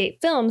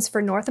Lionsgate Films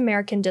for North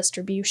American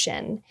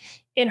distribution.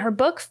 In her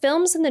book,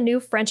 Films in the New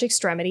French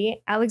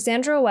Extremity,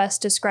 Alexandra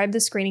West described the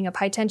screening of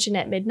High Tension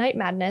at Midnight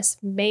Madness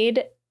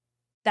made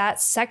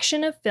that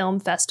section of film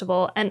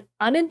festival an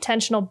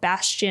unintentional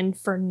bastion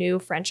for New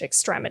French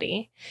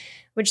Extremity,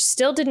 which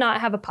still did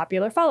not have a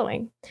popular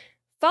following.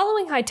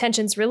 Following High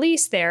Tension's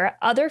release there,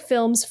 other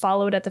films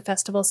followed at the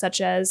festival, such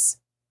as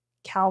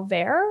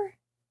Calvaire,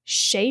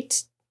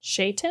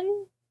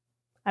 Shaitan?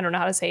 I don't know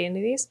how to say any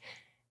of these.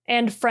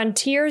 And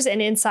Frontiers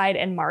and Inside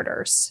and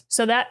Martyrs.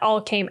 So that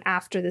all came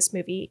after this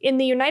movie. In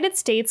the United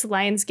States,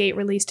 Lionsgate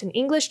released an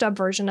English dub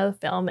version of the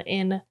film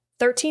in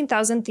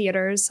 13,000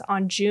 theaters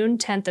on June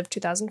 10th of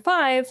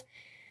 2005.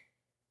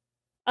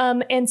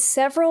 And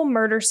several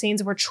murder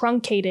scenes were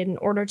truncated in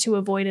order to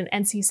avoid an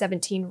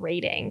NC-17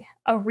 rating.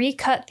 A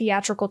recut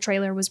theatrical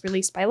trailer was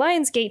released by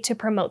Lionsgate to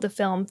promote the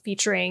film,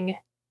 featuring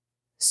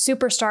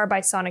Superstar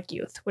by Sonic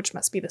Youth, which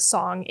must be the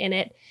song in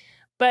it.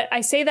 But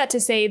I say that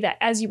to say that,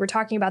 as you were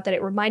talking about that,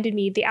 it reminded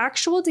me the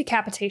actual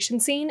decapitation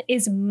scene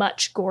is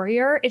much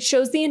gorier. It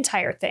shows the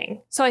entire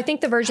thing. So I think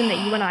the version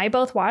that you and I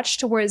both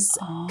watched was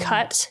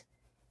cut.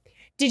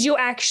 Did you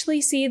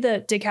actually see the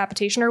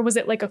decapitation, or was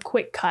it like a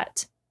quick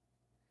cut?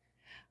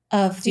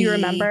 Do you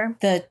remember?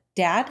 The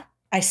dad?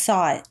 I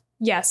saw it.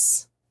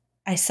 Yes.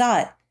 I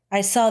saw it.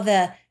 I saw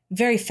the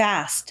very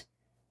fast.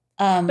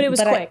 But it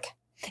was quick.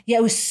 Yeah,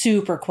 it was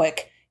super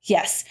quick.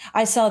 Yes.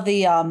 I saw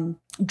the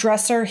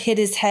dresser hit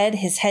his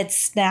head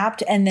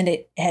snapped, and then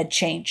it had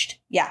changed.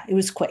 Yeah, it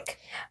was quick.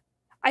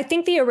 I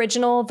think the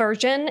original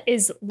version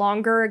is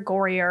longer,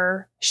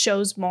 gorier,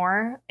 shows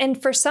more. And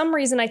for some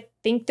reason, I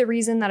think the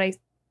reason that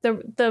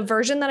the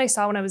version that I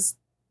saw when I was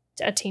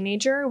a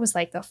teenager was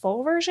like the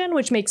full version,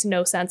 which makes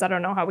no sense. I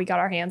don't know how we got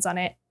our hands on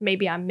it.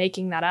 Maybe I'm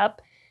making that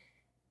up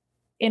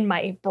in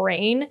my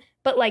brain.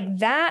 But like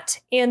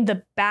that and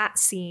the bat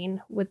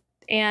scene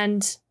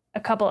and a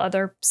couple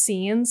other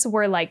scenes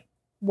were like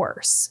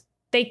worse.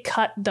 They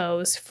cut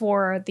those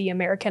for the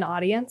American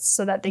audience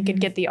so that they could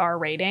get the R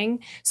rating.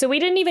 So we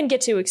didn't even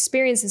get to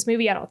experience this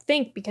movie, I don't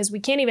think, because we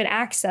can't even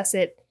access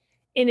it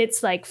in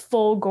its like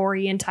full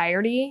gory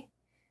entirety,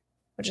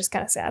 which is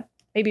kind of sad.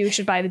 Maybe we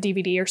should buy the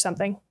DVD or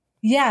something.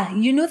 Yeah,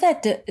 you know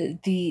that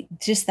the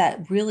just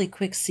that really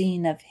quick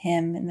scene of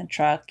him in the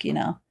truck, you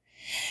know,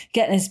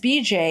 getting his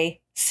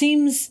BJ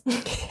seems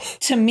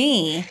to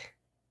me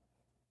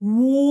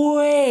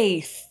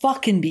way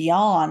fucking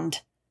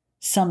beyond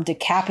some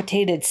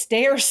decapitated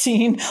stair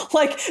scene.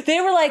 Like they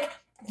were like,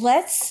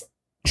 let's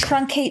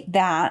truncate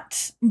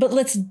that, but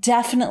let's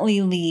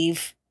definitely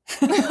leave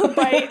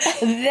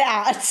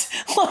that.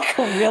 Like,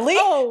 really?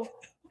 Oh,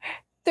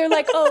 they're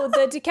like, oh,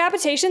 the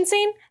decapitation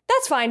scene?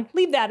 That's fine.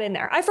 Leave that in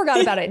there. I forgot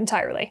about it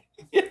entirely.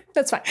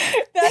 That's fine.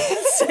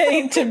 That's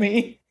insane to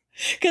me.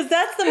 Because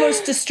that's the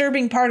most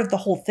disturbing part of the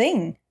whole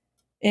thing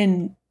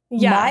in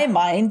my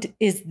mind,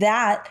 is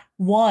that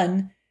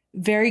one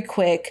very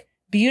quick,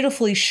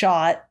 beautifully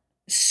shot,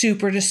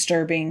 super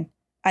disturbing,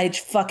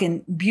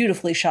 fucking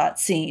beautifully shot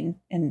scene,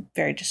 and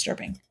very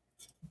disturbing.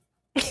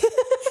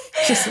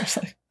 Just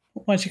like,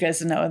 I want you guys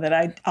to know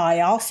that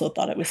I also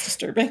thought it was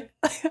disturbing.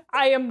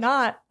 I am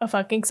not a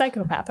fucking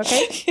psychopath,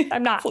 okay?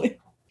 I'm not.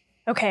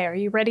 Okay, are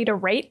you ready to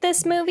rate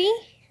this movie?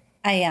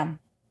 I am.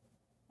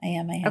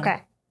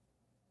 Okay.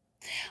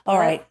 All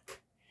right.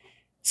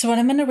 So what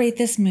I'm going to rate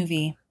this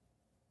movie,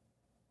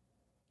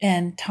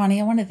 and Tawny,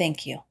 I want to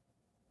thank you,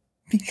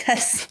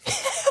 because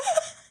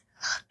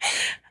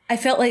I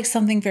felt like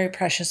something very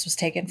precious was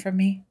taken from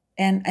me,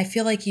 and I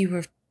feel like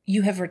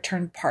you have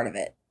returned part of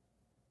it.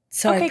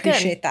 So okay, I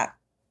appreciate that.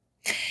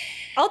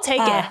 I'll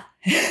take it.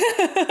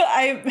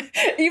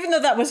 Even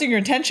though that wasn't your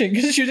intention,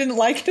 because you didn't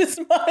like it as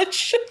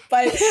much,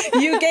 but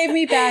you gave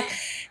me back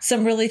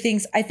some really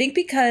things. I think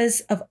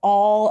because of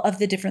all of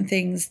the different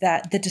things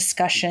that the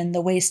discussion,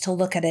 the ways to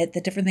look at it,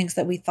 the different things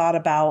that we thought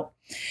about.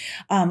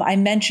 I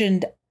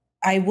mentioned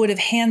I would have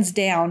hands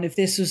down, if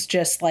this was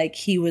just like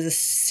he was a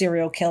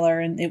serial killer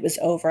and it was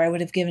over, I would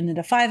have given it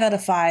a 5 out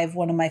of 5,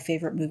 one of my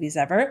favorite movies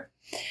ever.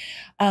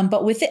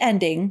 But with the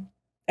ending,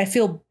 I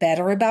feel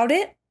better about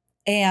it.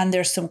 And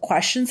there's some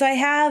questions I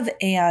have,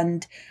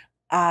 and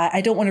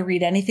I don't want to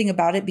read anything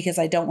about it, because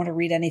I don't want to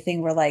read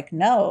anything where like,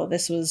 no,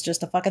 this was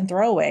just a fucking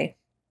throwaway,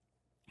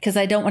 because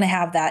I don't want to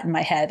have that in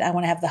my head. I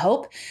want to have the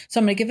hope. So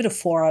I'm going to give it a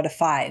 4 out of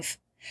 5,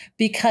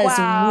 because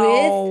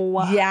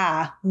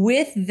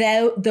with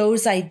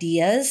those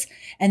ideas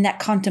and that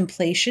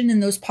contemplation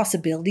and those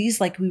possibilities,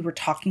 like we were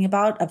talking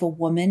about, of a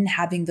woman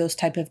having those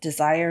type of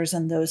desires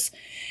and those,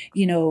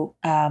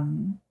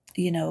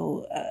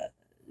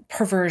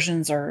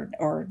 perversions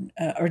or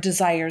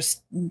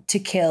desires to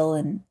kill,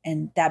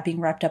 and that being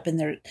wrapped up in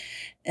their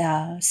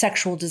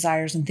sexual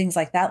desires and things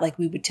like that, like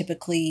we would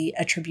typically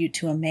attribute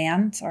to a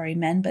man. Sorry,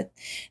 men, but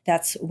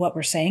that's what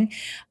we're saying.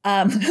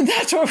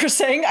 That's what we're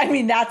saying. I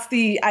mean, that's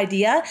the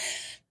idea.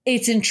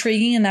 It's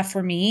intriguing enough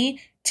for me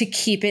to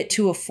keep it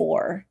to a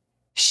 4.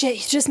 Shit,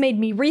 you just made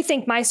me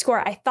rethink my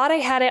score. I thought I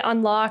had it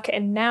on lock,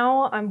 and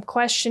now I'm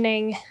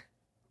questioning,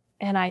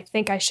 and I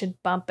think I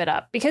should bump it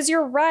up. Because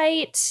you're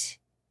right.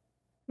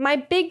 My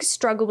big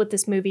struggle with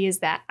this movie is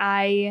that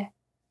I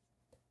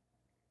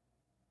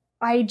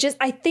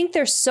think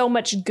there's so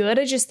much good.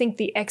 I just think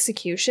the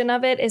execution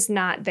of it is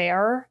not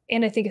there.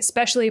 And I think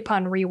especially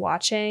upon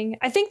rewatching,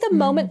 I think the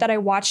moment that I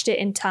watched it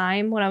in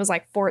time when I was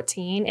like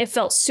 14, it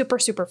felt super,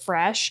 super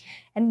fresh.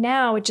 And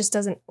now it just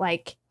doesn't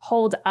like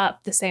hold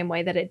up the same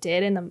way that it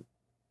did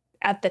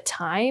at the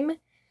time.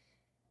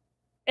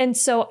 And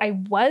so I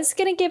was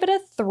going to give it a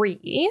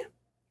 3.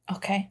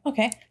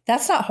 Okay.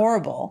 That's not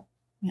horrible.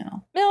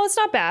 No, it's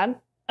not bad.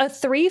 A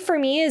 3 for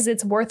me is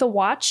it's worth a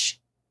watch.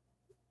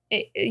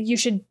 You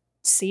should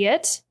see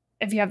it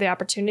if you have the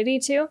opportunity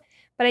to.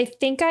 But I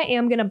think I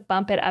am going to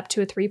bump it up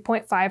to a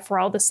 3.5 for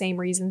all the same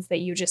reasons that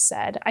you just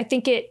said. I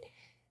think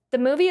the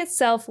movie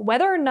itself,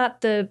 whether or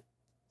not the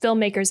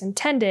filmmakers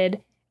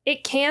intended,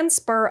 it can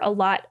spur a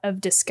lot of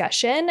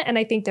discussion. And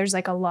I think there's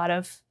like a lot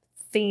of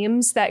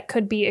themes that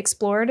could be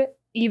explored,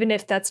 even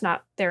if that's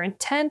not their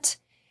intent,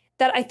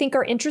 that I think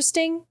are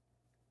interesting.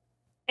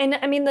 And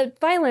I mean, the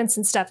violence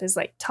and stuff is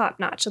like top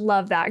notch.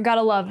 Love that.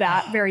 Gotta love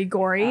that. Very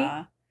gory.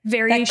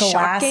 Very that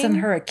glass shocking. in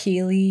her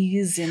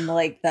Achilles and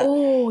like that.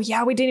 Oh,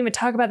 yeah. We didn't even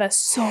talk about that.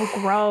 So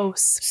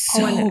gross.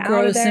 So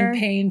gross and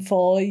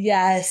painful.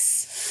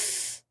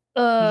 Yes.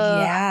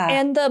 Yeah.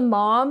 And the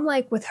mom,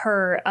 like with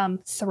her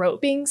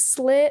throat being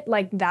slit,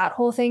 like that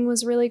whole thing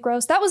was really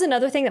gross. That was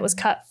another thing that was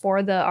cut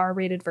for the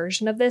R-rated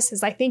version of this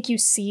is I think you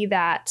see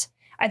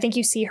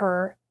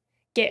her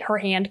get her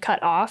hand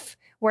cut off.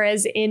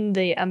 Whereas in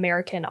the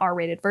American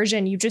R-rated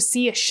version, you just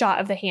see a shot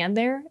of the hand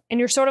there. And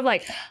you're sort of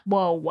like,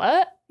 whoa,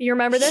 what? You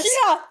remember this?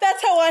 Yeah,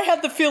 that's how I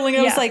had the feeling.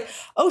 I was like,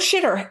 oh,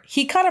 shit,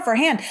 he cut off her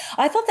hand.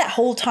 I thought that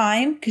whole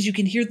time, because you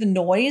can hear the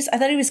noise, I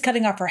thought he was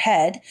cutting off her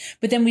head.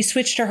 But then we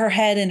switched to her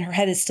head and her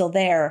head is still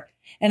there.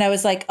 And I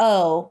was like,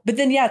 oh, but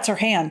then, yeah, it's her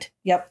hand.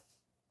 Yep.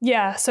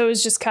 Yeah, so it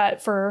was just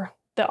cut for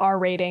the R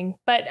rating.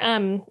 But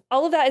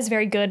all of that is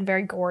very good,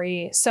 very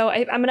gory. So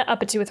I'm going to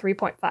up it to a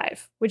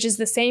 3.5, which is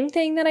the same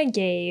thing that I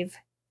gave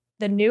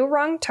The New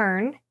Wrong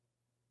Turn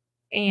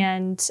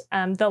and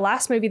the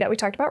last movie that we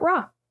talked about,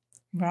 Raw.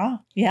 Raw,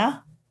 yeah.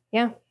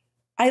 Yeah.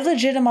 I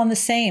legit am on the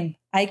same.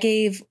 I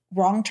gave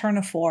Wrong Turn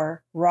a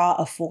 4, Raw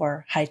a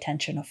 4, High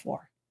Tension a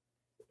 4.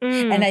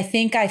 And I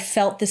think I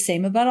felt the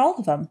same about all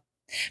of them.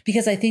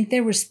 Because I think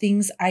there was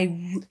things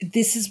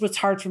this is what's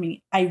hard for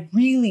me. I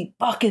really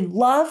fucking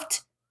loved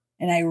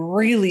and I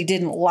really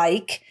didn't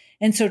like.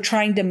 And so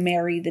trying to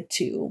marry the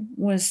two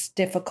was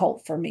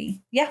difficult for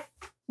me. Yeah.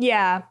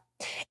 Yeah.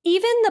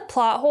 Even the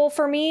plot hole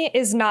for me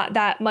is not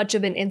that much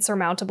of an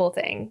insurmountable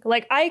thing.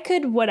 Like I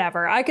could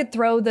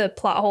throw the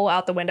plot hole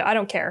out the window. I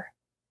don't care.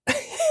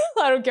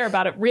 I don't care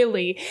about it,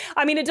 really.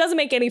 I mean, it doesn't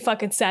make any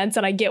fucking sense.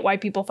 And I get why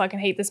people fucking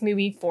hate this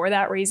movie for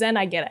that reason.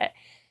 I get it.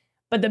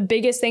 But the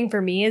biggest thing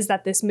for me is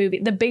that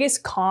the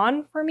biggest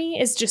con for me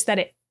is just that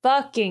it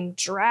fucking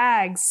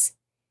drags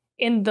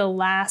in the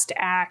last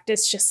act.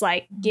 It's just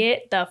like,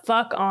 get the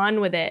fuck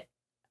on with it.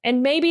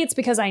 And maybe it's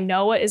because I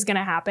know what is going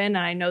to happen and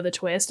I know the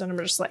twist and I'm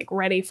just like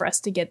ready for us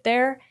to get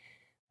there.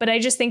 But I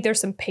just think there's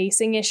some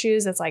pacing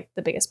issues. That's like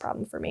the biggest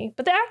problem for me.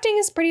 But the acting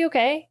is pretty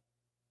okay.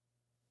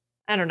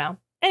 I don't know.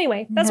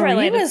 Anyway, that's where I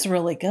landed. It was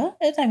really good.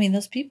 I mean,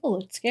 those people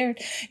looked scared.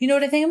 You know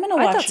what? I think I'm going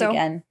to watch it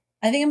again.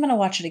 I think I'm going to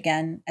watch it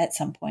again at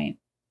some point.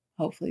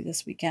 Hopefully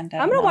this weekend.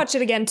 I'm going to watch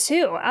it again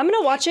too. I'm going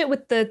to watch it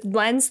with the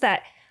lens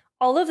that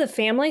all of the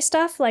family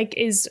stuff like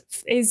is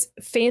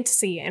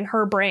fantasy in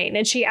her brain.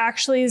 And she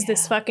actually is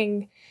this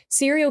fucking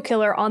serial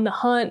killer on the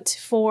hunt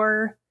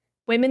for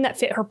women that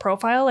fit her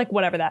profile, like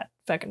whatever that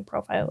fucking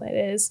profile it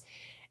is.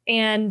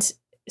 And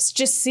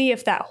just see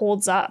if that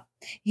holds up.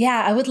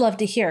 Yeah, I would love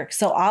to hear.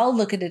 So I'll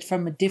look at it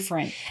from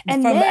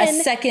a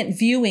second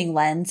viewing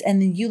lens.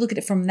 And then you look at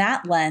it from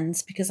that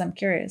lens because I'm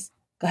curious.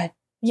 Go ahead.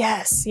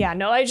 Yes. Yeah.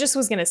 No, I just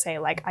was going to say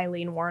like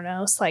Eileen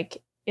Wuornos,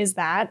 like, is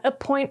that a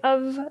point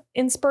of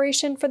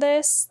inspiration for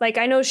this? Like,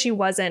 I know she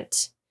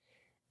wasn't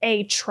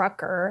a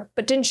trucker,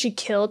 but didn't she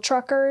kill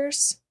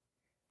truckers?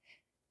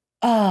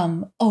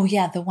 Oh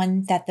yeah, the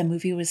one that the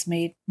movie was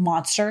made,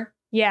 Monster.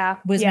 Yeah.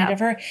 Was made of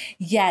her.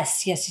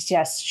 Yes.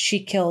 She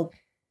killed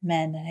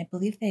men, and I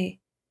believe they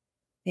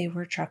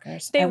were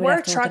truckers. They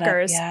were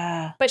truckers.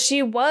 Yeah. But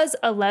she was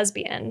a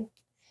lesbian.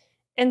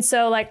 And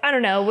so, like, I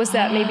don't know, was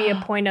that maybe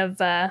a point of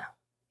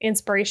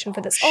inspiration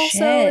for this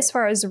also, as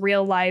far as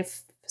real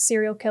life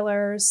serial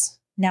killers?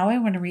 Now I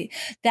want to read.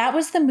 That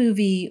was the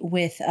movie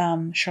with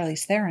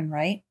Charlize Theron,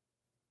 right?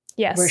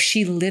 Yes. Where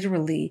she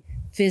literally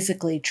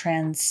physically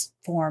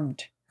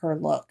transformed her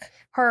look.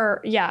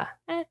 Yeah.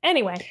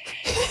 Anyway.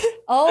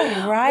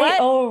 Oh, right.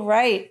 Oh,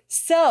 right.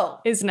 So.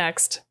 Is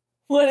next.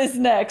 What is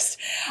next?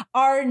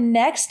 Our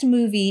next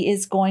movie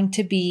is going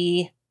to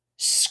be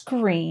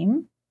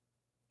Scream.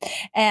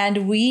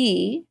 And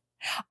we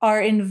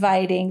are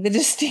inviting the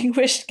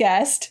distinguished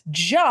guest,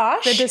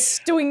 Josh. The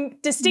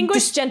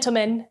distinguished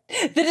gentleman.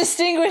 The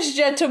distinguished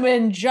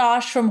gentleman,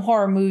 Josh from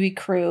Horror Movie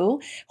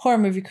Crew. Horror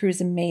Movie Crew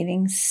is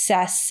amazing.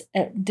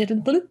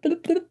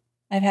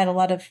 I've had a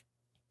lot of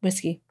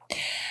whiskey.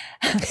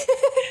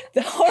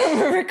 The Horror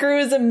Movie Crew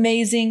is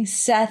amazing.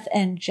 Seth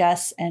and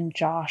Jess and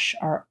Josh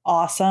are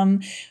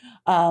awesome.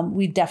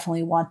 We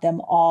definitely want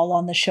them all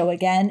on the show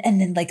again. And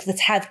then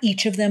let's have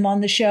each of them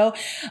on the show.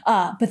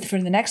 But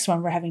for the next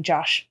one, we're having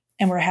Josh.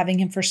 And we're having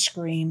him for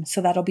Scream.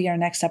 So that'll be our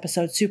next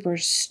episode. Super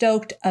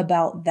stoked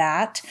about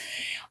that.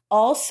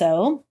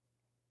 Also,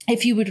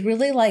 if you would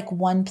really like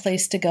one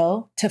place to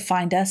go to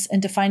find us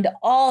and to find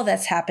all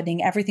that's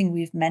happening, everything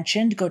we've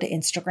mentioned, go to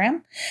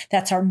Instagram.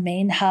 That's our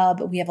main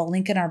hub. We have a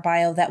link in our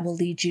bio that will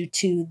lead you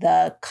to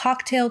the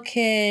cocktail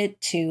kit,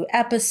 to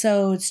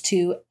episodes,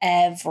 to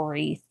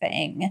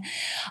everything.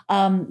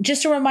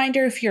 Just a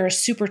reminder, if you're a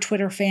super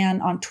Twitter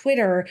fan, on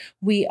Twitter,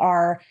 we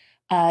are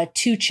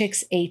 2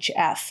 Chicks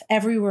HF.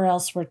 Everywhere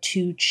else, we're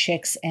 2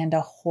 Chicks and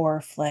a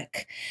Horror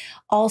Flick.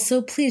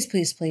 Also, please,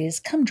 please, please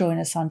come join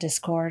us on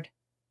Discord.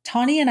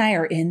 Tawny and I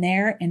are in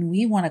there and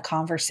we want to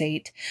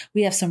conversate.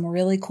 We have some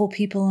really cool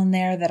people in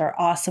there that are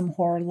awesome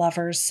horror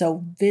lovers.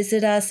 So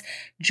visit us,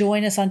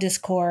 join us on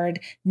Discord,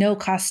 no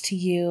cost to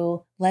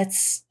you. Let's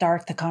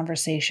start the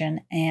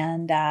conversation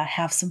and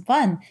have some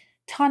fun.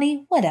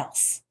 Tawny, what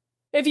else?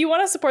 If you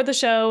want to support the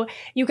show,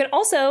 you can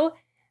also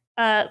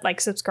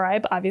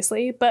subscribe,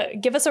 obviously,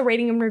 but give us a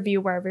rating and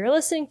review wherever you're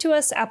listening to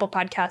us. Apple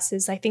Podcasts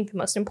is, I think, the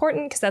most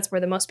important because that's where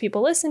the most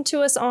people listen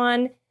to us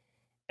on.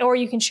 Or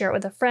you can share it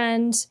with a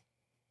friend.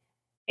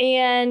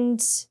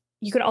 And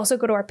you can also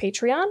go to our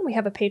Patreon. We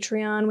have a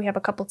Patreon. We have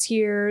a couple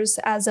tiers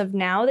as of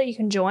now that you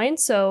can join.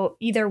 So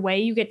either way,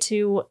 you get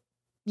to,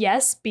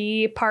 yes,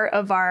 be part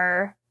of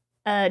our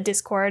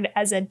Discord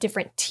as a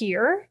different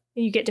tier.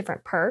 You get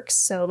different perks.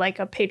 So like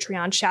a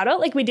Patreon shout out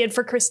like we did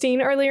for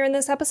Christine earlier in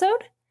this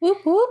episode.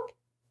 Whoop, whoop.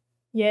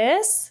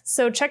 Yes.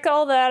 So check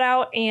all that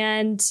out.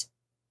 And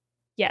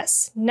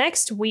yes,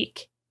 next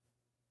week,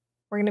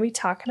 we're going to be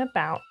talking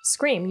about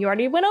Scream. You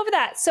already went over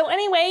that. So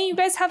anyway, you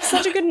guys have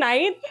such a good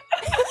night.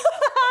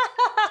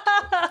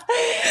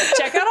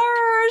 Check out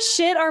our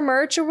shit, our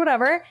merch or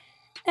whatever.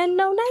 And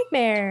no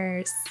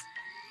nightmares.